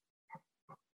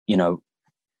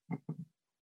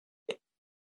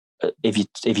if you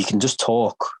can just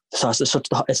talk,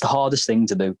 it's the hardest thing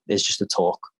to do is just to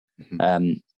talk.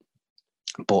 Mm-hmm.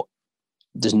 But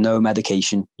there's no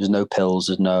medication, there's no pills,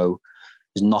 there's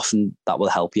nothing that will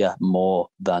help you more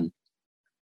than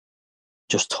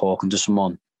just talking to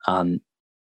someone and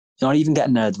not even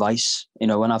getting their advice.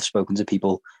 When I've spoken to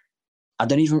people,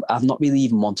 I've not really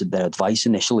even wanted their advice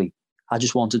initially. I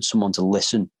just wanted someone to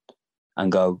listen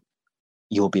and go,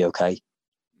 "You'll be okay.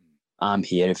 I'm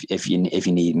here if you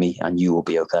need me, and you will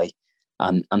be okay."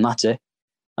 And that's it.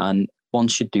 And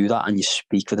once you do that and you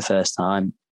speak for the first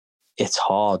time, it's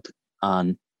hard,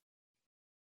 and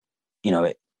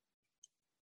it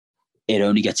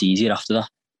only gets easier after that.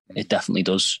 It definitely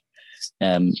does.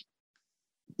 There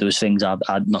was things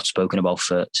I'd not spoken about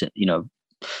that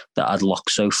I'd locked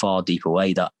so far deep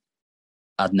away that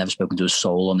I'd never spoken to a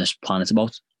soul on this planet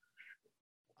about.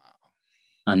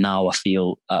 And now I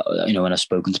feel, when I've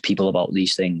spoken to people about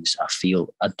these things,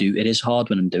 it is hard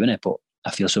when I'm doing it, but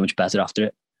I feel so much better after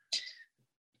it.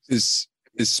 Is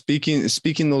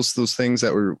speaking those things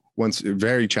that were once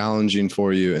very challenging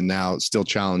for you and now still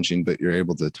challenging, but you're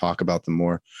able to talk about them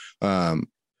more.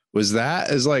 Was that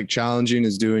as challenging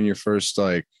as doing your first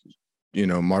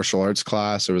martial arts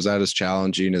class, or was that as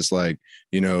challenging as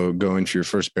going for your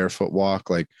first barefoot walk?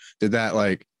 Did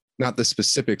that not the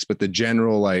specifics, but the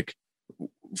general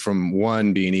from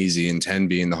 1 being easy and 10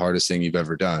 being the hardest thing you've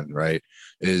ever done, right?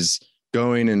 Is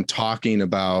going and talking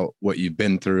about what you've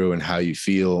been through and how you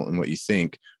feel and what you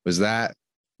think. Was that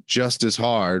just as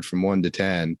hard from 1 to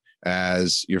 10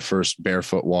 as your first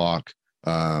barefoot walk,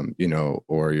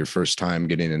 or your first time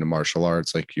getting into martial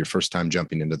arts, your first time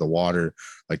jumping into the water?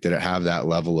 Did it have that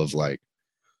level of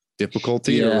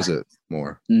difficulty, or was it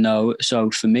more? No.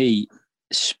 So for me,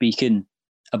 speaking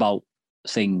about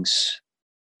things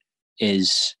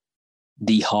is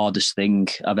the hardest thing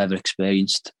I've ever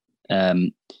experienced.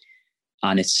 And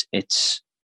it's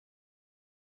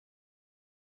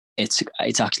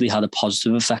actually had a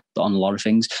positive effect on a lot of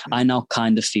things. I now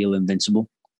kind of feel invincible.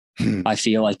 I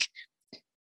feel like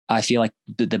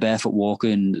the barefoot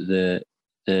walking, the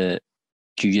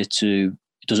jiu-jitsu,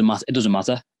 it doesn't matter. It doesn't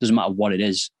matter what it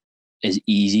is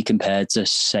easy compared to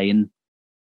saying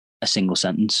a single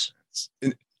sentence.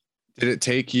 Did it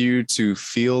take you to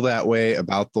feel that way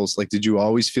about those? Like, did you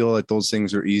always feel like those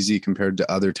things are easy compared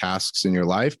to other tasks in your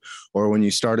life? Or when you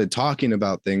started talking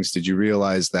about things, did you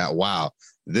realize that, wow,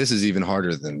 this is even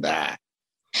harder than that?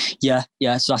 Yeah.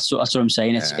 So that's what I'm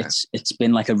saying. It's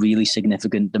been like a really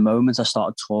significant, the moment I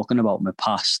started talking about my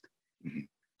past,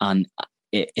 and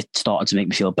it started to make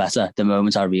me feel better. The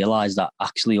moment I realized that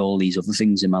actually all these other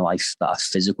things in my life that are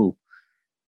physical,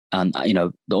 and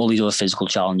all these other physical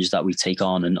challenges that we take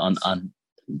on, and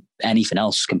anything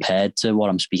else compared to what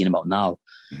I'm speaking about now,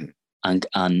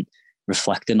 and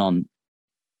reflecting on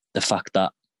the fact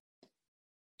that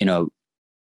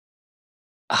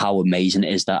how amazing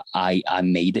it is that I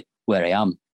made it where I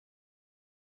am.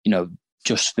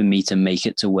 Just for me to make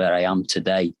it to where I am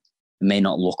today, it may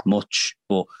not look much,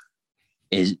 but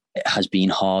it has been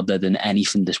harder than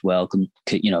anything this world can.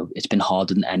 It's been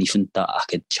harder than anything that I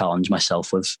could challenge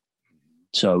myself with.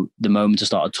 So the moment I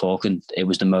started talking, it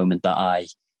was the moment that I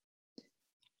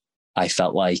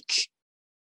felt like,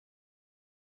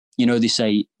 they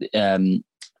say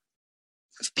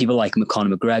people like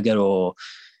Conor McGregor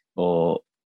or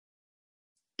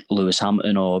Lewis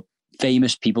Hamilton, or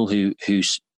famous people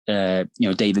who's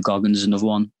David Goggins is another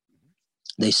one.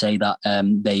 They say that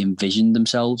they envisioned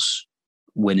themselves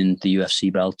winning the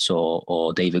UFC belts,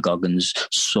 or David Goggins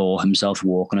saw himself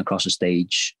walking across a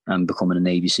stage and becoming a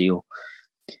Navy SEAL.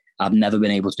 I've never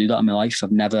been able to do that in my life.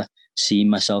 I've never seen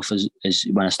myself as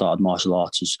when I started martial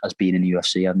arts as being in the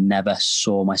UFC. I've never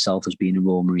saw myself as being a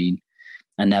Royal Marine.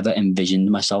 I never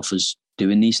envisioned myself as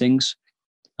doing these things.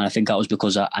 And I think that was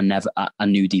because I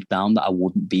knew deep down that I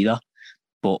wouldn't be there.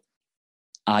 But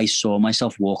I saw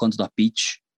myself walk onto that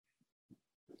beach,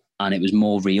 and it was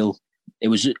more real. It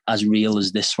was as real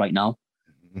as this right now.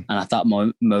 And at that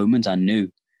moment, I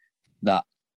knew that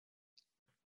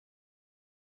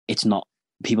it's not.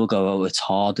 People go, oh, it's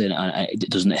hard, and it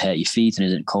doesn't hurt your feet, and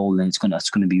isn't cold, and it's going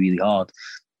to be really hard.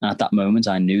 And at that moment,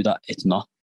 I knew that it's not.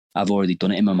 I've already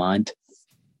done it in my mind,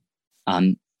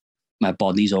 and my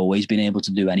body's always been able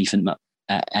to do anything.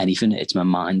 It's my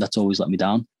mind that's always let me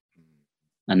down,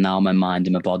 and now my mind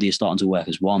and my body are starting to work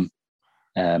as one.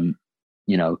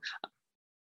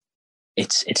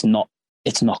 It's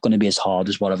not going to be as hard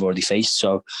as what I've already faced.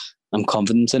 So I'm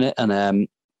confident in it, and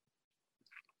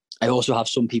I also have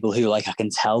some people who, like, I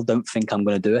can tell don't think I'm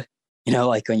going to do it.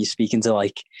 Like when you're speaking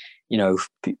to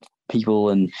people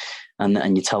and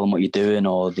you tell them what you're doing,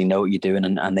 or they know what you're doing,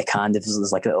 and they kind of,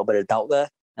 there's like a little bit of doubt there.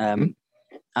 And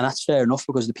that's fair enough,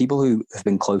 because the people who have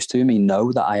been close to me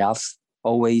know that I have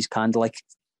always kind of like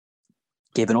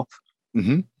given up.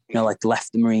 Like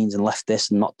left the Marines and left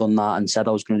this and not done that, and said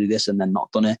I was going to do this and then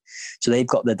not done it. So they've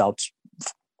got their doubts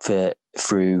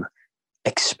through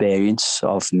experience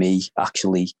of me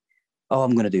actually, oh,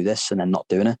 I'm going to do this and then not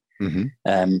doing it.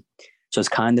 So it's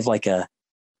kind of like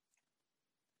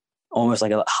almost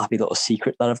like a happy little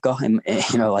secret that I've got. I'm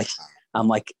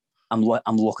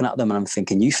looking at them and I'm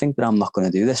thinking, you think that I'm not going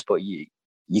to do this, but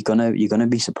you're gonna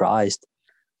be surprised,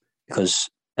 because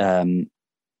I've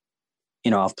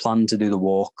planned to do the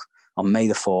walk on May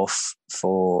the 4th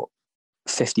for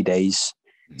 50 days.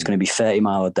 It's going to be 30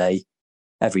 mile a day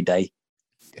every day.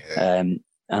 And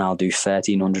I'll do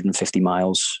 1,350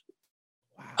 miles.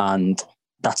 And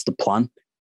that's the plan.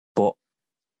 But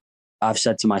I've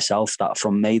said to myself that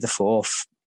from May the 4th,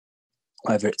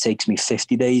 whether it takes me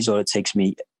 50 days or it takes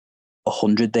me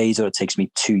 100 days or it takes me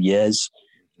 2 years,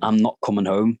 I'm not coming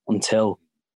home until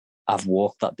I've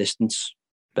walked that distance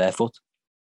barefoot.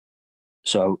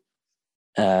 So,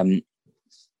 there's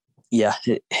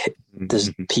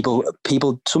some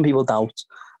people doubt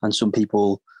and some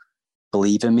people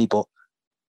believe in me, but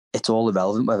it's all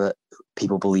irrelevant whether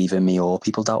people believe in me or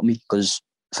people doubt me, because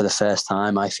for the first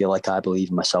time, I feel like I believe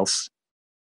in myself.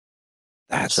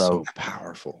 That's so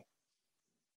powerful.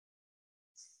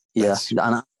 Yeah,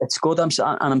 and it's good. I'm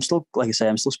still, like I say,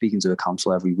 I'm still speaking to a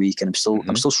counsellor every week, and I'm still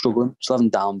struggling, still having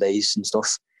down days and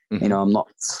stuff. I'm not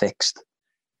fixed,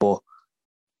 but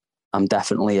I'm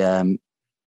definitely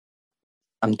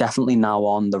now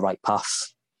on the right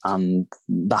path, and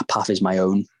that path is my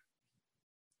own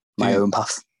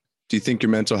path. Do you think your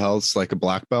mental health's like a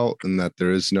black belt, and that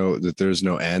there's no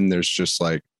end? There's just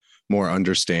like more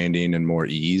understanding and more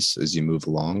ease as you move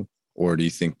along, or do you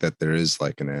think that there is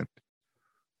like an end?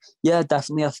 Yeah,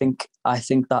 definitely. I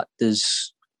think that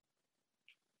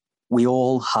we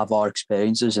all have our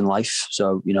experiences in life,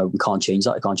 so we can't change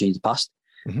that. I can't change the past.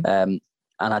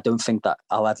 And I don't think that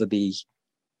I'll ever be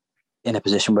in a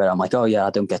position where I'm like, oh yeah,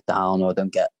 I don't get down, or I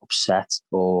don't get upset,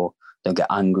 or don't get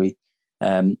angry.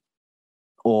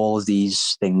 All of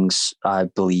these things I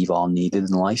believe are needed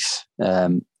in life.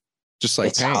 Just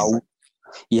like pain.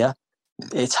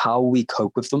 it's how we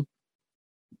cope with them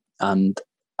and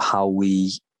how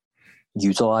we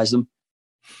utilize them.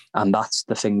 And that's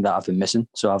the thing that I've been missing.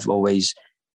 So I've always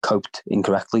coped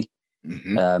incorrectly.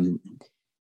 Mm-hmm.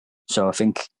 So I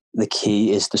think the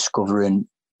key is discovering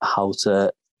how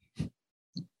to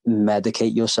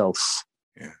medicate yourself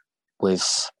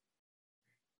with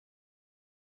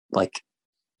like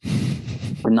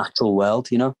the natural world,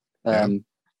 you know.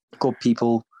 Good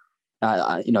people.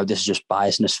 You know, this is just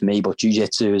biasness for me, but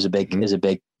jiu-jitsu is a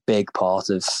big part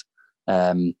of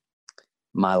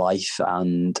my life,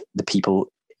 and the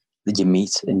people that you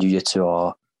meet in jiu-jitsu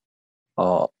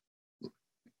are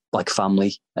like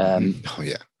family. And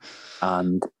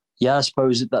I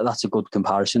suppose that's a good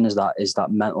comparison. Is that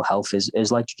mental health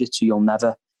is like jiu-jitsu. You'll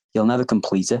never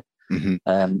complete it.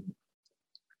 Mm-hmm.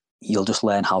 You'll just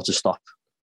learn how to stop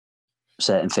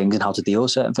certain things and how to deal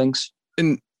with certain things.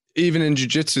 And even in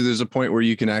jiu-jitsu, there's a point where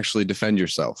you can actually defend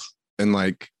yourself. And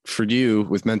like for you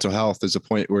with mental health, there's a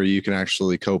point where you can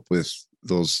actually cope with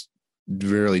those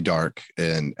really dark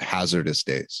and hazardous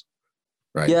days.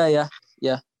 Right. Yeah.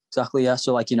 Exactly. Yeah.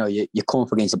 So like, you know, you come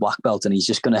up against a black belt and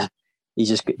you're not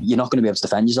going to be able to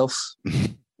defend yourself.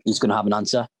 He's going to have an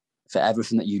answer for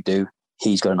everything that you do.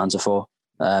 He's got an answer for.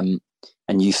 And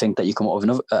you think that you come up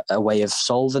with a way of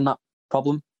solving that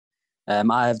problem.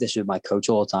 I have this with my coach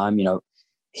all the time. You know,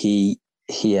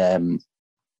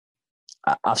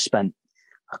 I've spent,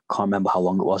 I can't remember how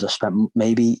long it was. I spent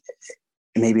maybe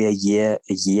a year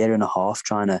and a half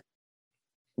trying to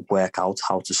work out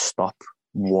how to stop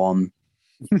one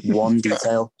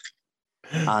detail.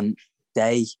 And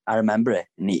day I remember it,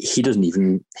 and he doesn't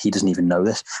even know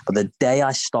this, but the day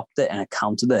I stopped it and I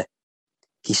counted it,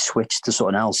 he switched to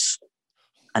something else.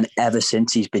 And ever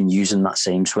since, he's been using that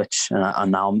same switch.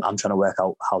 And now I'm trying to work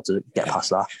out how to get past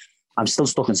that. I'm still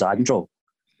stuck in side control.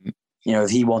 You know,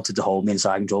 if he wanted to hold me in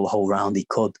side control the whole round, he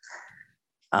could.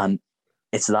 And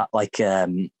it's that like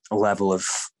level of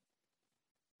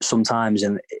sometimes,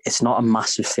 and it's not a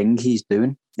massive thing he's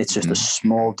doing. It's just a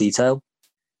small detail.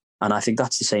 And I think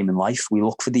that's the same in life. We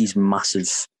look for these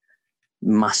massive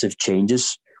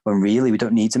changes when really we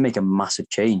don't need to make a massive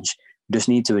change. We just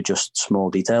need to adjust small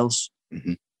details.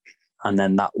 Mm-hmm. And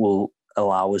then that will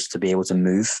allow us to be able to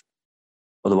move.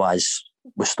 Otherwise,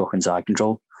 we're stuck in side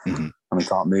control and we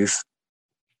can't move.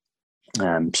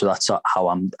 So that's how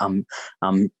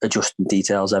I'm adjusting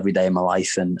details every day in my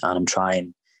life, and I'm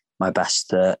trying my best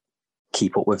to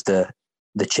keep up with the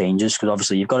changes, because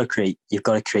obviously you've got to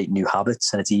create new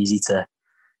habits, and it's easy to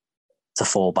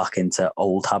fall back into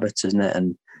old habits, isn't it?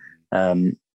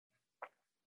 And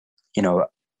you know,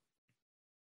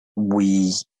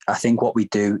 I think what we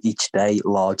do each day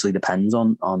largely depends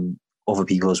on other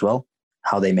people as well,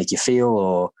 how they make you feel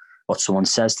or what someone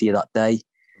says to you that day.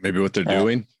 Maybe what they're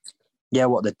doing. Yeah,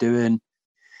 what they're doing.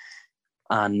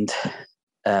 And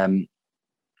so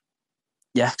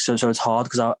it's hard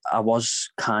because I was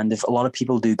kind of, a lot of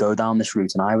people do go down this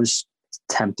route, and I was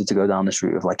tempted to go down this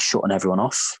route of like shutting everyone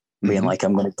off, being like,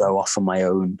 I'm going to go off on my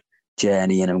own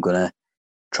journey and I'm going to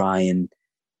try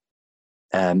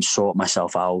and sort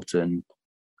myself out and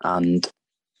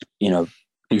you know,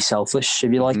 be selfish,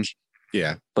 if you like.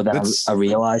 Yeah. But then I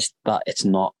realized that that's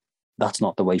not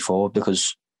the way forward,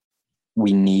 because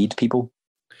we need people.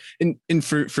 And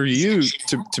for you,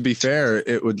 to be fair,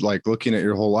 it would, like, looking at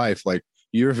your whole life, like,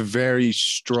 you're very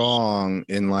strong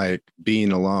in like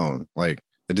being alone. Like,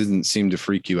 it doesn't seem to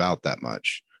freak you out that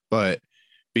much, but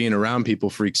being around people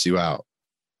freaks you out.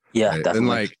 Yeah, right?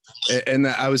 definitely. And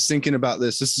I was thinking about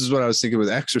this. This is what I was thinking with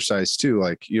exercise too.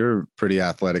 Like, you're a pretty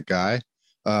athletic guy.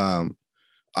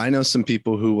 I know some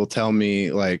people who will tell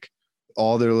me like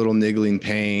all their little niggling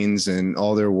pains and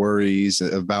all their worries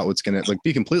about what's going to, like,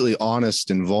 be completely honest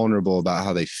and vulnerable about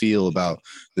how they feel about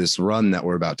this run that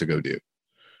we're about to go do.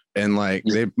 And like,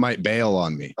 they might bail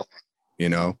on me, you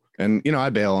know, and, you know, I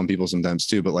bail on people sometimes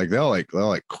too, but like,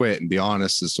 they'll quit and be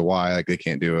honest as to why, like, they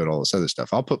can't do it, all this other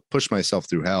stuff. I'll push myself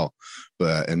through hell,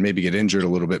 and maybe get injured a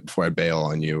little bit before I bail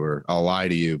on you, or I'll lie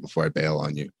to you before I bail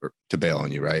on you, or to bail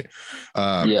on you. Right.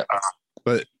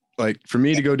 But like, for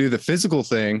me to go do the physical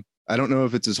thing, I don't know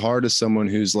if it's as hard as someone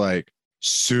who's like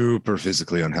super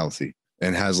physically unhealthy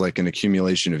and has like an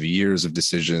accumulation of years of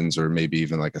decisions, or maybe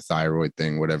even like a thyroid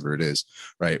thing, whatever it is,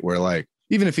 right? Where like,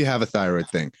 even if you have a thyroid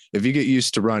thing, if you get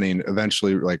used to running,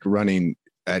 eventually like running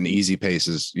at an easy pace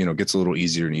is, you know, gets a little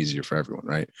easier and easier for everyone.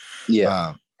 Right.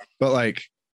 Yeah. But like,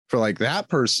 for like that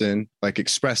person, like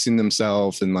expressing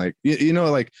themselves and like, you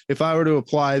know, like if I were to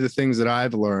apply the things that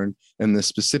I've learned and the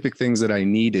specific things that I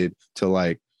needed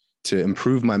to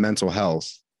improve my mental health,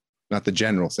 not the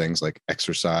general things like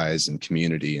exercise and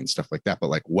community and stuff like that, but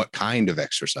like what kind of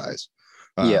exercise,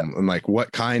 And like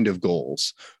what kind of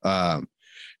goals.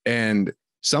 And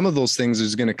some of those things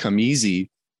is going to come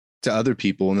easy to other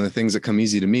people. And the things that come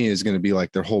easy to me is going to be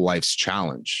like their whole life's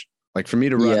challenge. Like for me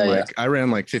to run, I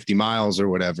ran like 50 miles or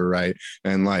whatever. Right.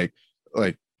 And like,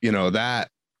 you know, that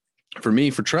for me,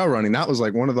 for trail running, that was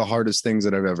like one of the hardest things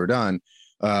that I've ever done.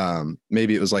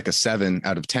 Maybe it was like a 7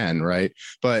 out of 10. Right.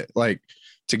 But like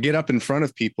to get up in front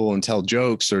of people and tell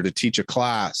jokes or to teach a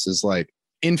class is like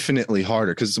infinitely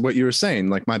harder. Cause what you were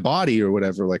saying, like my body or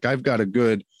whatever, like I've got a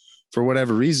good, for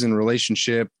whatever reason,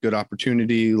 relationship, good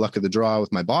opportunity, luck of the draw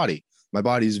with my body. My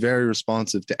body is very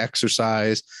responsive to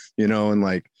exercise, you know, and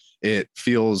like it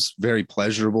feels very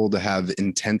pleasurable to have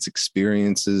intense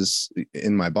experiences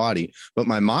in my body. But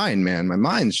my mind, man, my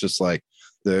mind's just like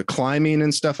the climbing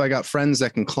and stuff. I got friends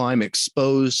that can climb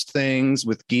exposed things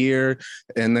with gear,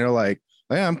 and they're like,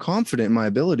 hey, I'm confident in my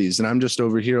abilities. And I'm just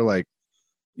over here like,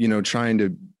 you know, trying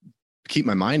to keep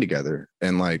my mind together.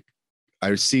 And like,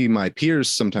 I see my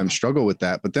peers sometimes struggle with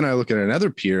that, but then I look at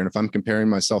another peer, and if I'm comparing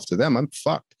myself to them, I'm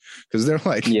fucked because they're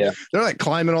like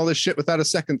climbing all this shit without a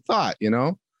second thought, you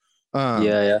know?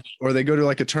 Or they go to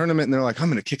like a tournament and they're like, I'm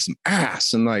going to kick some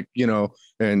ass. And like, you know,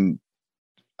 and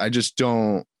I just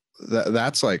don't,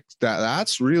 that's like,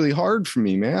 that's really hard for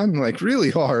me, man. Like really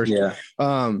hard. Yeah.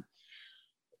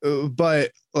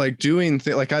 But like doing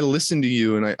like I listen to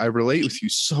you and I relate with you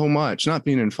so much, not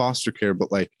being in foster care,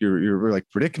 but like your like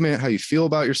predicament, how you feel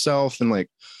about yourself, and like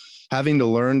having to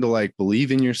learn to like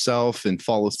believe in yourself and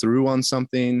follow through on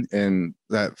something. And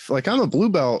that like I'm a blue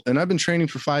belt and I've been training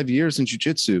for 5 years in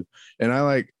jiu-jitsu, and I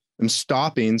like I'm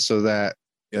stopping so that,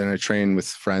 and I train with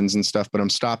friends and stuff, but I'm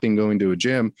stopping going to a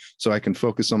gym so I can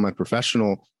focus on my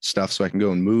professional stuff so I can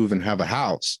go and move and have a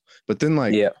house. But then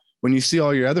like when you see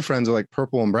all your other friends are like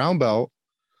purple and brown belt,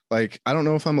 like, I don't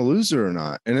know if I'm a loser or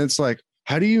not. And it's like,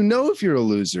 how do you know if you're a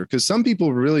loser? Because some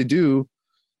people really do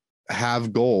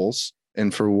have goals.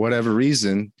 And for whatever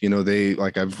reason, you know, they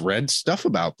like, I've read stuff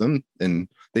about them and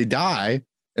they die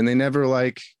and they never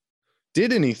like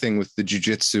did anything with the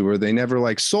jiu-jitsu, or they never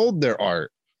like sold their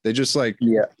art. They just like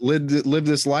lived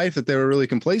this life that they were really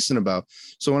complacent about.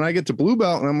 So when I get to blue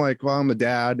belt and I'm like, well, I'm a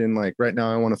dad, and like right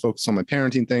now I want to focus on my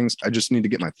parenting things, I just need to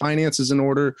get my finances in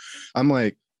order. I'm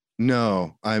like,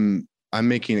 no, I'm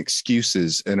making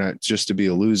excuses and just to be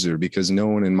a loser, because no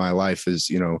one in my life is,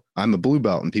 you know, I'm a blue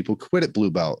belt and people quit at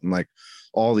blue belt and like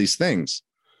all these things.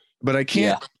 But I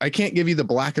can't give you the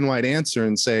black and white answer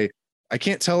and say, I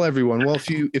can't tell everyone, well,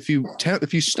 if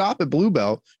you stop at blue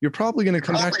belt, you're probably going to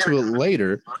come back to it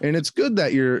later. And it's good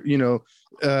that you're, you know,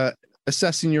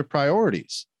 assessing your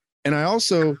priorities. And I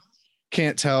also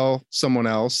can't tell someone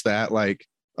else that like,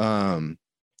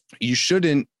 you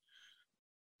shouldn't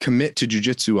commit to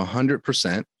jiu-jitsu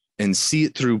 100% and see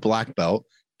it through black belt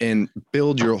and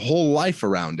build your whole life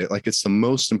around it. Like it's the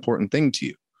most important thing to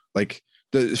you. Like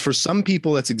for some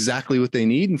people, that's exactly what they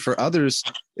need. And for others,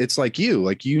 it's like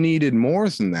you needed more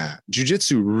than that.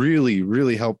 Jiu-jitsu really,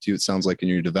 really helped you, it sounds like, in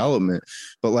your development,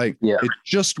 but like, it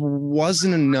just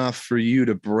wasn't enough for you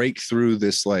to break through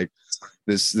this, like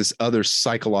this other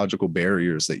psychological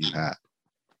barriers that you had.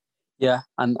 Yeah.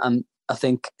 And I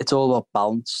think it's all about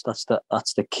balance. That's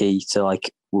the key to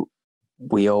like,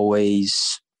 we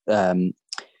always,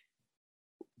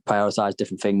 prioritize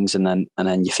different things, and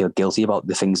then you feel guilty about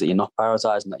the things that you're not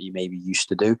prioritizing that you maybe used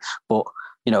to do. But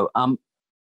you know,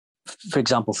 for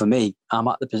example, for me, I'm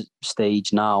at the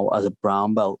stage now as a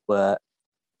brown belt where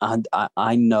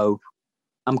I know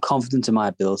I'm confident in my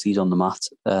abilities on the mat.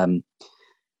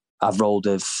 I've rolled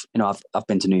I've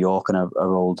been to New York and I've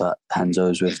rolled at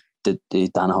Henzo's with the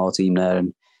Danaher team there,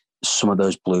 and some of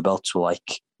those blue belts were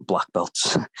like black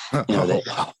belts. They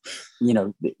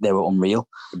were unreal.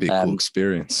 It'd be a cool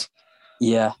experience.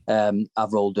 Yeah.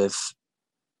 I've rolled with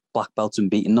black belts and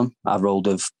beaten them. I've rolled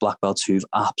with black belts who've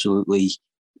absolutely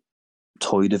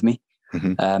toyed with me.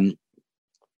 Mm-hmm.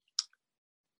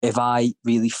 If I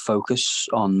really focus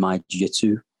on my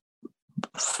jiu-jitsu,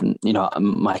 you know,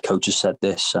 my coach has said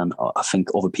this, and I think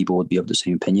other people would be of the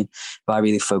same opinion. If I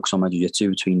really focus on my jiu-jitsu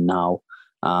between now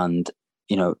and,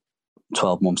 you know,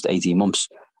 12 months to 18 months,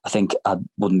 I think I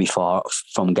wouldn't be far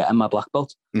from getting my black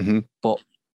belt. Mm-hmm. But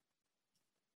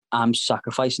I'm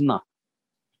sacrificing that.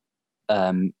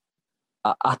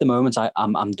 At the moment,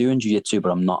 I'm doing jiu-jitsu,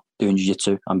 but I'm not doing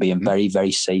jiu-jitsu. I'm being mm-hmm. very,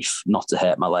 very safe not to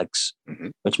hurt my legs, mm-hmm.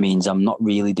 which means I'm not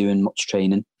really doing much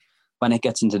training. When it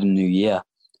gets into the new year,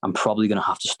 I'm probably going to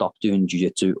have to stop doing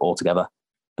jiu-jitsu altogether,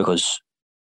 because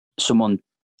someone,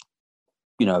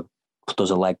 you know, does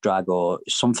a leg drag or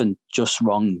something just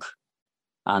wrong.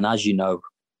 And as you know,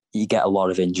 you get a lot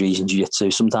of injuries in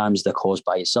jiu-jitsu. Sometimes they're caused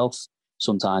by yourself.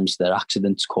 Sometimes they're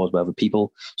accidents caused by other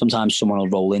people. Sometimes someone will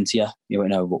roll into you,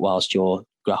 whilst you're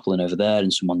grappling over there,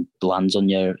 and someone lands on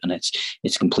you, and it's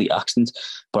a complete accident.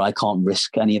 But I can't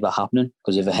risk any of that happening,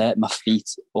 because if it hurt my feet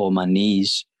or my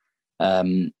knees,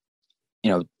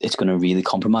 it's going to really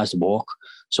compromise the walk.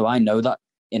 So I know that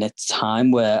in a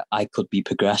time where I could be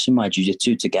progressing my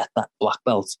jiu-jitsu to get that black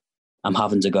belt, I'm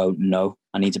having to go, no,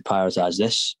 I need to prioritize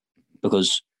this,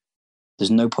 because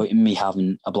there's no point in me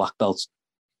having a black belt.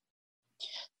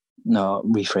 No,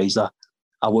 rephrase that.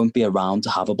 I won't be around to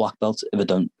have a black belt if I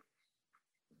don't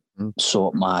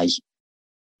sort my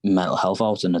mental health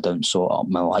out, and I don't sort out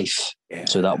my life,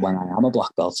 so that when I am a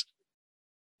black belt,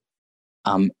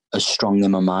 I'm as strong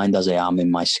in my mind as I am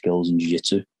in my skills in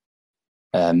jiu-jitsu.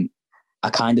 I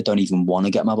kind of don't even want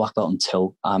to get my black belt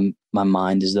until my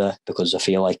mind is there, because I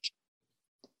feel like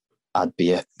I'd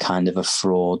be a kind of a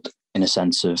fraud, in a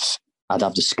sense of I'd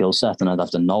have the skill set and I'd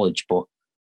have the knowledge, but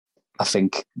I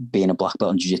think being a black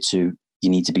belt in jiu-jitsu, you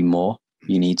need to be more.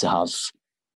 You need to have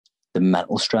the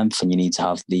mental strength, and you need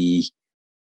to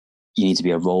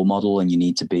be a role model, and you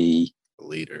need to be a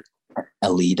leader,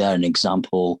 an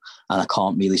example. And I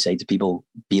can't really say to people,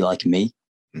 be like me,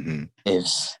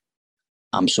 if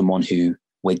I'm someone who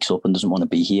wakes up and doesn't want to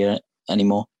be here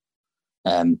anymore.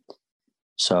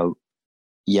 So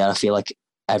yeah, I feel like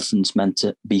everything's meant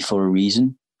to be for a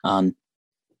reason, and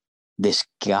this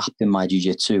gap in my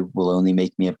jiu-jitsu will only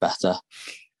make me a better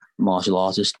martial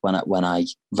artist when I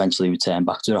eventually return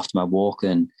back to it after my walk,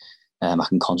 and I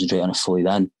can concentrate on it fully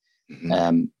then.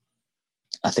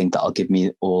 I think that'll give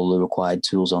me all the required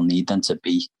tools I'll need then to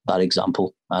be that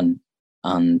example, and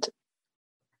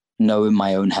know in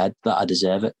my own head that I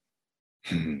deserve it.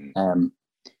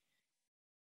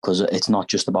 Because it's not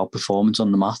just about performance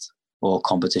on the mat or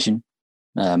competition.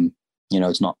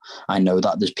 It's not. I know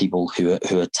that there's people who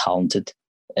are talented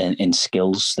in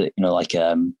skills that,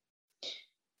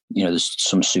 there's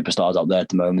some superstars out there at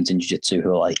the moment in jiu-jitsu who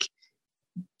are like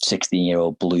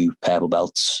 16-year-old blue, purple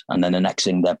belts, and then the next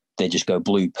thing they just go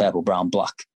blue, purple, brown,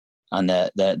 black, and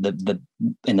they're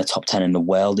in the top 10 in the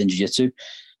world in jiu-jitsu.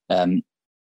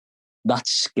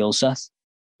 That's skill set,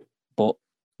 but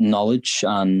knowledge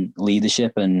and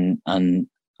leadership and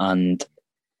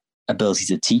ability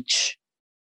to teach.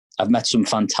 I've met some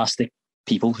fantastic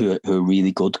people who are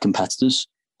really good competitors,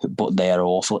 but they are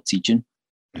awful at teaching.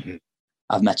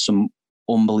 I've met some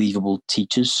unbelievable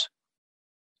teachers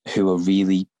who are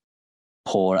really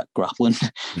poor at grappling,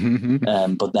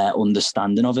 but their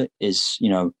understanding of it is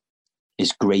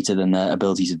greater than their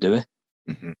ability to do it.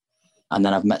 And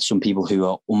then I've met some people who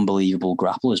are unbelievable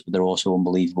grapplers, but they're also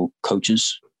unbelievable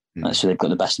coaches. So they've got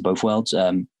the best of both worlds.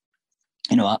 I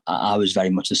was very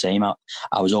much the same. I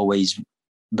was always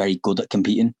very good at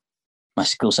competing. My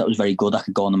skill set was very good. I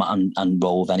could go on the mat and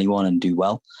roll with anyone and do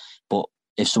well. But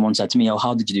if someone said to me, "Oh,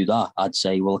 how did you do that?" I'd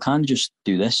say, "Well, I can't just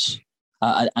do this."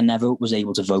 I never was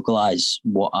able to vocalize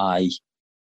what I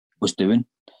was doing.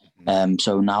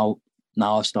 So now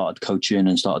I've started coaching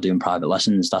and started doing private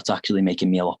lessons. That's actually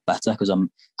making me a lot better, because I'm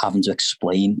having to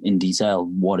explain in detail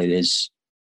what it is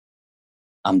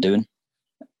I'm doing.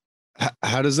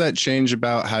 How does that change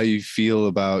about how you feel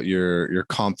about your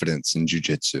confidence in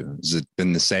jiu-jitsu? Has it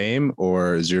been the same,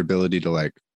 or is your ability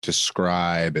to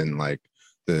describe and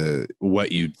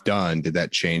what you've done, did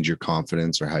that change your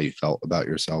confidence or how you felt about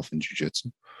yourself in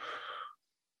jiu-jitsu?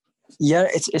 Yeah,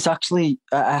 it's actually,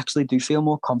 I actually do feel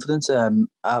more confident.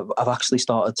 I've actually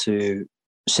started to,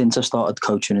 since I started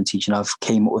coaching and teaching, I've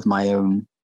came up with my own,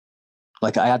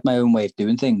 I had my own way of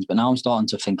doing things, but now I'm starting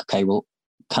to think, okay, well,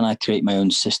 can I create my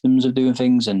own systems of doing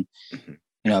things? And,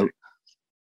 I'm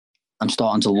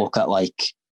starting to look at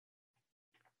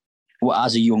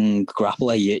as a young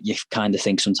grappler, you kind of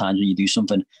think sometimes when you do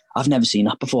something, I've never seen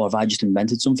that before. Have I just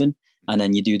invented something? And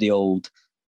then you do the old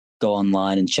go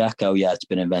online and check, oh yeah, it's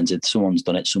been invented. Someone's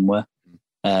done it somewhere.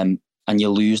 And you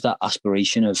lose that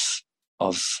aspiration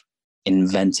of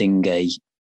inventing a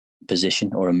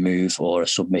position or a move or a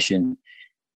submission,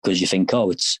 because you think,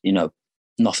 oh, it's,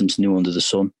 nothing's new under the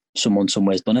sun. Someone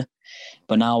somewhere's done it.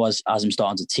 But now as I'm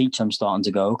starting to teach, I'm starting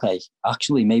to go, okay,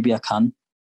 actually, maybe I can.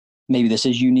 Maybe this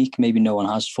is unique. Maybe no one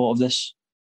has thought of this.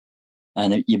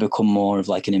 And you become more of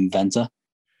an inventor.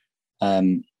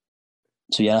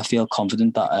 So yeah, I feel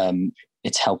confident that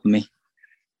it's helping me.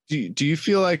 Do you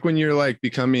feel like when you're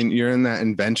you're in that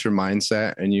inventor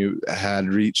mindset and you had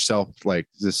reached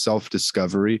this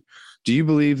self-discovery, do you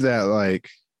believe that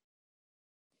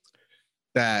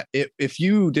that if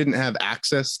you didn't have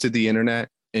access to the internet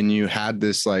and you had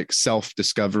this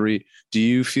self-discovery, do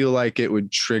you feel like it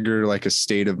would trigger a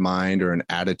state of mind or an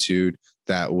attitude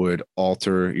that would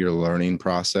alter your learning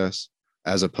process?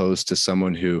 as opposed to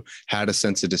someone who had a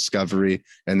sense of discovery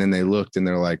and then they looked and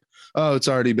they're like, oh, it's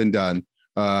already been done.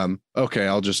 Okay,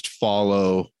 I'll just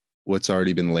follow what's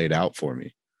already been laid out for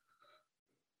me.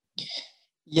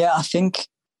 Yeah, I think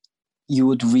you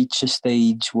would reach a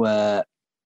stage where,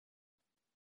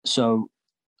 so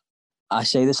I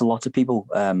say this a lot to people,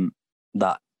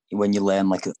 that when you learn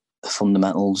like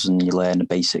fundamentals and you learn a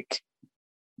basic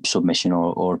submission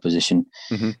or a position,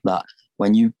 that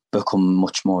when you become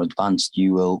much more advanced,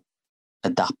 you will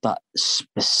adapt that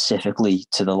specifically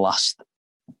to the last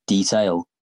detail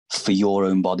for your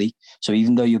own body. So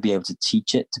even though you'll be able to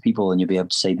teach it to people and you'll be able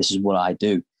to say, this is what I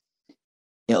do,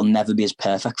 it'll never be as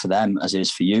perfect for them as it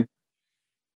is for you.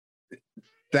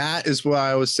 That is what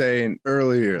I was saying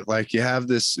earlier. Like, you have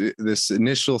this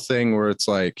initial thing where it's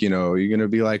like, you're going to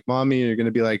be like mommy, you're going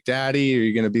to be like daddy, or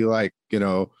you're going to be like,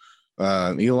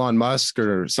 Elon Musk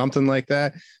or something like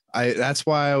that. That's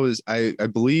why I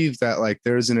believe that like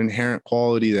there's an inherent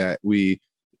quality that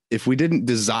if we didn't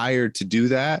desire to do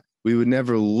that, we would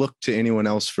never look to anyone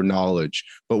else for knowledge.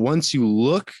 But once you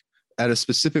look at a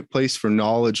specific place for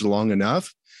knowledge long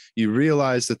enough, you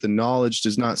realize that the knowledge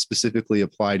does not specifically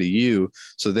apply to you.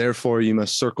 So therefore you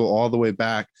must circle all the way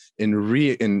back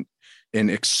and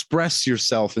express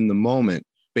yourself in the moment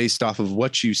based off of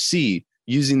what you see,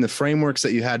 using the frameworks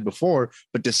that you had before,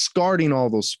 but discarding all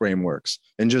those frameworks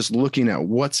and just looking at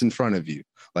what's in front of you.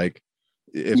 Like,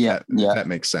 if that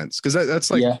makes sense. Because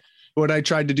that's like what I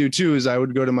tried to do too, is I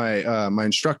would go to my my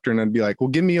instructor and I'd be like, well,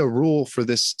 give me a rule for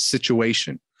this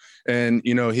situation. And,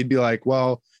 he'd be like,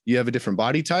 well, you have a different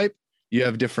body type, you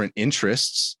have different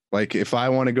interests. Like, if I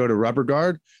want to go to rubber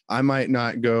guard, I might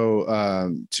not go I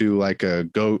might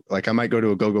go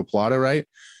to a go-go plata, right?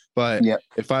 But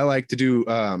if I like to do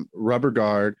rubber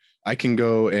guard, I can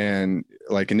go and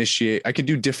like initiate. I could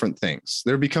do different things.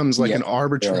 There becomes like an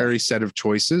arbitrary set of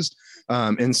choices.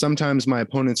 And sometimes my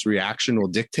opponent's reaction will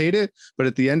dictate it. But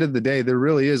at the end of the day, there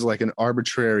really is like an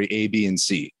arbitrary A, B, and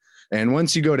C. And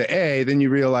once you go to A, then you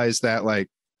realize that like,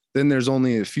 then there's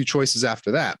only a few choices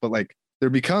after that. But like, there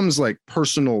becomes like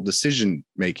personal decision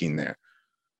making there,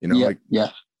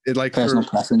 It like personal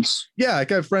preference. Yeah, like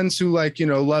I have friends who like,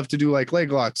 love to do like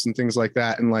leg locks and things like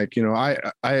that. And like, I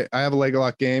have a leg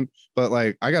lock game, but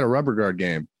like I got a rubber guard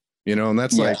game, and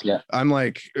that's I'm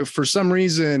like, for some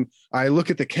reason I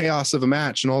look at the chaos of a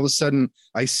match and all of a sudden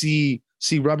I see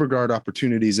rubber guard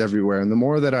opportunities everywhere. And the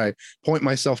more that I point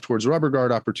myself towards rubber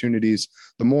guard opportunities,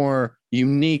 the more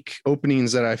unique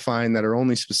openings that I find that are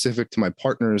only specific to my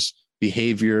partner's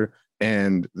behavior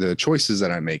and the choices that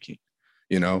I'm making.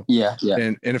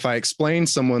 And if I explain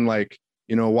someone like,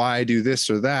 why I do this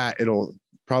or that, it'll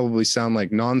probably sound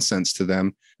like nonsense to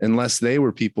them unless they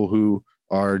were people who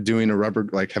are doing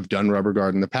have done rubber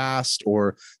guard in the past,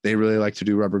 or they really like to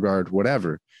do rubber guard,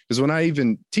 whatever. Because when I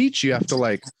even teach, you have to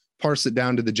like parse it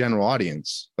down to the general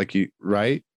audience,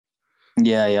 right?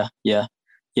 Yeah.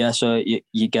 So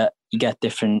you get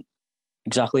different,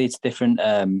 exactly. It's different.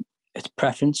 It's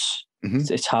preference.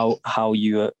 Mm-hmm. It's how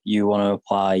you want to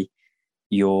apply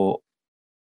your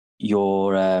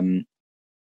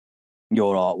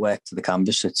artwork to the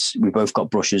canvas. We both got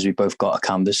brushes, we both got a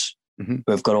canvas,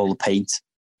 both got all the paint.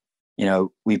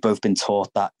 We've both been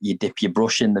taught that you dip your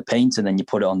brush in the paint and then you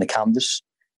put it on the canvas.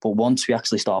 But once we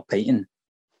actually start painting,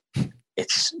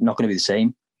 it's not going to be the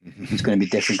same. It's going to be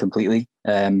different completely,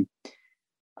 and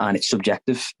it's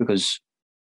subjective because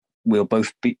we'll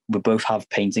both have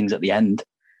paintings at the end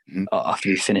after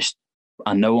we've finished.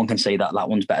 And no one can say that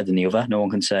one's better than the other. No one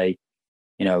can say,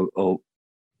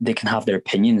 they can have their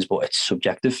opinions, but it's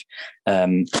subjective.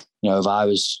 If I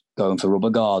was going for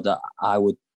rubber guard, I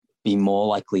would be more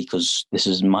likely, because this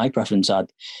is my preference,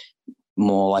 I'd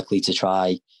more likely to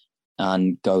try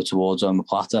and go towards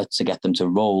omoplata to get them to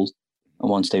roll. And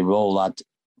once they roll, I'd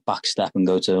back step and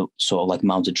go to sort of like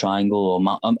mounted triangle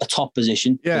or a top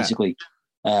position, basically.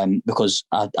 Because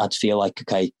I'd feel like,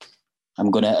 okay, I'm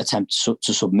going to attempt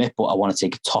to submit, but I want to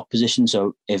take a top position.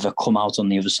 So if I come out on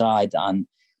the other side and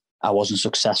I wasn't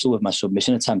successful with my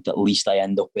submission attempt, at least I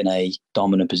end up in a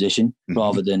dominant position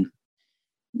rather than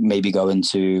maybe go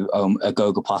into a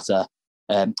go-go plata,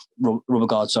 rubber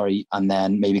guard, and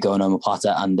then maybe go an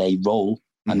omoplata and they roll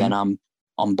and then I'm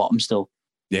on bottom still.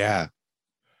 Yeah.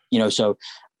 So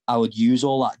I would use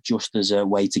all that just as a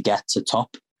way to get to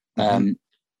top.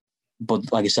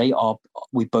 But like I say,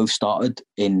 we both started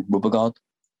in rubber guard.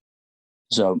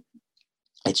 So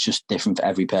it's just different for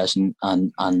every person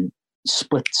and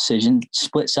split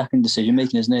second decision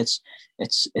making, isn't it?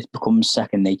 It becomes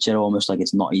second nature, almost like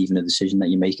it's not even a decision that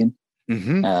you're making.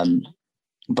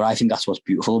 But I think that's what's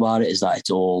beautiful about it, is that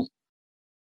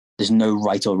there's no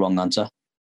right or wrong answer.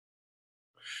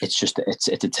 it's just it's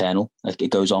eternal. Like,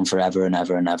 it goes on forever and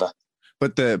ever and ever.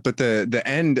 But the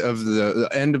end of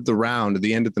the round,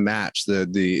 the end of the match,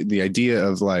 the idea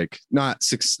of like not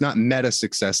meta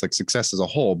success, like success as a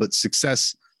whole, but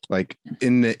success like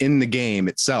in the game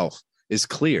itself is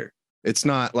clear. It's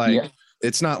not like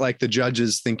it's not like the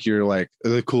judges think you're like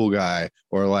the cool guy,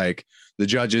 or like the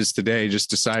judges today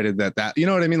just decided that you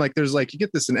know what I mean? Like, there's like, you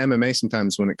get this in MMA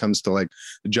sometimes when it comes to like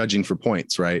judging for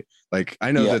points, right? Like,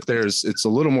 I know that it's a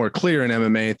little more clear in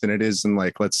MMA than it is in,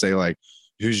 like, let's say like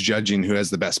who's judging who has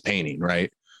the best painting,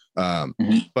 right?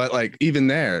 But like, even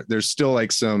there's still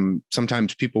like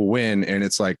sometimes people win and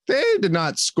it's like they did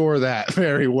not score that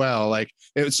very well. Like,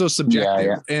 it's so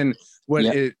subjective. And what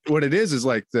it is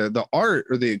like the art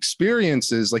or the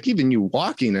experiences, like even you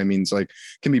walking, I mean, it's like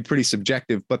can be pretty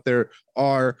subjective, but there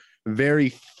are very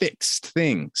fixed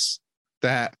things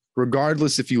that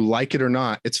regardless if you like it or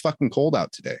not, it's fucking cold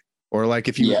out today. Or like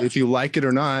if you like it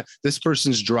or not, this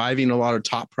person's driving a lot of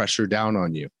top pressure down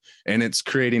on you and it's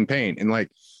creating pain. And like,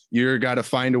 you're got to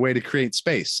find a way to create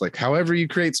space. Like, however you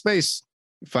create space,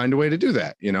 find a way to do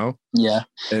that, you know? Yeah.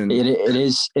 And it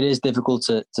is difficult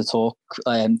to talk,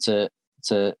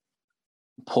 to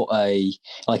put a,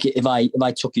 like, if I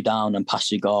took you down and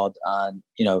passed your guard and,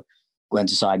 you know, went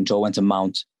to side control, went to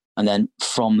mount, and then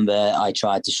from there I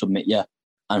tried to submit you.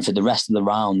 And for the rest of the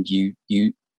round, you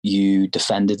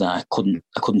defended and I couldn't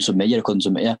submit you.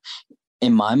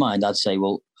 In my mind, I'd say,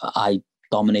 well, I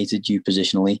dominated you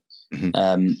positionally.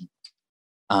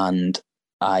 And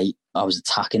I was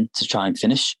attacking to try and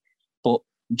finish. But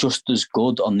just as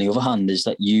good, on the other hand, is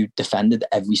that you defended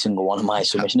every single one of my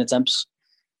submission attempts.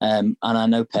 And I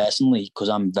know personally, because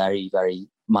I'm very, very,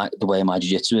 the way my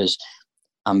jiu-jitsu is,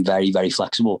 I'm very, very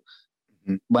flexible.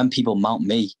 When people mount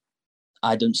me,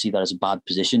 I don't see that as a bad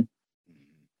position.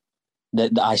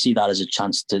 I see that as a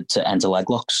chance to enter leg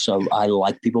locks. So I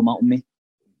like people mounting me.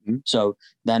 So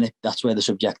then that's where the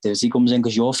subjectivity comes in,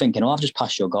 because you're thinking, oh, I've just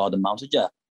passed your guard and mounted you.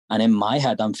 And in my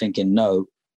head, I'm thinking, no,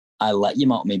 I let you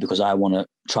mount me because I want to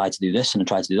try to do this and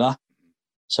try to do that.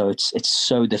 So it's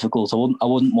so difficult. I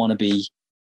wouldn't want to be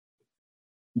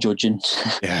judging.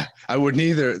 Yeah, I wouldn't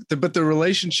either. But the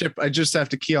relationship, I just have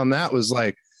to key on that, was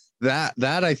like that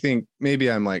I think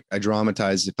maybe I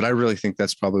dramatized it, but I really think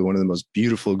that's probably one of the most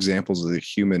beautiful examples of the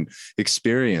human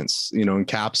experience, you know,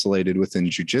 encapsulated within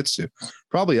jiu-jitsu,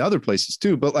 probably other places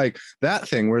too. But like that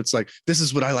thing where it's like, this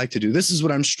is what I like to do. This is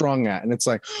what I'm strong at. And it's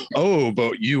like, oh,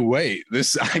 but you wait,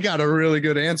 I got a really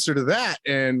good answer to that.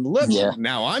 And look,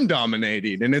 now I'm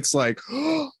dominating. And it's like,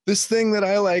 oh, this thing that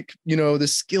I like, you know,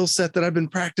 this skill set that I've been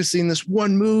practicing, this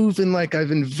one move, and like I've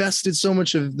invested so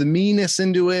much of the meanness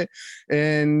into it,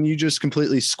 and you just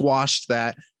completely squashed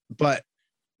that. But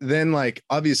then, like,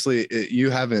 obviously you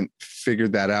haven't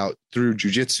figured that out through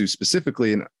jiu-jitsu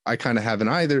specifically, and I kind of haven't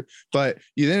either. But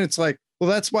then it's like, well,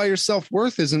 that's why your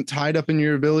self-worth isn't tied up in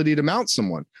your ability to mount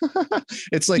someone.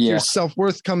 It's like your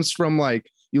self-worth comes from, like,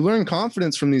 you learn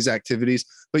confidence from these activities,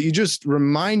 but you just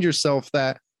remind yourself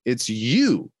that it's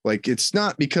you. Like, it's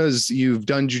not because you've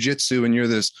done jiu-jitsu and you're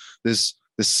this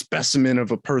specimen of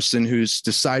a person who's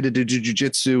decided to do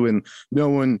jiu-jitsu, and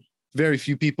very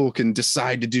few people can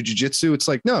decide to do jiu-jitsu. It's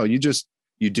like, no, you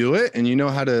do it, and you know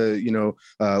how to, you know,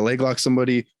 leg lock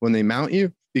somebody when they mount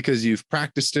you because you've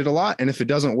practiced it a lot. And if it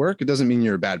doesn't work, it doesn't mean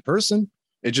you're a bad person.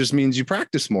 It just means you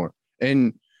practice more.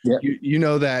 And you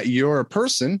know that you're a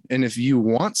person. And if you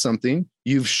want something,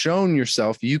 you've shown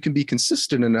yourself you can be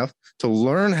consistent enough to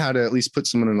learn how to at least put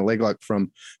someone in a leg lock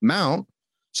from mount.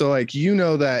 So like, you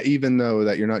know that even though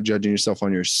that you're not judging yourself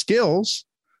on your skills,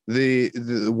 the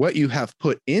what you have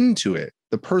put into it,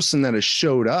 the person that has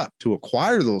showed up to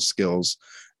acquire those skills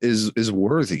is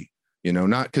worthy, you know,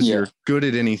 not because you're good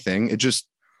at anything. It just,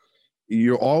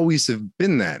 you always have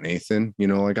been that, Nathan, you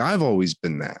know, like I've always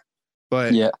been that,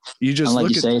 but you just, and like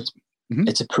look you say,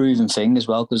 it's a proven thing as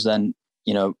well. Cause then,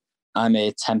 you know, I may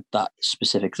attempt that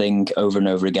specific thing over and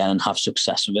over again and have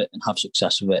success with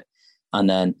it. And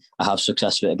then I have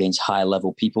success with it against high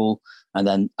level people. And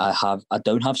then I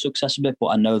don't have success with it, but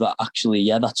I know that actually,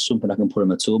 that's something I can put in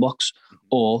my toolbox.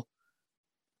 Or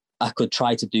I could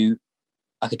try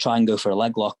and go for a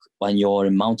leg lock when you're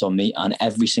in mount on me. And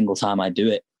every single time I do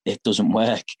it, it doesn't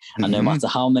work. And no matter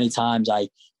how many times I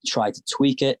try to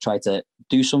tweak it, try to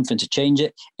do something to change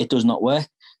it, it does not work.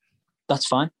 That's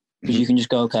fine. Because you can just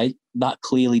go, okay, that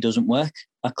clearly doesn't work.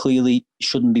 That clearly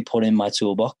shouldn't be put in my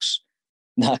toolbox.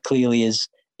 That clearly is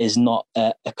not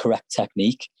a correct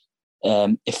technique.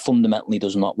 It fundamentally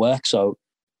does not work, so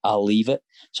I'll leave it.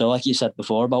 So like you said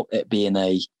before about it being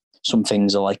some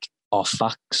things are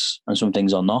facts and some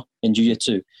things are not in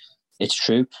jiu-jitsu. It's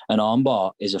true. An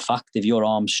armbar is a fact. If your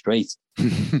arm's straight,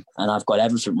 and I've got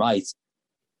everything right,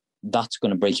 that's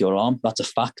going to break your arm. That's a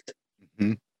fact.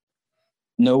 Mm-hmm.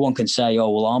 No one can say, oh,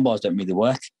 well, arm bars don't really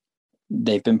work.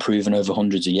 They've been proven over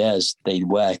hundreds of years. They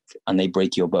work and they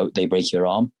break your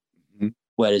arm. Mm-hmm.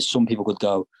 Whereas some people could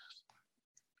go,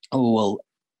 oh, well,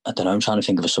 I don't know, I'm trying to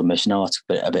think of a submission now. That's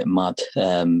a bit mad.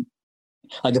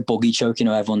 Like a buggy choke, you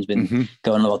know, everyone's been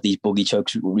going about these buggy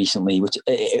chokes recently, which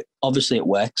obviously it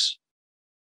works.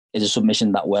 It's a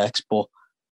submission that works, but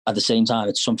at the same time,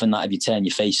 it's something that if you turn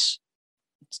your face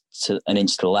to an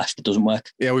inch to the left, it doesn't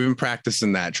work. Yeah, we've been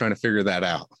practicing that, trying to figure that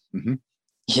out. Mm-hmm.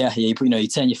 Yeah, you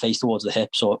turn your face towards the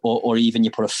hips, or even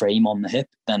you put a frame on the hip,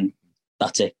 then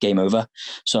that's it, game over.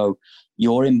 So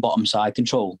you're in bottom side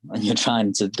control and you're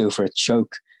trying to go for a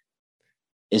choke.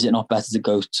 Is it not better to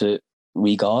go to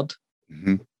regard?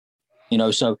 Mm-hmm. You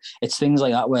know, so it's things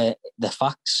like that where the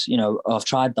facts, you know, I've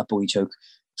tried that buggy choke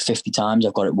 50 times,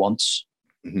 I've got it once.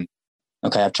 Mm-hmm.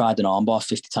 Okay, I've tried an armbar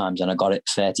 50 times and I got it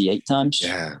 38 times.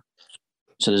 Yeah.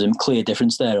 So there's a clear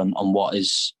difference there on what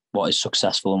is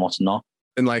successful and what's not.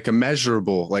 And like a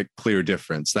measurable, like clear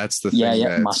difference. That's the thing.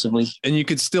 Yeah, massively. And you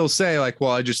could still say like,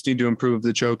 well, I just need to improve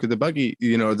the choke of the buggy,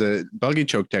 you know, the buggy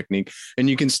choke technique. And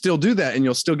you can still do that and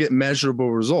you'll still get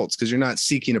measurable results because you're not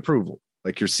seeking approval.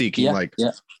 Like you're seeking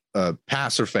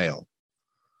pass or fail.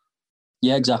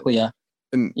 Yeah, exactly. Yeah.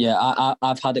 And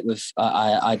I've had it with,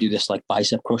 I do this like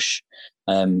bicep crush,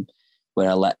 where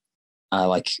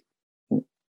I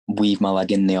weave my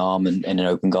leg in the arm and in an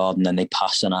open guard, and then they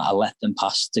pass, and I let them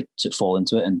pass to fall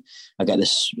into it, and I get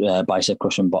this bicep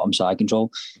crush and bottom side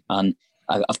control, and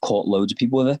I've caught loads of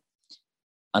people with it.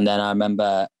 And then I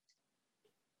remember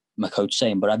my coach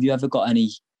saying, "But have you ever got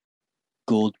any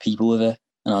good people with it?"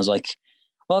 And I was like,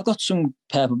 "Well, I've got some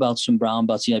purple belts, some brown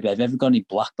belts. Yeah, but have you ever got any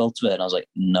black belts with it?" And I was like,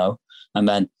 "No." And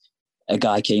then a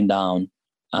guy came down,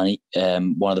 and he,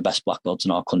 one of the best black belts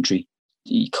in our country,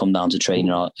 he come down to train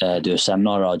or do a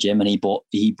seminar at our gym, and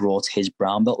he brought his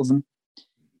brown belt with him.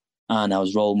 And I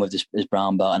was rolling with his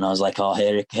brown belt, and I was like, "Oh,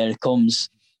 here it comes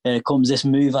this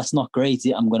move. That's not great.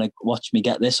 I'm gonna watch me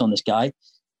get this on this guy."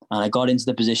 And I got into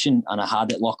the position, and I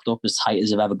had it locked up as tight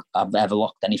as I've ever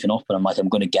locked anything up. And I'm like, I'm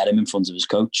going to get him in front of his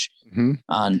coach. Mm-hmm.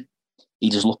 And he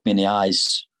just looked me in the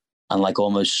eyes and like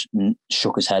almost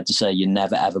shook his head to say, "You're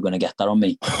never ever going to get that on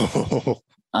me."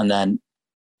 And then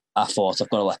I thought, I've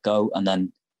got to let go. And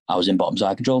then I was in bottom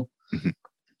side control. Mm-hmm.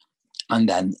 And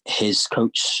then his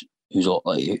coach, who's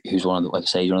one of the, like I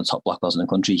say, he's one of the top black belts in the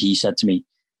country, he said to me,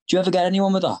 "Do you ever get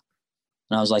anyone with that?"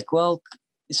 And I was like, "Well,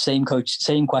 same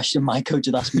question my coach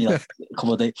had asked me like a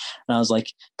couple of days." And I was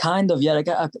like, "Kind of, yeah, I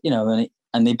get, you know."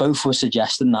 And they both were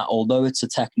suggesting that although it's a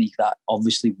technique that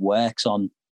obviously works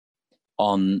on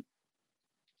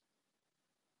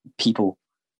people,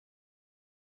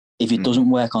 if it doesn't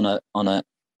work on a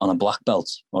black belt,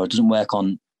 or it doesn't work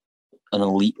on an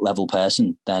elite level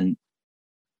person, then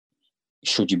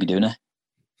should you be doing it?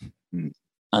 Mm.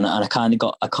 And I kind of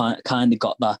got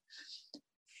that,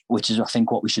 which is I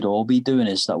think what we should all be doing,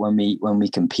 is that when we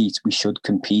compete, we should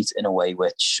compete in a way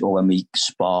or when we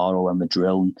spar or when we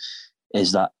drill,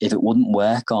 is that if it wouldn't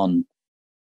work on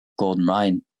Gordon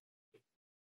Ryan,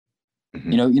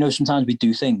 mm-hmm. you know, sometimes we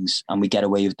do things and we get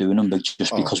away with doing them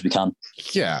just because we can.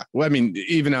 Yeah. Well, I mean,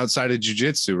 even outside of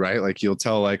jiu-jitsu, right? Like you'll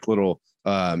tell like little,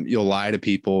 you'll lie to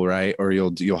people, right? Or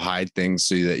you'll hide things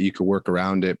so that you could work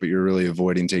around it, but you're really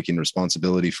avoiding taking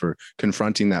responsibility for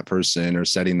confronting that person or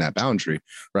setting that boundary,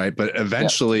 right? But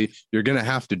eventually you're going to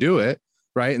have to do it,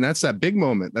 right? And that's that big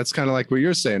moment. That's kind of like what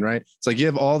you're saying, right? It's like you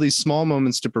have all these small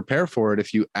moments to prepare for it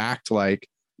if you act like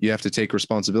you have to take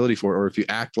responsibility for it, or if you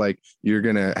act like you're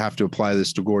going to have to apply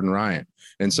this to Gordon Ryan.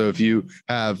 And so if you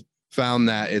have found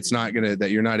that that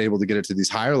you're not able to get it to these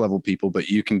higher level people, but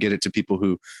you can get it to people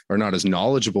who are not as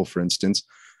knowledgeable, for instance,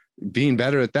 being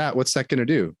better at that, what's that going to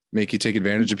do? Make you take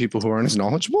advantage of people who aren't as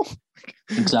knowledgeable?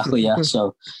 Exactly. Yeah.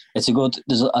 So it's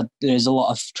there's a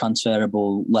lot of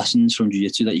transferable lessons from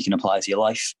jiu-jitsu that you can apply to your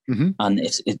life. Mm-hmm. And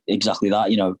it's exactly that,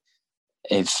 you know,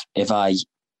 if I,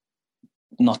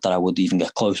 not that I would even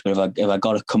get close, but if I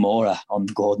got a Kimura on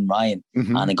Gordon Ryan,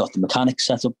 mm-hmm. and I got the mechanics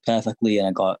set up perfectly and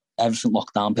I got everything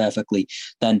locked down perfectly,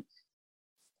 then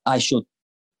I should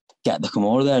get the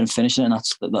Kimura there and finish it, and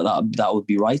that would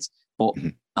be right. But mm-hmm.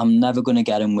 I'm never going to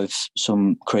get him with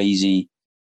some crazy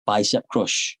bicep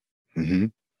crush. Mm-hmm.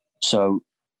 So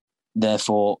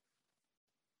therefore,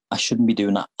 I shouldn't be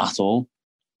doing that at all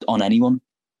on anyone,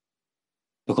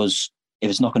 because if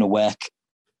it's not going to work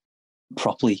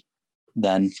properly,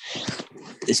 then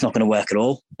it's not going to work at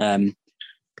all. So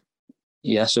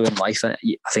in life, I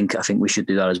think we should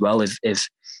do that as well.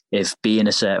 If being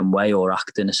a certain way or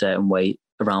acting a certain way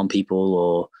around people,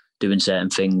 or doing certain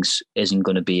things isn't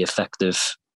going to be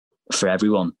effective for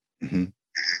everyone,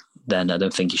 then I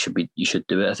don't think you should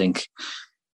do it. I think,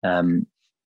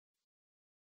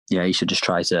 you should just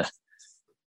try to,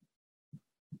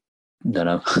 don't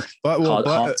know.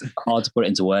 Hard to put it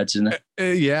into words, isn't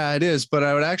it? Yeah, it is. But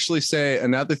I would actually say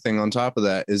another thing on top of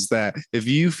that is that if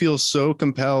you feel so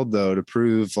compelled, though, to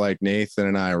prove like Nathan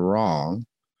and I wrong,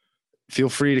 feel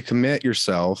free to commit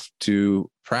yourself to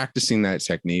practicing that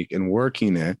technique and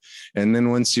working it. And then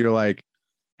once you're like,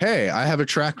 hey, I have a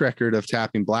track record of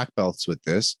tapping black belts with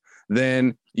this,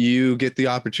 then you get the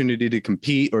opportunity to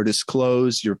compete or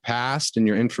disclose your past and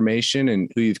your information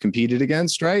and who you've competed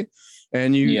against, right?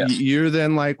 And you're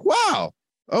then like, wow,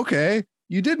 okay,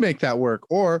 you did make that work.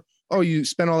 Or, oh, you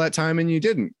spent all that time and you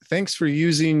didn't. Thanks for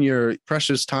using your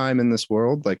precious time in this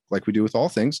world, like we do with all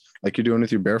things, like you're doing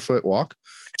with your barefoot walk,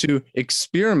 to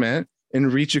experiment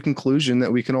and reach a conclusion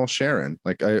that we can all share in.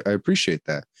 Like, I appreciate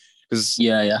that. Because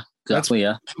exactly,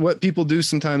 that's what people do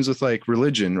sometimes with like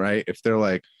religion, right? If they're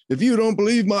like, if you don't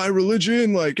believe my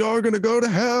religion, like you're going to go to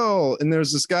hell. And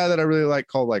there's this guy that I really like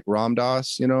called like Ram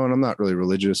Dass, and I'm not really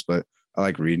religious, but I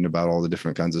like reading about all the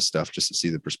different kinds of stuff just to see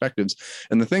the perspectives.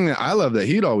 And the thing that I love that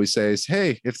he'd always say is,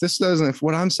 hey, if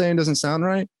what I'm saying doesn't sound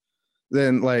right,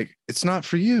 then like, it's not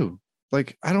for you.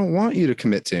 Like, I don't want you to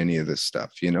commit to any of this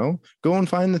stuff, go and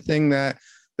find the thing that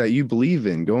you believe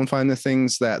in, go and find the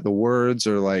things that the words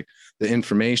or like the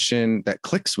information that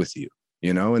clicks with you,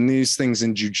 and these things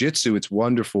in jiu-jitsu, it's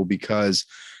wonderful because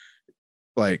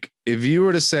like, if you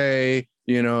were to say,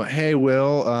 hey,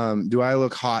 Will, do I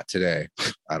look hot today?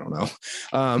 I don't know.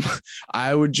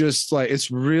 I would just like, it's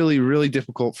really, really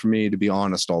difficult for me to be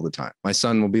honest all the time. My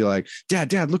son will be like,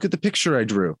 Dad, look at the picture I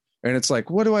drew. And it's like,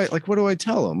 what do I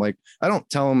tell him? Like, I don't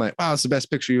tell him like, wow, it's the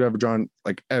best picture you've ever drawn,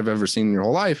 like I've ever seen in your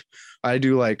whole life. I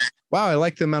do like, wow, I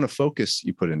like the amount of focus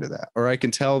you put into that. Or I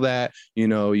can tell that, I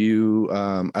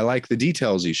like the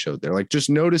details you showed there. Like just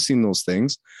noticing those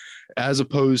things as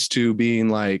opposed to being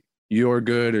like, you're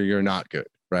good or you're not good.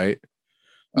 Right.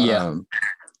 Yeah.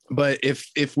 But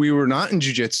if we were not in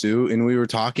jiu-jitsu and we were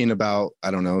talking about, I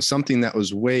don't know, something that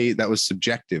was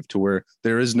subjective to where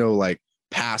there is no like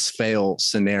pass fail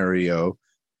scenario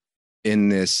in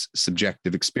this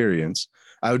subjective experience,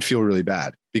 I would feel really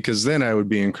bad because then I would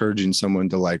be encouraging someone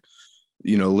to like,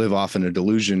 live off in a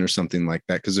delusion or something like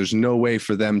that. Cause there's no way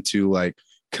for them to like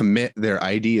commit their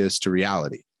ideas to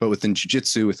reality. But within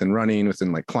jiu-jitsu, within running,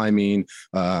 within like climbing,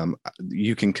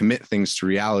 you can commit things to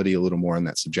reality a little more in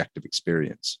that subjective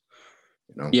experience.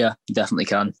 Yeah, you definitely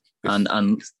can.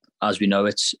 And as we know,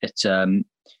 it's the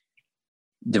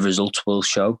results will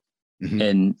show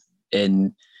in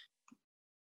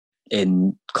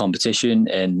competition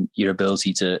and your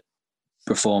ability to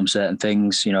perform certain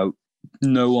things.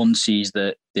 No one sees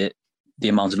the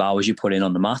amount of hours you put in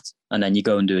on the mat, and then you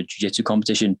go and do a jiu-jitsu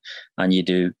competition and you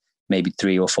do maybe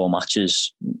 3 or 4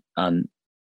 matches, and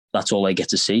that's all they get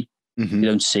to see. You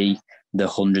don't see the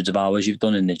hundreds of hours you've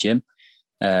done in the gym.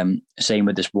 Same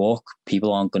with this walk.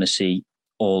 People aren't going to see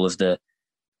all of the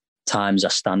times I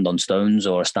stand on stones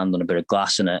or I stand on a bit of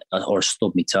glass or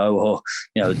stub my toe or,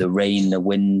 the rain, the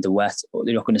wind, the wet.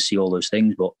 They're not going to see all those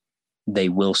things, but they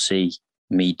will see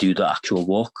me do the actual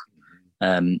walk.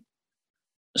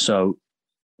 So,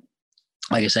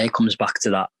 like I say, it comes back to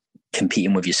that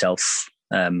competing with yourself,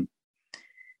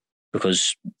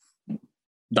 because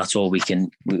that's all we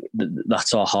can.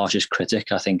 That's our harshest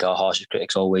critic. I think our harshest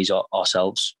critics always are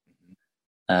ourselves.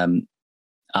 And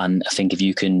I think if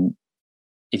you can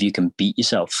beat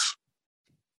yourself,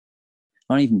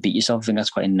 not even beat yourself, I think that's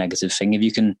quite a negative thing. If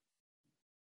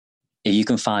you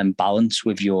can find balance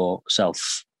with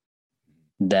yourself,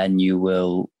 then you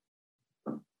will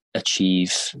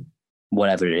achieve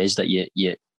whatever it is that you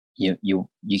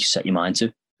set your mind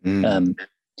to.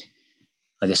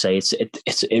 Like I say,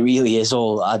 it really is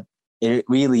all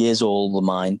the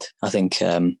mind. I think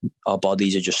our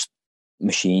bodies are just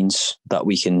machines that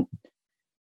we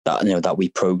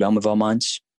program with our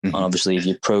minds. And obviously, if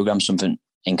you program something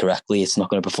incorrectly, it's not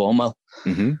going to perform well.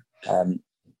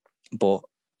 But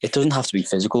it doesn't have to be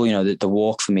physical. The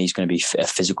walk for me is going to be a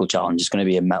physical challenge. It's going to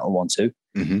be a mental one too.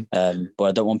 But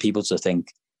I don't want people to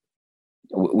think.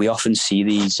 We often see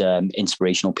these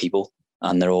inspirational people,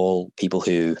 and they're all people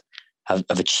who have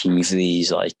achieved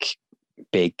these like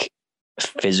big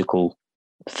physical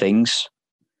things.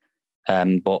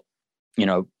 But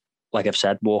like I've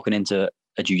said, walking into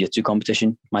a jiu-jitsu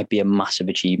competition might be a massive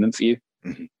achievement for you.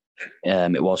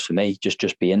 It was for me,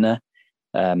 just being there.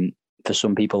 For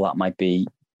some people, that might be,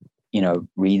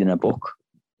 reading a book.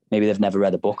 Maybe they've never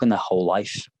read a book in their whole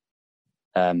life.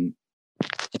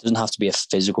 It doesn't have to be a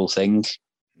physical thing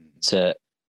to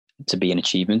to be an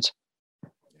achievement.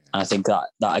 And I think that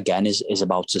again is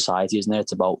about society, isn't it?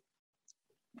 It's about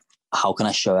how can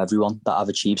I show everyone that I've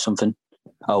achieved something?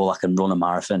 Oh, well, I can run a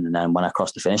marathon, and then when I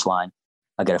cross the finish line,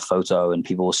 I get a photo and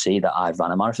people will see that I've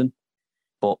run a marathon.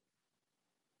 But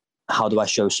how do I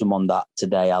show someone that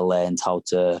today I learned how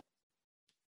to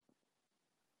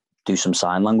do some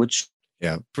sign language?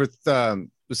 Yeah. With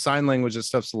sign language, that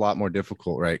stuff's a lot more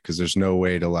difficult, right? Because there's no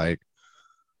way to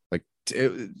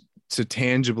to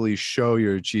tangibly show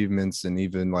your achievements and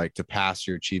even like to pass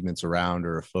your achievements around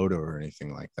or a photo or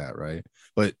anything like that, right?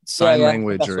 But sign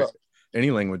language or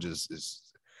any language is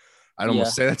I'd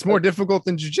almost say that's more difficult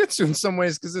than jiu-jitsu in some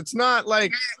ways, because it's not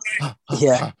like I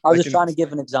was just trying to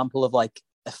give an example of like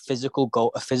a physical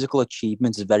goal. A physical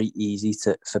achievement is very easy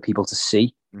for people to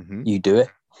see. You do it,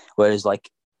 whereas like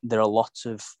there are lots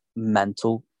of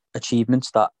mental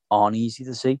achievements that aren't easy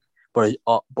to see, but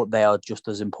they are just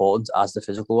as important as the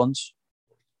physical ones.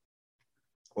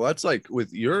 Well, that's like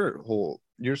with your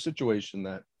situation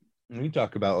that when you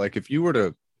talk about, like if you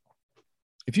weren't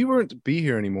to be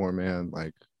here anymore, man,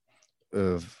 like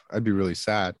I'd be really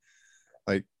sad.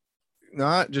 Like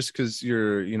not just because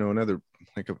you're, another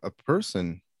like a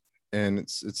person, and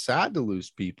it's sad to lose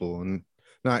people, and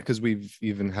not because we've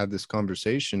even had this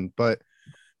conversation, but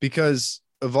because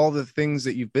of all the things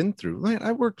that you've been through. Like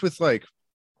I work with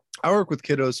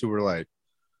kiddos who were like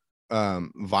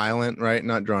violent, right?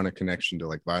 Not drawing a connection to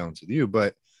like violence with you,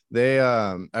 but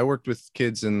I worked with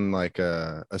kids in like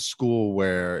a school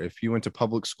where if you went to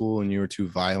public school and you were too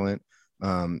violent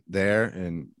there,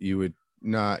 and you would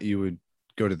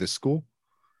go to this school.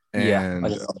 And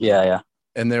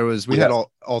and we had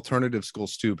alternative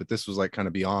schools too, but this was like kind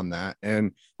of beyond that.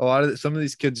 And some of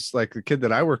these kids, like the kid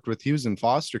that I worked with, he was in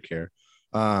foster care,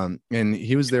 and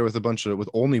he was there with with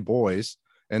only boys,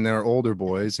 and they're older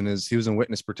boys, and he was in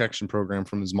witness protection program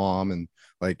from his mom, and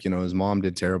like his mom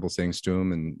did terrible things to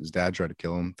him, and his dad tried to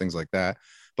kill him, things like that.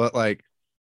 But like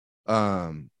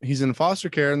he's in foster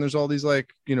care, and there's all these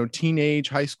like teenage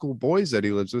high school boys that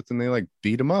he lives with, and they like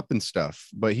beat him up and stuff.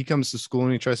 But he comes to school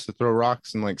and he tries to throw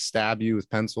rocks and like stab you with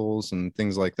pencils and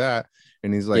things like that,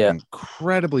 and he's like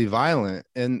incredibly violent.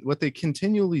 And what they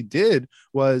continually did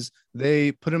was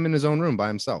they put him in his own room by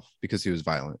himself because he was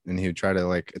violent, and he would try to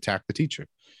like attack the teacher.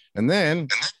 And then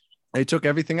they took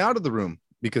everything out of the room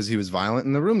because he was violent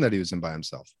in the room that he was in by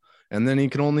himself. And then he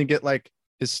could only get like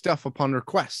his stuff upon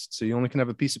request. So you only can have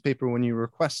a piece of paper when you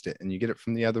request it, and you get it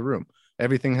from the other room.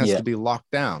 Everything has to be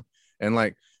locked down. And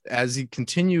like, as he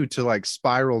continued to like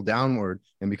spiral downward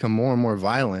and become more and more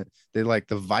violent, they like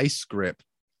the vice grip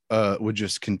would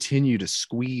just continue to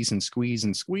squeeze and squeeze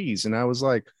and squeeze. And I was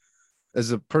like,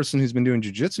 as a person who's been doing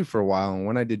jiu-jitsu for a while, and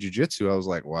when I did jiu-jitsu, I was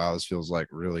like, wow, this feels like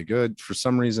really good. For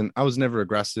some reason, I was never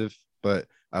aggressive, but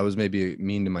I was maybe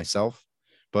mean to myself.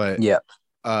 But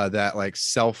that like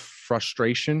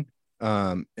self-frustration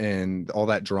and all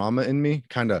that drama in me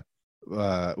kind of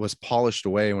was polished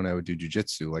away when I would do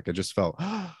jiu-jitsu. Like I just felt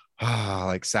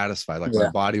like satisfied, like my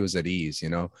body was at ease,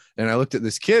 And I looked at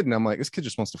this kid and I'm like, this kid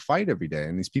just wants to fight every day.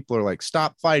 And these people are like,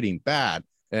 stop fighting, bad.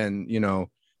 And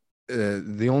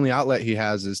the only outlet he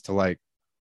has is to like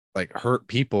hurt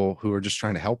people who are just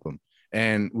trying to help him.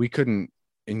 And we couldn't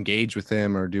engage with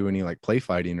him or do any like play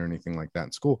fighting or anything like that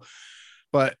in school.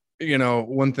 But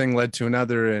one thing led to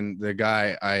another, and the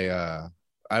guy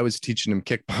I was teaching him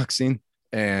kickboxing,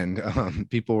 and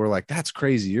people were like, that's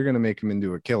crazy, you're gonna make him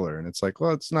into a killer. And it's like,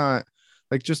 well, it's not.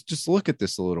 Like just look at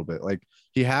this a little bit. Like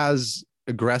he has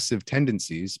aggressive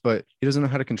tendencies, but he doesn't know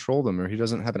how to control them, or he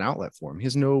doesn't have an outlet for them. He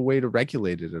has no way to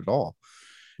regulate it at all.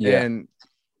 And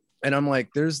I'm like,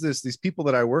 there's these people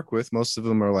that I work with, most of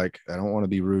them are like, I don't want to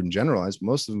be rude and generalize, but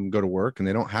most of them go to work and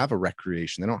they don't have a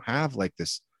recreation. They don't have like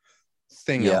this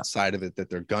thing outside of it that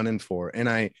they're gunning for. And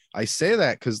I say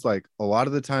that because like a lot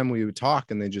of the time we would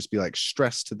talk and they'd just be like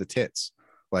stressed to the tits.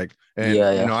 Like, and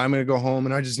I'm gonna go home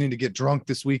and I just need to get drunk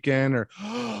this weekend, or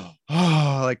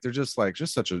like they're just like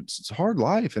such it's a hard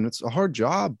life and it's a hard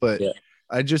job, but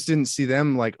I just didn't see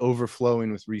them like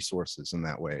overflowing with resources in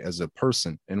that way as a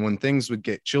person. And when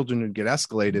children would get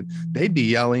escalated, they'd be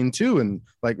yelling too and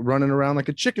like running around like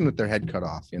a chicken with their head cut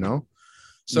off,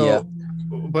 So,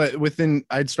 but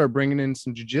I'd start bringing in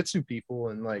some jiu-jitsu people,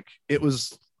 and like, it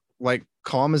was like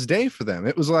calm as day for them.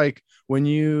 It was like what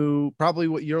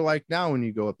you're like now when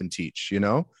you go up and teach,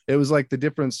 it was like the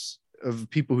difference of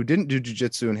people who didn't do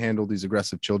jiu-jitsu and handle these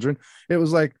aggressive children. It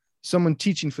was like someone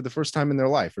teaching for the first time in their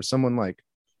life, or someone like,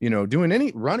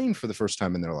 doing running for the first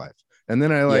time in their life. And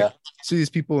then I see these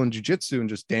people in jiu-jitsu and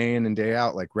just day in and day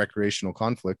out, like recreational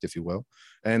conflict, if you will.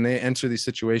 And they enter these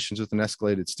situations with an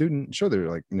escalated student. Sure, they're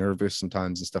like nervous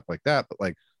sometimes and stuff like that, but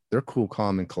like they're cool,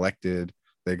 calm, and collected.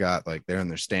 They got like they're in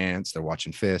their stance, they're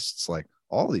watching fists, like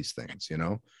all these things, you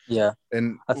know. Yeah,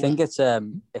 And I think it's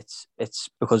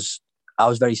because I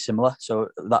was very similar. So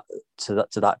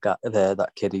that guy, that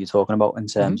kid that you're talking about, in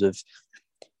terms of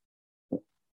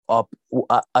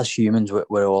as humans,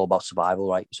 we're all about survival,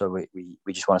 right? So we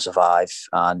just want to survive,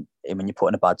 and when you're put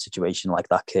in a bad situation like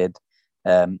that kid,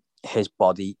 his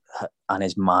body and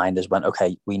his mind has went,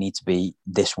 okay, we need to be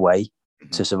this way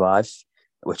to survive,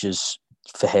 which is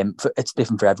for him. It's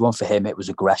different for everyone. For him, it was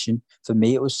aggression. For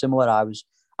me, it was similar. I was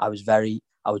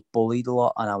bullied a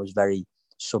lot, and I was very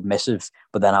submissive.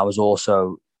 But then I was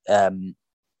also there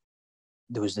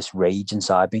was this rage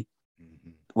inside me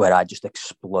where I just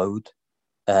explode.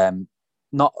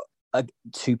 Not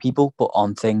to people, but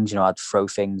on things. You know, I'd throw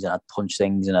things and I'd punch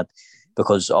things, and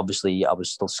because obviously I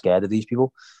was still scared of these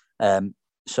people.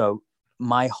 So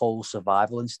my whole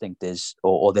survival instinct is,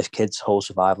 or this kid's whole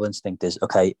survival instinct is,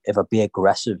 okay, if I be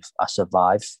aggressive, I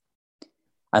survive.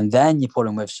 And then you put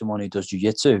him with someone who does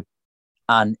jiu-jitsu,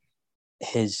 and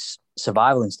his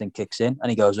survival instinct kicks in,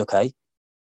 and he goes, okay,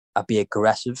 I'd be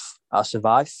aggressive, I'll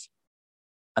survive.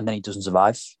 And then he doesn't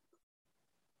survive,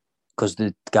 because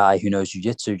the guy who knows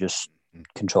jiu-jitsu just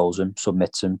controls him,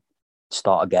 submits him,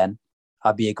 start again.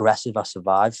 I'd be aggressive, I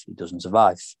survive. He doesn't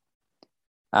survive.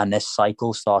 And this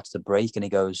cycle starts to break, and he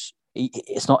goes,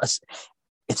 it's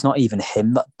not even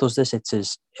him that does this.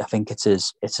 I think it's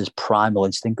his primal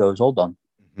instinct goes, hold on.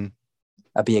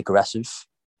 I'd be aggressive.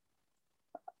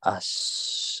 I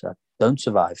don't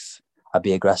survive. I'd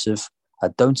be aggressive. I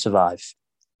don't survive.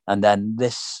 And then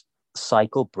this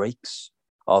cycle breaks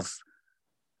of,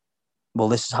 well,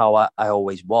 this is how I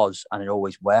always was, and it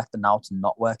always worked, and now it's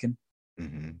not working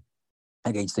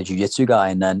against the jiu-jitsu guy.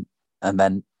 And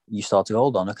then you start to go,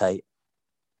 hold on, okay,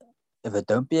 if I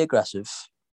don't be aggressive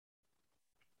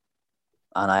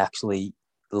and I actually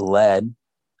learn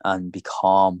and be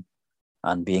calm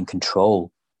and be in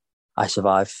control, I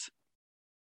survive.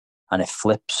 And it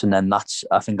flips. And then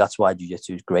I think that's why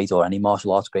jiu-jitsu is great, or any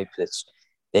martial arts great, because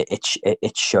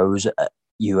it shows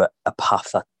you a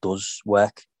path that does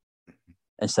work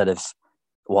instead of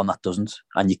one that doesn't.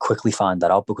 And you quickly find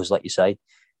that out, because like you say,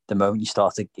 the moment you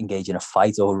start to engage in a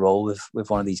fight or a roll with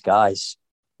one of these guys,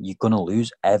 you're going to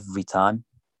lose every time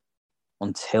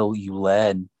until you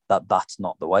learn that that's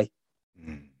not the way.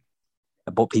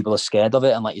 But people are scared of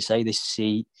it. And like you say, they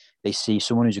see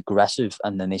someone who's aggressive,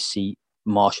 and then they see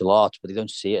martial arts, but they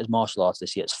don't see it as martial arts. They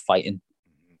see it as fighting.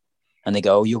 And they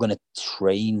go, oh, you're going to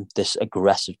train this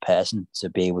aggressive person to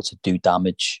be able to do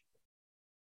damage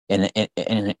in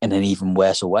an even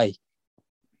worse way.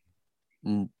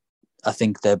 I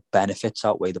think the benefits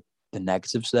outweigh the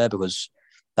negatives there, because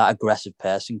that aggressive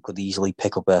person could easily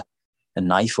pick up a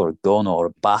knife or a gun or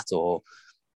a bat, or,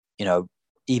 you know,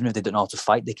 even if they don't know how to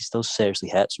fight, they can still seriously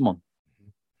hurt someone.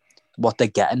 What they're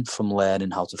getting from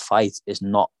learning how to fight is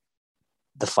not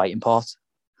the fighting part.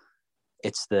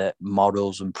 It's the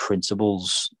morals and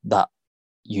principles that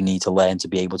you need to learn to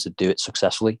be able to do it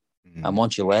successfully. And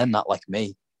once you learn that, like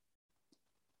me,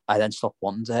 I then stopped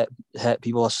wanting to hurt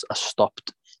people. I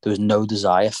stopped. There was no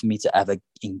desire for me to ever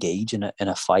engage in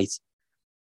a fight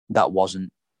that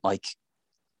wasn't like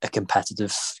a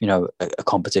competitive, you know, a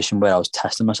competition where I was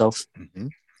testing myself.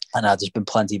 And there's been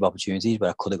plenty of opportunities where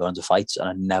I could have gone into fights, and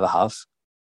I never have.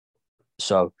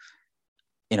 So,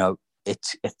 you know, I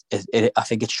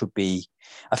think it should be.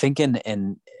 I think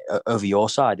in over your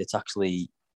side, it's actually,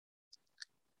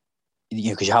 you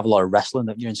know, because you have a lot of wrestling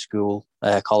that you're in school,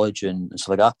 college, and stuff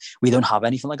like that. We don't have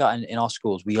anything like that in our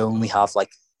schools. We only have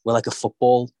we're like a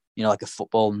football, you know, like a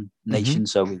football nation.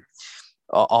 So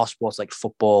our sports like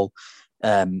football,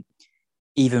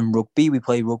 even rugby. We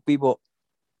play rugby, but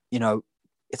you know,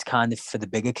 it's kind of for the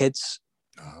bigger kids.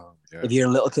 Oh, yeah. If you're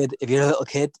a little kid,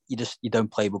 you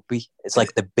don't play rugby. It's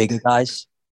like the bigger guys.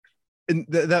 And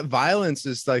that violence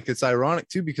is like, it's ironic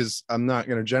too, because I'm not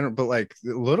going to general, but like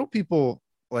little people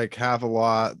like have a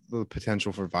lot of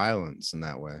potential for violence in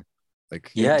that way.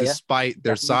 Like, despite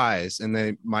their size, and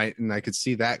they might, and I could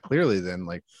see that clearly then,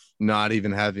 like not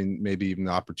even having maybe even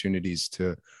the opportunities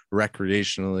to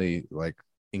recreationally like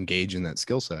engage in that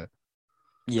skill set.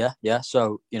 Yeah.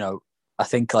 So, you know, I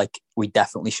think like we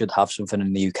definitely should have something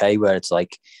in the UK where it's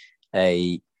like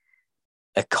a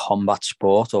combat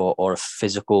sport or a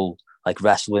physical, like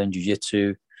wrestling,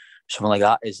 jiu-jitsu, something like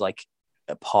that is like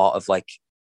a part of like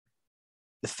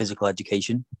the physical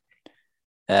education.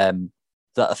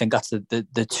 That I think that's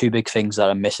the two big things that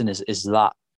are missing is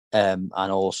that, and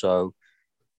also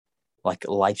like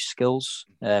life skills.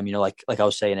 You know, like I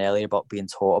was saying earlier about being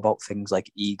taught about things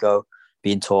like ego,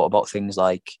 being taught about things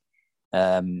like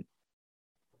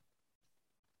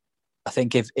I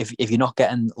think if you're not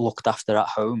getting looked after at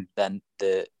home, then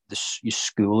your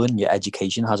schooling, your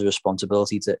education has a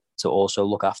responsibility to also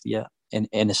look after you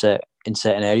in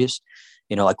certain areas,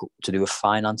 like to do with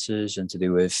finances and to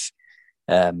do with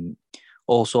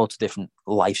all sorts of different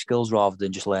life skills rather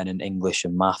than just learning English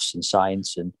and maths and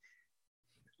science. And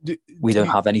we don't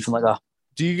have anything like that.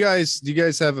 Do you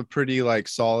guys have a pretty like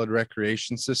solid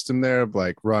recreation system there of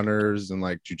like runners and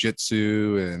like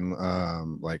jujitsu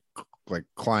and like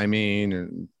climbing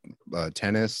and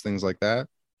tennis, things like that?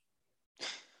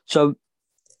 So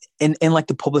in like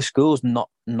the public schools, not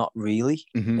really.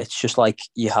 Mm-hmm. It's just like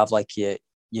you have like your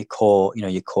core,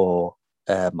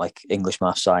 like English,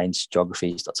 math, science,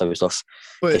 geography, that type of stuff,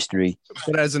 history.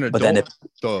 But as an adult,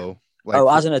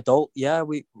 as an adult, yeah,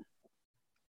 we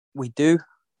do.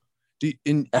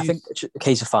 I think it's a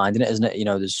case of finding it, isn't it?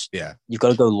 You've got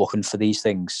to go looking for these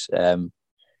things. But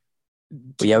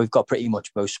yeah, we've got pretty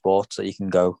much most sports that you can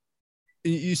go.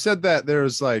 You said that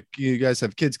there's like, you guys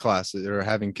have kids classes, or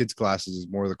having kids classes is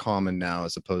more the common now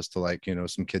as opposed to like,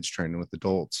 some kids training with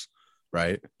adults,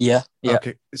 right? Yeah.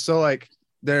 Okay. So like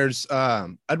there's,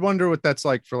 I'd wonder what that's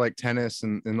like for like tennis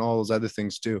and all those other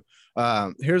things too.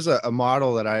 Here's a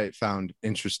model that I found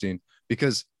interesting,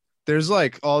 because there's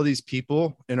like all these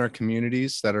people in our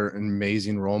communities that are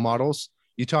amazing role models.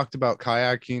 You talked about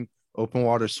kayaking, open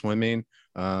water swimming,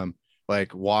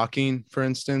 like walking, for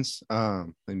instance,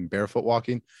 and barefoot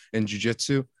walking, and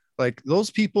jujitsu. Like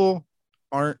those people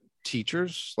aren't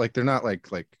teachers. Like they're not like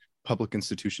public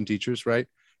institution teachers, right?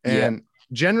 And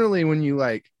generally when you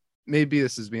like, maybe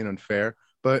this is being unfair,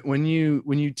 but when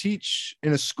you teach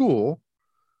in a school,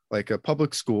 like a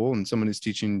public school, and someone is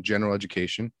teaching general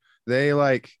education, they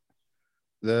like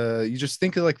you just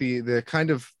think of like the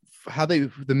kind of how the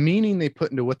meaning they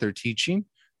put into what they're teaching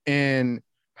and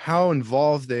how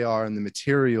involved they are in the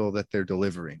material that they're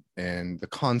delivering and the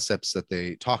concepts that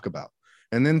they talk about.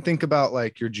 And then think about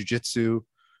like your jujitsu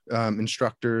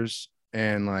instructors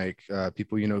and like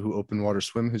people, who open water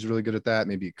swim, who's really good at that.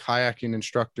 Maybe a kayaking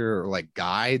instructor or like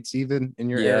guides even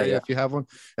in your area if you have one.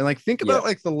 And like, think about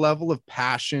like the level of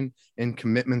passion and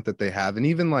commitment that they have. And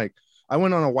even like, I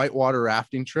went on a whitewater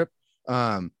rafting trip.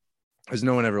 As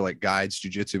no one ever like guides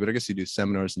jujitsu, but I guess you do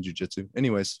seminars in jujitsu.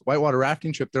 Anyways, whitewater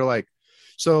rafting trip. They're like,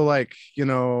 so like,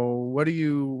 what do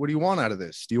you want out of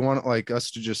this? Do you want like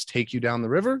us to just take you down the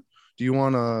river? Do you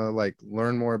want to like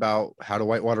learn more about how to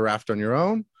whitewater raft on your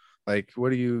own? Like,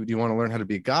 do you want to learn how to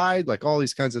be a guide? Like all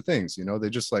these kinds of things, they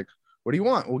just like, what do you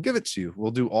want? We'll give it to you.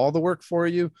 We'll do all the work for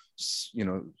you.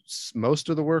 Most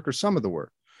of the work or some of the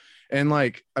work. And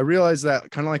like, I realized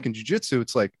that kind of like in jujitsu,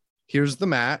 it's like, here's the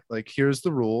mat, like here's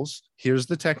the rules, here's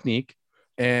the technique,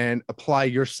 and apply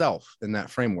yourself in that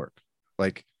framework.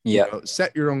 Like,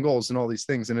 set your own goals and all these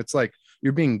things. And it's like,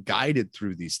 you're being guided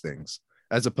through these things,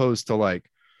 as opposed to like,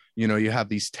 you have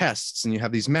these tests and you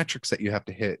have these metrics that you have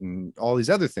to hit and all these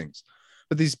other things.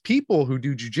 But these people who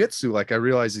do jujitsu, like I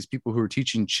realize these people who are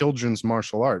teaching children's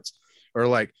martial arts are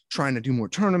like trying to do more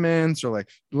tournaments or like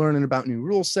learning about new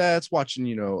rule sets, watching,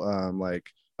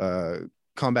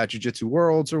 combat jiu-jitsu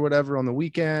worlds or whatever on the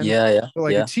weekend. But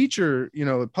like a teacher,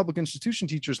 a public institution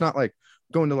teacher is not like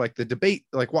going to like the debate,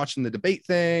 like watching the debate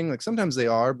thing. Like sometimes they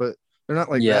are, but they're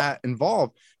not like that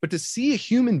involved. But to see a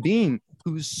human being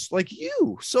who's like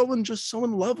you, so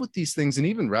in love with these things, and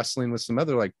even wrestling with some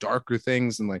other like darker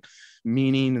things and like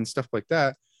meaning and stuff like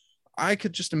that, I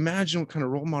could just imagine what kind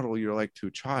of role model you're like to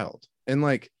a child. And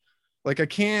like I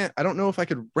don't know if I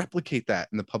could replicate that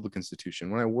in the public institution.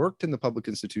 When I worked in the public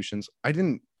institutions, I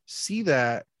didn't see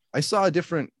that. I saw a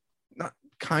different, not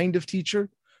kind of teacher,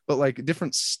 but like a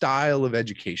different style of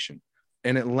education.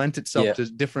 And it lent itself to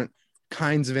different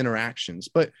kinds of interactions.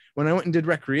 But when I went and did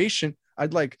recreation,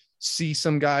 I'd like see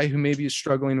some guy who maybe is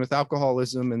struggling with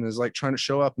alcoholism and is like trying to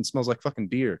show up and smells like fucking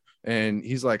beer. And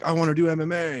he's like, I want to do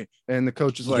MMA. And the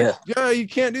coach is like, you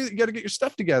can't do it. You got to get your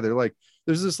stuff together. Like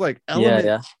there's this like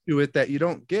element to it that you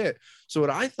don't get. So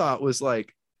what I thought was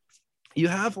like, you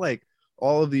have like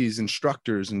all of these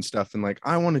instructors and stuff. And like,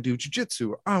 I want to do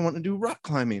jujitsu, or I want to do rock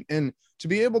climbing. And to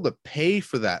be able to pay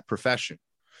for that profession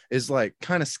is like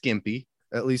kind of skimpy,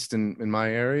 at least in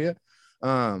my area.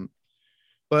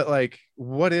 But like,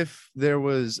 what if there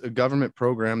was a government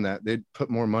program that they'd put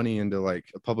more money into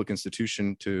like a public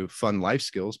institution to fund life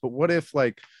skills? But what if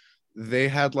like they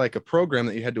had like a program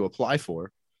that you had to apply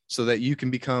for so that you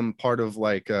can become part of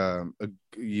like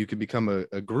you can become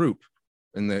a group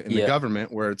in the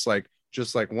government, where it's like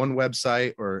just like one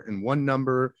website or in one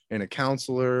number and a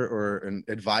counselor or an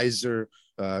advisor,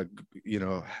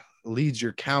 leads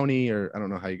your county, or I don't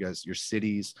know how you guys, your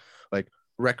cities, like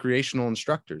recreational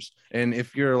instructors. And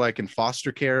if you're like in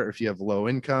foster care, or if you have low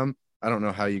income, I don't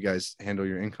know how you guys handle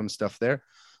your income stuff there.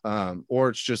 Or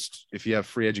it's just, if you have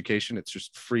free education, it's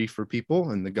just free for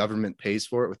people and the government pays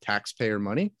for it with taxpayer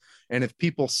money. And if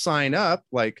people sign up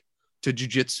like to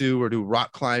jujitsu or do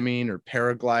rock climbing or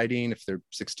paragliding, if they're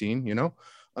 16,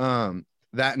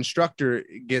 that instructor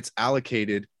gets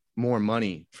allocated more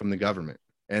money from the government.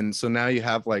 And so now you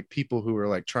have like people who are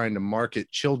like trying to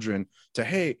market children to,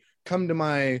 hey, come to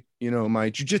my, my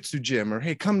jujitsu gym, or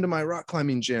hey, come to my rock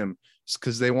climbing gym,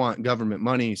 because they want government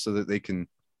money so that they can,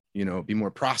 be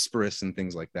more prosperous and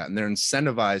things like that. And they're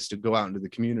incentivized to go out into the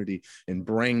community and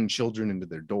bring children into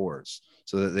their doors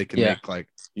so that they can make like,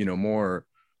 more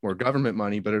government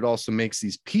money. But it also makes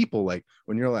these people like,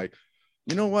 when you're like,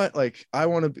 you know what, like, I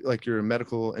want to be like, you're a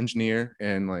medical engineer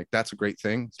and like, that's a great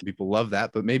thing. Some people love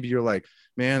that, but maybe you're like,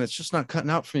 man, it's just not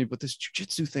cutting out for me. But this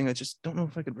jujitsu thing, I just don't know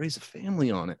if I could raise a family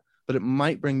on it. But it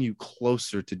might bring you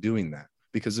closer to doing that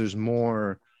because there's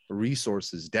more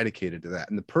resources dedicated to that.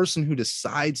 And the person who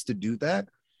decides to do that,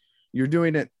 you're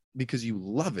doing it because you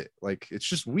love it. Like, it's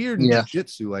just weird in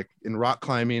jiu-jitsu, like in rock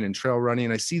climbing and trail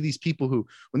running. I see these people who,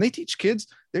 when they teach kids,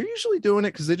 they're usually doing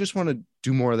it because they just want to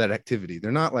do more of that activity.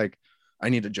 They're not like, I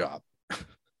need a job. I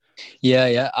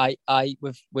like I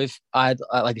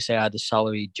say, I had a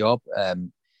salary job,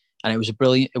 and it was a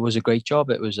great job.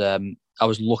 It was, I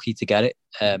was lucky to get it.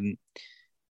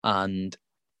 And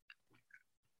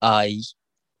I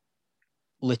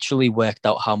literally worked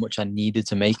out how much I needed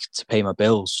to make to pay my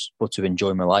bills, but to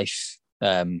enjoy my life.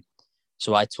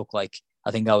 So I took I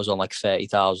think I was on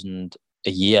 30,000 a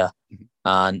year,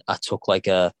 and I took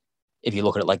if you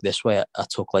look at it like this way, I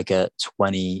took a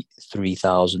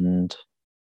 23,000,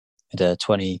 a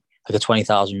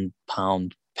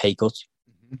 £20,000 pay cut,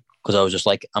 because I was just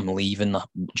like, I'm leaving that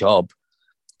job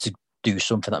to do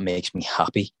something that makes me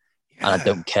happy. And I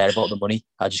don't care about the money.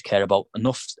 I just care about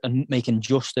enough and making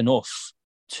just enough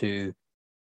to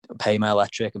pay my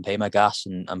electric and pay my gas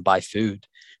and buy food.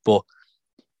 But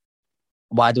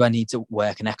why do I need to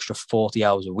work an extra 40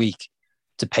 hours a week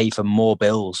to pay for more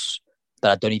bills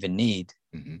that I don't even need,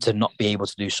 to not be able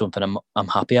to do something I'm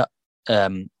happy at?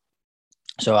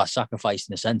 So I sacrificed,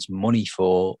 in a sense, money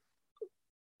for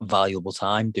valuable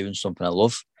time doing something I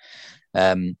love.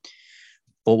 But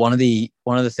one of the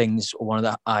things, one of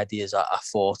the ideas I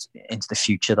thought into the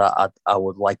future that I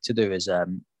would like to do is,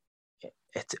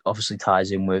 it obviously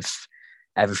ties in with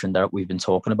everything that we've been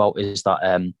talking about, is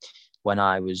that when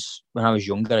I was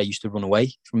younger, I used to run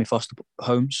away from my foster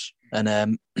homes,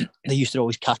 and they used to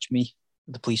always catch me.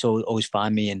 The police always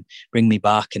find me and bring me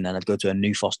back, and then I'd go to a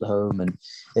new foster home and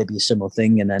it'd be a similar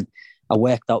thing. And then I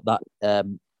worked out that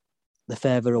the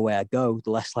further away I go,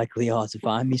 the less likely they are to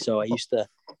find me. So I used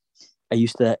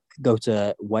to go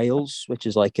to Wales, which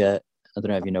is I don't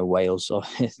know if you know Wales, or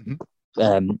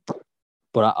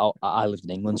but I lived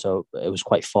in England, so it was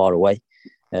quite far away.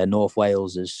 North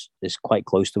Wales is quite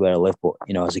close to where I live, but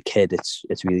as a kid, it's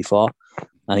really far.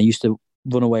 And I used to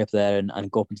run away up there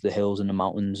and go up into the hills and the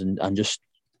mountains and just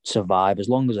survive as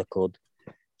long as I could.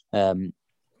 And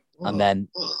then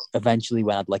eventually,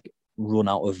 when I'd run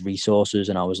out of resources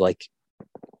and I was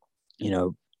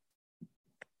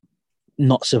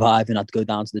not surviving, I'd go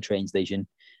down to the train station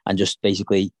and just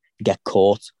basically get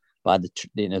caught by the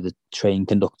train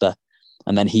conductor,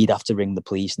 and then he'd have to ring the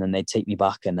police, and then they'd take me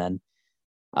back, and then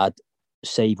I'd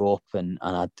save up and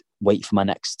I'd wait for my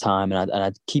next time, and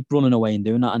I'd keep running away and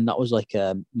doing that. And that was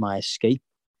my escape,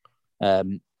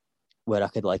 where I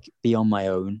could be on my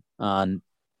own and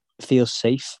feel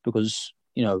safe, because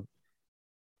I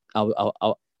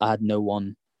had no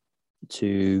one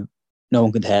could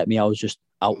hurt me. I was just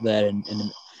out there,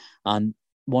 and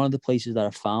one of the places that I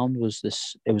found was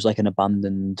this. It was an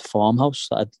abandoned farmhouse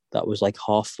that was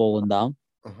half fallen down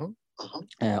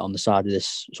on the side of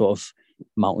this sort of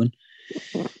mountain,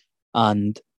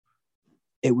 and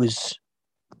it was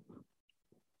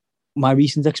my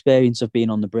recent experience of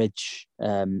being on the bridge.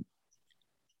 I've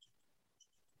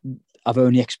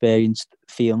only experienced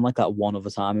feeling like that one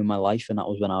other time in my life, and that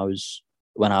was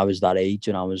when I was that age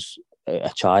and I was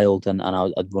a child, and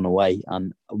I'd run away.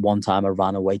 And one time I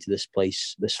ran away to this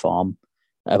place, this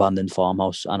abandoned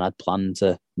farmhouse, and I'd planned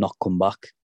to not come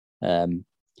back. And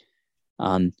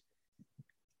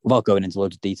without going into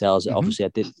loads of details, obviously I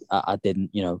didn't,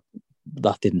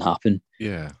 that didn't happen.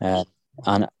 Yeah.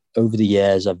 And over the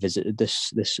years, I've visited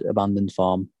this abandoned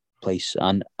farm place,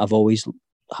 and I've always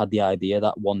had the idea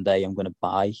that one day I'm going to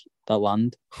buy that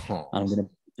land, and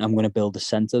I'm going to build a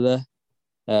centre there.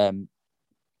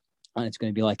 And it's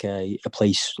going to be a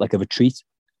place, a retreat,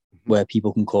 where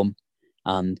people can come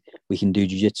and we can do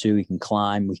jiu-jitsu, we can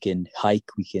climb, we can hike,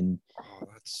 we can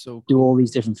that's so cool. Do all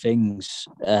these different things.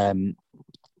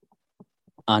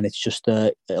 and it's just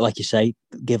like you say,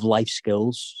 give life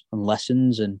skills and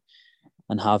lessons, and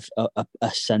have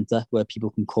a center where people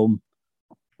can come,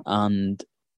 and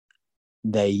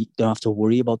they don't have to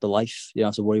worry about the life. They don't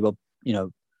have to worry about,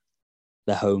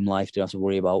 their home life. They don't have to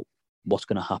worry about what's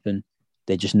going to happen.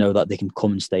 They just know that they can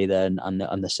come and stay there, and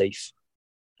they're safe.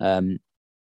 So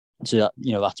that,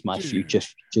 that's my future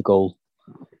goal.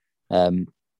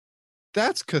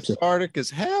 That's cathartic as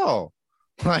hell.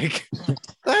 Like,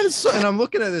 that is so, and I'm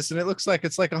looking at this and it looks like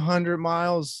it's like 100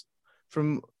 miles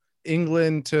from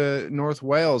England to North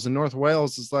Wales, and North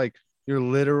Wales is like your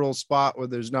literal spot where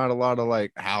there's not a lot of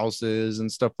like houses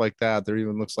and stuff like that. There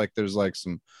even looks like there's like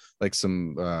some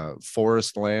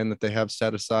forest land that they have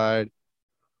set aside.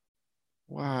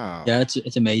 Wow. Yeah,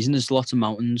 it's amazing. There's lots of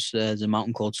mountains. There's a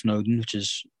mountain called Snowdon, which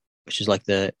is like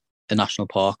the national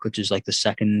park, which is like the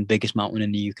second biggest mountain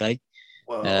in the UK.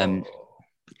 Whoa.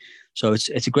 So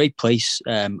it's a great place,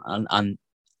 and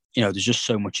there's just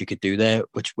so much you could do there,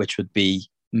 which would be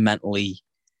mentally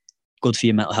good for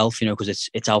your mental health, because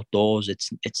it's outdoors,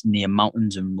 it's near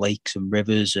mountains and lakes and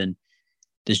rivers, and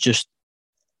there's just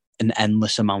an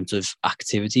endless amount of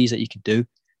activities that you could do,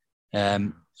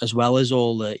 as well as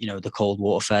all the the cold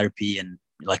water therapy and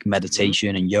like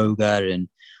meditation and yoga and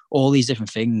all these different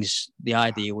things. The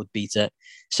idea would be to,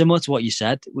 similar to what you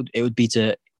said, it would be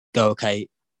to go, okay,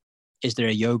 is there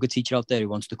a yoga teacher out there who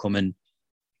wants to come and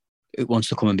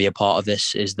be a part of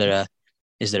this? Is there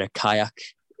a kayak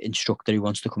instructor who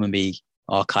wants to come and be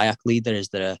our kayak leader? Is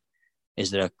there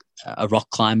a rock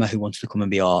climber who wants to come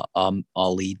and be our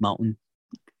lead mountain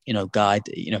guide?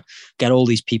 Get all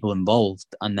these people involved,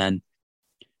 and then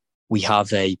we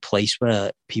have a place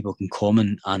where people can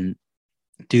come and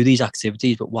do these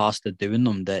activities, but whilst they're doing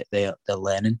them, they're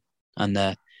learning, and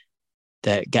they're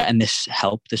getting this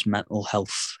help, this mental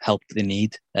health help they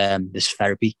need, this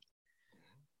therapy.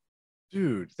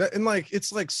 Dude,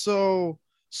 it's like so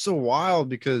wild,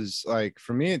 because like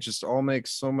for me it just all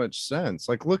makes so much sense.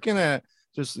 Like looking at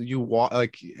just you walk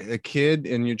like a kid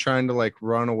and you're trying to like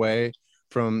run away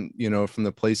from from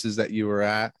the places that you were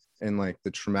at and like the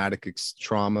traumatic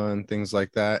trauma and things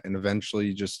like that, and eventually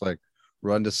you just like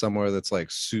run to somewhere that's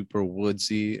like super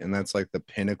woodsy, and that's like the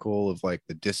pinnacle of like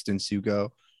the distance you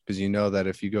go, because you know that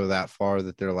if you go that far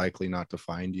that they're likely not to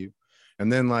find you.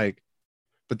 And then like,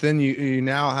 but then you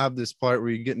now have this part where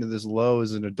you get into this low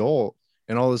as an adult,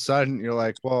 and all of a sudden you're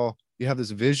like, well, you have this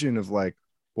vision of like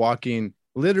walking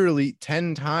literally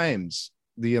 10 times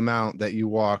the amount that you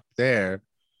walk there,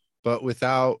 but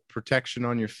without protection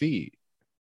on your feet,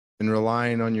 and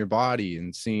relying on your body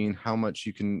and seeing how much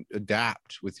you can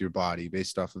adapt with your body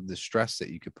based off of the stress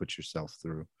that you could put yourself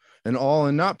through, and all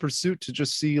in not pursuit to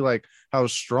just see like how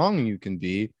strong you can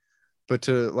be, but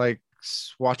to like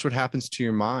watch what happens to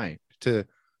your mind, to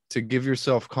give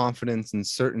yourself confidence and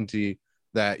certainty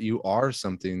that you are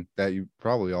something that you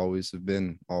probably always have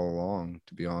been all along,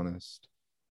 to be honest.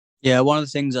 Yeah, one of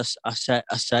the things I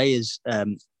say is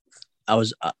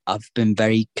I've been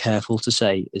very careful to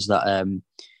say is that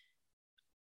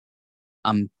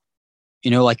I'm,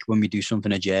 like when we do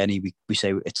something, a journey, we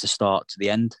say it's the start to the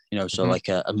end, so like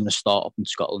I'm going to start up in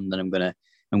Scotland and I'm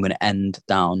going to end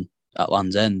down at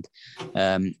Land's End.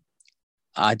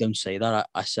 I don't say that.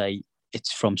 I say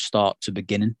it's from start to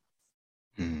beginning.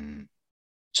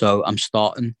 So I'm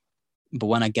starting, but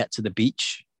when I get to the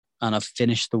beach and I've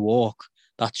finished the walk,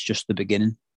 that's just the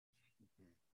beginning.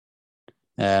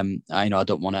 I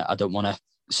don't want to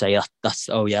say that's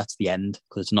it's the end,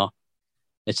 because it's not.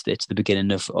 It's the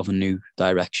beginning of a new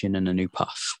direction and a new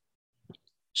path.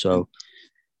 So,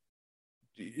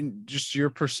 just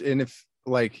your and if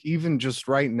like even just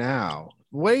right now,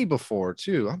 way before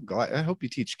too, I'm glad. I hope you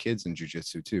teach kids in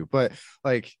jiu-jitsu too. But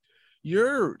like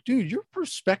your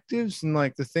perspectives and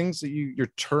like the things that your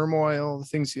turmoil, the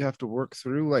things you have to work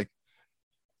through, like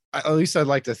at least I'd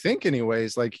like to think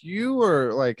anyways, like you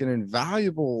are like an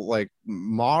invaluable like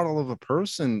model of a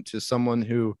person to someone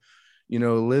who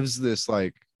lives this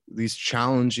like these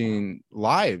challenging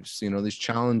lives, these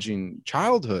challenging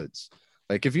childhoods.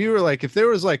 Like if there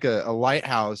was like a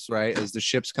lighthouse, right, as the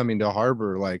ship's coming to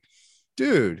harbor, like,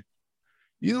 dude,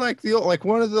 you like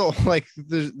one of the like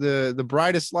the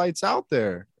brightest lights out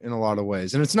there in a lot of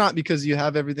ways. And it's not because you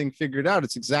have everything figured out.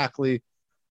 It's exactly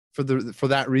for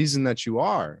that reason that you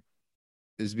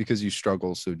is because you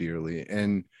struggle so dearly.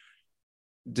 And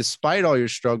despite all your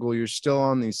struggle, you're still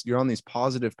on these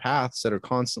positive paths that are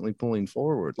constantly pulling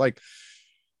forward. Like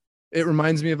it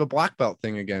reminds me of a black belt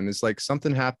thing again. It's like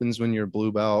something happens when you're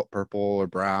blue belt, purple or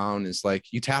brown. Is like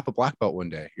you tap a black belt one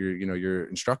day, you're your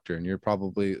instructor, and you're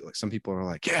probably like, some people are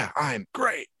like, yeah, I'm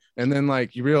great. And then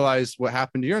like you realize what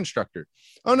happened to your instructor.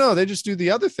 Oh no, they just do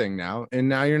the other thing now. And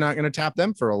now you're not going to tap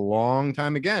them for a long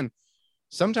time again.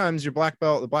 Sometimes the black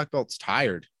belt's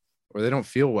tired or they don't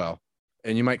feel well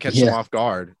and you might catch them off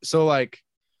guard. So like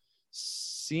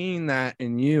seeing that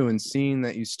in you and seeing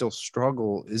that you still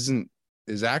struggle is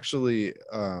actually,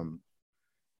 I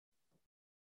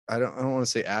don't want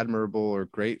to say admirable or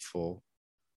grateful.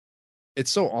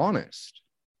 It's so honest,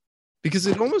 because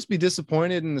it'd almost be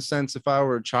disappointed in the sense if I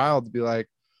were a child to be like,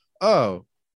 oh,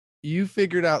 you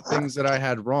figured out things that I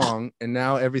had wrong and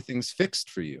now everything's fixed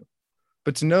for you.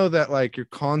 But to know that like you're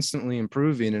constantly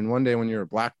improving, and one day when you're a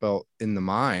black belt in the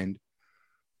mind,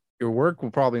 your work will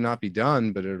probably not be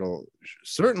done, but it'll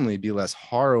certainly be less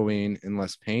harrowing and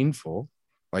less painful,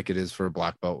 like it is for a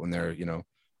black belt when they're, you know,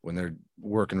 when they're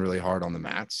working really hard on the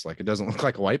mats. Like it doesn't look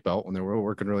like a white belt when they're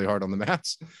working really hard on the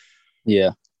mats.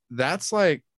 Yeah. That's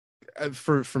like,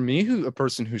 for me, a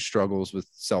person who struggles with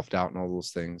self-doubt and all those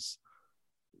things,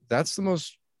 that's the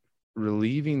most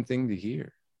relieving thing to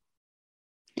hear.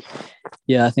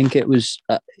 Yeah, I think it was,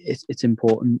 it's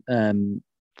important.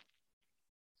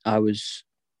 I was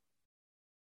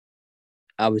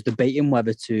debating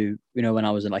whether to, you know, when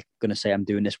I was like going to say I'm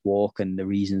doing this walk and the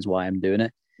reasons why I'm doing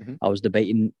it, I was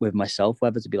debating with myself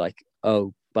whether to be like,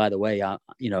 oh, by the way, I'm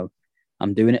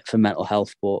doing it for mental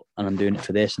health, and I'm doing it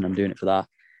for this and I'm doing it for that.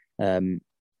 And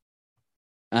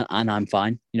I'm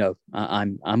fine. You know,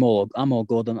 I'm all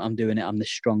good. I'm doing it. I'm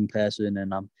this strong person,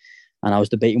 and I was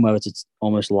debating whether to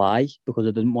almost lie, because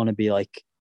I didn't want to be like,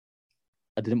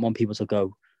 I didn't want people to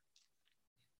go,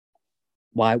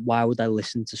 why would I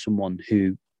listen to someone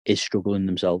who is struggling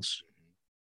themselves?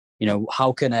 You know,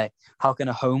 how can a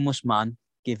homeless man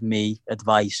give me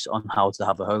advice on how to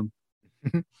have a home?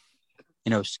 You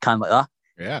know, it's kind of like that.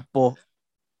 Yeah. But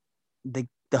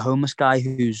the homeless guy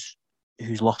who's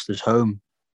lost his home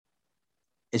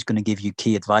is going to give you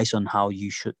key advice on how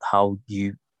you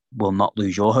will not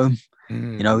lose your home.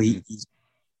 You know,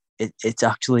 it's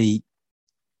actually,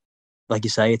 like you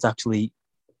say, it's actually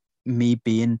me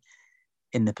being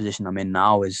in the position I'm in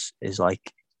now is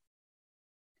like,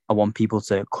 I want people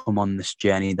to come on this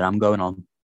journey that I'm going on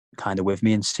kind of with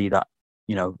me and see that,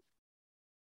 you know,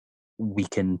 we're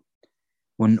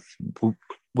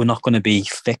not going to be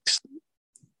fixed,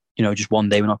 you know, just one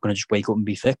day. We're not going to just wake up and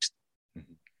be fixed.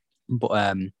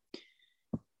 But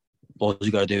all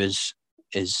you got to do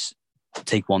is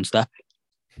take one step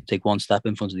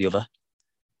in front of the other.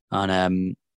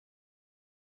 And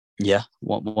yeah,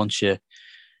 once you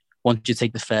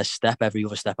take the first step, every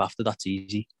other step after that's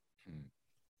easy.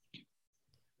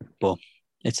 But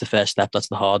it's the first step that's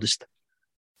the hardest.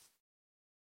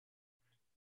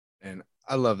 And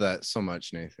I love that so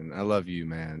much, Nathan. I love you,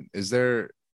 man. Is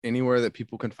there anywhere that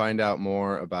people can find out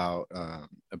more about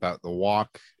the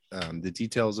walk, the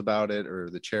details about it, or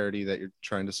the charity that you're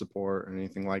trying to support, or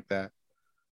anything like that?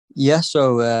 Yeah,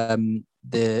 so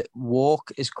the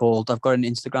walk is called, I've got an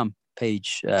Instagram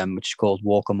page, which is called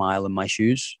Walk a Mile in My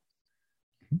Shoes.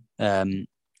 There's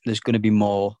going to be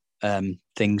more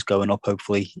things going up,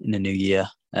 hopefully, in the new year,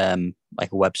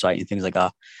 like a website and things like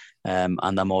that. And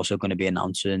I'm also going to be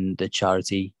announcing the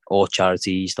charity or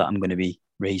charities that I'm going to be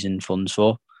raising funds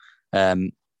for.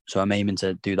 So I'm aiming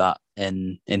to do that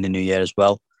in the new year as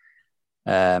well.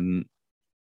 And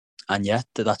yeah,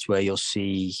 that's where you'll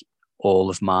see all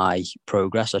of my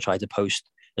progress. I try to post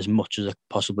as much as I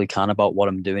possibly can about what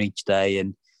I'm doing each day,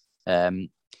 and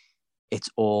it's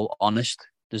all honest.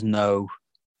 There's no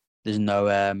this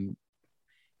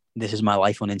is my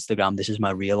life on Instagram, this is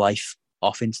my real life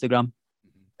off Instagram.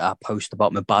 I post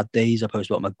about my bad days, I post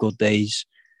about my good days.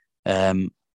 You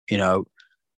know,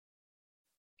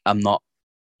 I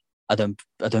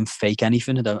don't fake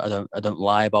anything. I don't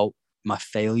lie about my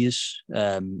failures.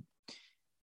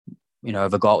 You know,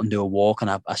 if I go out and do a walk and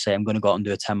I say I'm going to go out and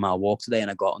do a 10-mile walk today, and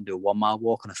I go out and do a 1-mile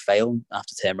walk and I fail and I have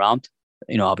to turn around,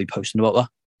 you know, I'll be posting about that.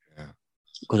 Yeah.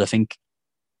 Because I think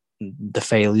the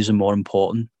failures are more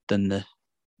important than the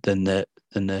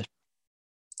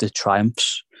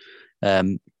triumphs.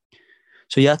 So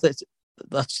yeah,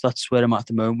 that's where I'm at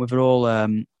the moment with it all.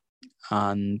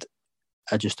 And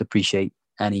I just appreciate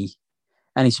any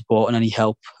support and any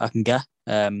help I can get.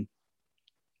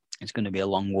 It's going to be a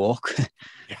long walk.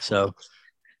 Yeah. So,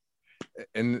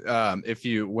 and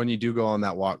when you do go on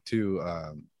that walk too,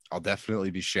 I'll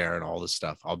definitely be sharing all this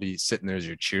stuff. I'll be sitting there as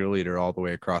your cheerleader all the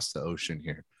way across the ocean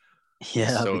here.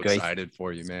 Yeah, that'd so be great. Excited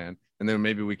for you, man. And then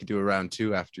maybe we could do a round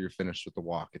 2 after you're finished with the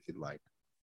walk, if you'd like.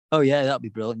 Oh yeah, that'd be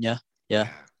brilliant. Yeah.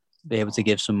 Be able to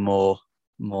give some more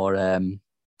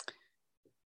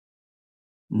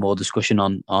discussion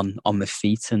on my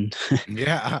feet and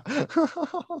yeah.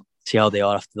 see how they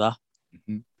are after that.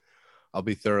 Mm-hmm. I'll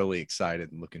be thoroughly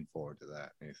excited and looking forward to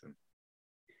that, Nathan.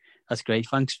 That's great.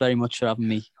 Thanks very much for having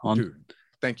me on. Dude,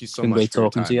 thank you so been much great for your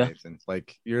talking time, to you. Nathan.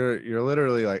 Like you're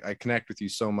literally like, I connect with you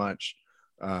so much,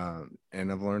 and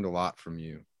I've learned a lot from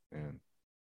you, and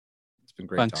it's been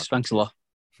great. Thanks a lot.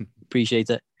 Appreciate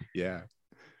it. Yeah,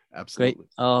 absolutely. Great.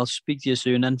 I'll speak to you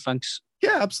soon then. Thanks.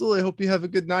 Yeah, absolutely. Hope you have a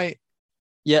good night.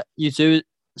 Yeah, you too.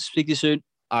 Speak to you soon.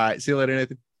 All right. See you later,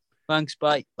 Nathan. Thanks.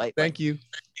 Bye. Bye. Thank you.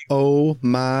 Oh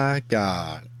my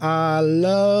God. I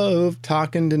love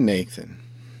talking to Nathan.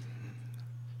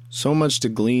 So much to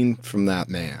glean from that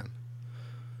man.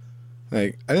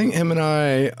 Like, I think him and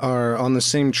I are on the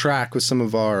same track with some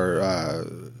of our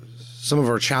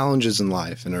challenges in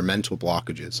life and our mental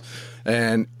blockages.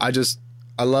 And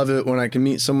I love it when I can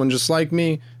meet someone just like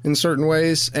me in certain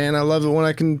ways, and I love it when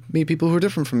I can meet people who are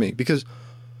different from me, because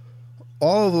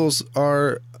all of those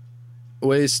are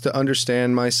ways to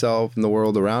understand myself and the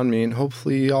world around me, and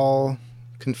hopefully y'all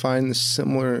can find the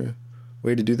similar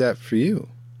way to do that for you.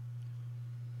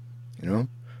 You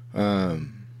know,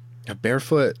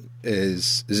 barefoot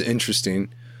is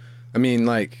interesting. I mean,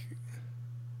 like,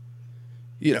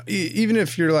 you know, even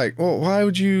if you're like, well, why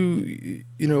would you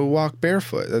walk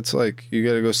barefoot? That's like, you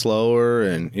got to go slower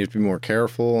and you have to be more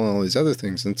careful and all these other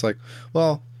things. And it's like,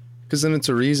 well, because then it's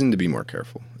a reason to be more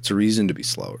careful. It's a reason to be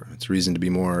slower. It's a reason to be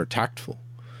more tactful.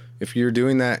 If you're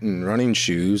doing that in running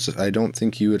shoes, I don't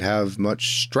think you would have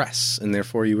much stress, and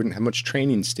therefore you wouldn't have much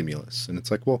training stimulus. And it's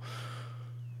like, well,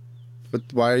 but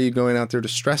why are you going out there to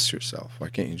stress yourself? Why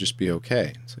can't you just be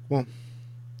okay? It's like, well,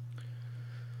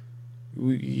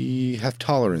 we have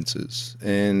tolerances,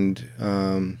 and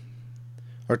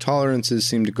our tolerances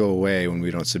seem to go away when we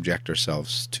don't subject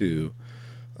ourselves to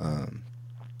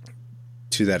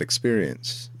that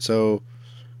experience. So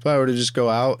if I were to just go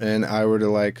out and I were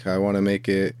to I want to make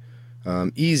it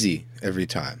easy every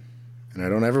time, and I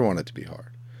don't ever want it to be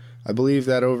hard. I believe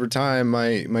that over time,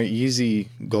 my easy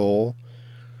goal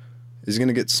is going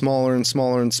to get smaller and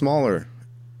smaller and smaller,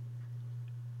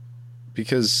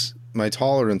 because my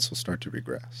tolerance will start to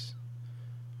regress.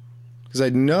 Because I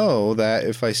know that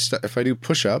if I do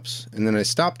push-ups and then I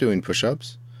stop doing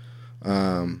push-ups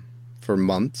for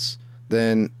months,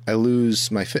 then I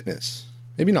lose my fitness.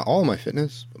 Maybe not all of my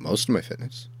fitness, but most of my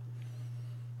fitness.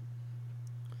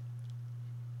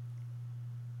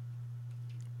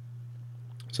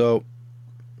 So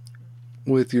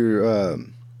with your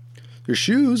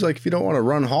shoes, like, if you don't want to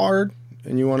run hard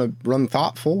and you want to run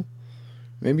thoughtful,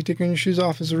 maybe taking your shoes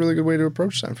off is a really good way to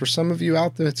approach that. For some of you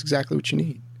out there, it's exactly what you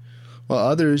need. While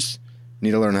others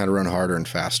need to learn how to run harder and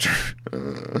faster.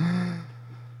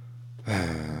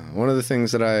 One of the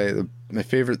things that my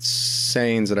favorite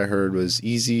sayings that I heard was,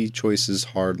 easy choices,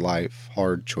 hard life,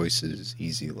 hard choices,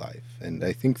 easy life. And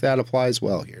I think that applies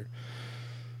well here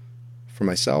for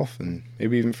myself and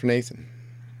maybe even for Nathan.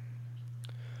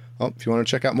 Well, if you want to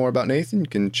check out more about Nathan, you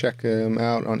can check him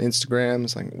out on Instagram.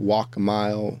 It's like Walk a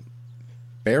Mile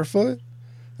Barefoot.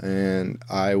 And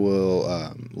I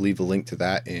will leave a link to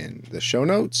that in the show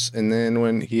notes. And then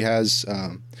when he has,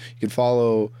 you can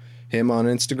follow him on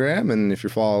Instagram. And if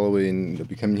you're following the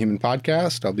Becoming Human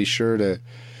podcast, I'll be sure to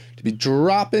be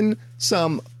dropping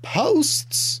some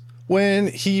posts when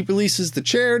he releases the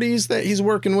charities that he's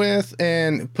working with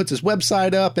and puts his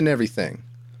website up and everything.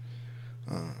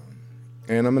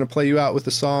 And I'm going to play you out with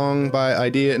a song by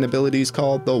Idea and Abilities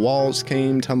called The Walls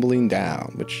Came Tumbling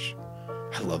Down, which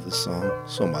I love this song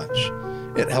so much.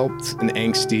 It helped an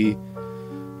angsty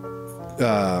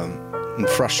and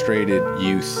frustrated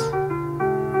youth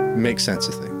make sense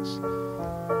of things.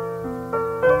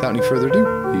 Without any further ado,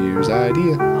 here's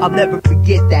Idea. I'll never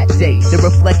forget that day, the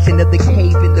reflection of the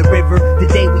cave in the river, the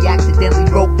day we accidentally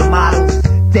broke the models.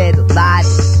 Dead, alive,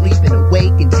 sleeping,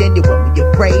 awake, and genuinely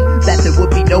afraid that there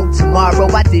would be no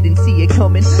tomorrow. I didn't see it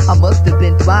coming, I must have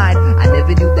been blind. I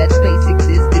never knew that space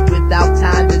existed without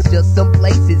time. There's just some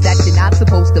places that you're not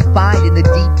supposed to find in the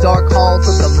deep, dark halls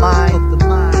of the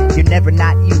mind. You're never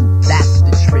not you, that's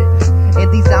the trip. And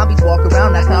these zombies walk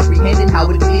around not comprehending how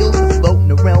it feels to float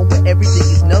in a realm where everything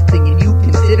is nothing, and you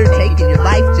consider taking your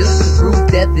life just to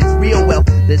prove death is real. Well,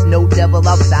 there's no devil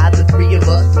outside the three of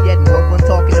us, yet no one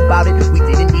talking about it. We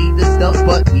didn't need the stuff,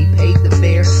 but we paid the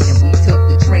fare, and we took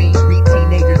the train. 3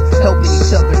 teenagers helping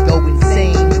each other go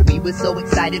insane. We were so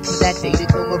excited for that day to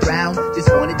come around,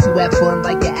 just wanted to have fun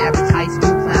like your average high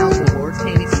school clown. The words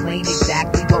can't explain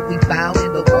exactly what we found,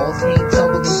 and the walls came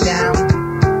tumbling down.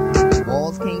 The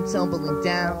walls came tumbling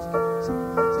down.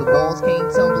 The walls came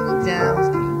tumbling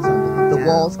down. The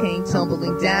walls came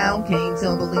tumbling down, came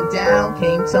tumbling down,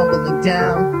 came tumbling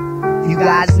down. You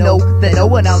guys know that no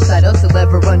one outside us will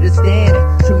ever understand.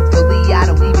 Truthfully, I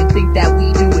don't even think that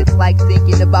we do. It's like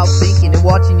thinking about thinking and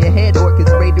watching your head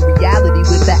orchestrate a reality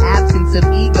with the absence of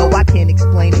ego. I can't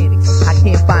explain it, I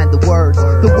can't find the words.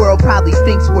 The world probably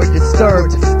thinks we're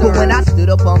disturbed, but when I stood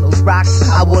up on those rocks,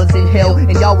 I was in hell,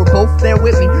 and y'all were both there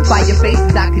with me. By your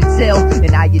faces I could tell,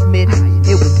 and I admit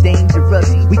it was dangerous.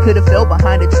 We could have fell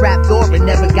behind a trap door and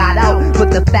never got out,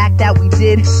 but the fact that we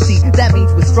did, see, that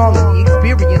means we're strong, and the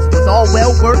experience was all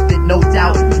well worth it, no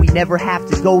doubt. We never have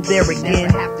to go there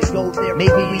again.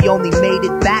 Maybe we only made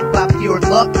it back by pure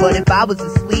luck, but if I was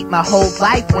asleep my whole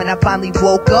life, when I finally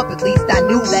woke up, at least I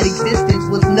knew that existence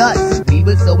was nuts. We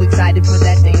were so excited for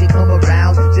that day to come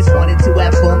around, just wanted to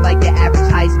have fun like the average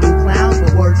high school clown,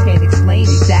 but words can't explain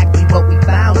exactly what we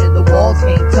found, and the walls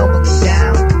came tumbling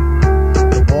down.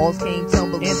 The walls came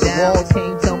tumbling down. The walls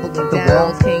came tumbling down. The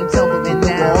walls came tumbling down.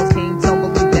 The walls came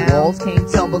tumbling down. The walls came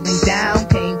tumbling down.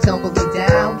 Came tumbling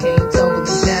down. Came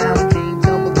tumbling down. Came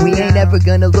tumbling down. We ain't ever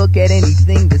gonna look at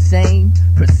anything the same.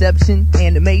 Perception,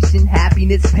 animation,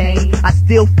 happiness, pain. I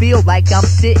still feel like I'm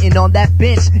sitting on that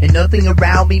bench and nothing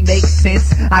around me makes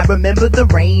sense. I remember the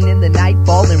rain and the night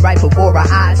falling right before our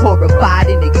eyes, horrified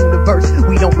in a universe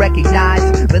we don't recognize.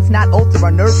 Let's not alter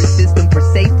our nervous system for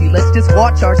safety. Let's just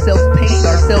watch ourselves paint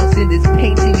ourselves in this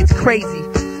painting. It's crazy,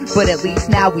 but at least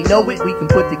now we know it. We can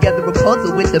put together a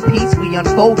puzzle with the piece we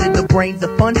unfolded. The brain's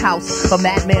a fun house, a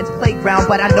madman's playground,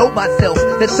 but I know myself,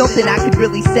 that's something I could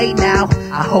really say now.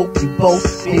 I hope you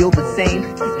both feel the same.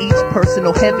 Each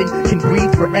personal heaven can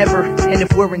breathe forever, and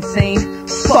if we're insane,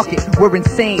 fuck it, we're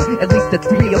insane. At least the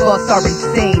three of us are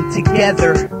insane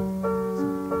together.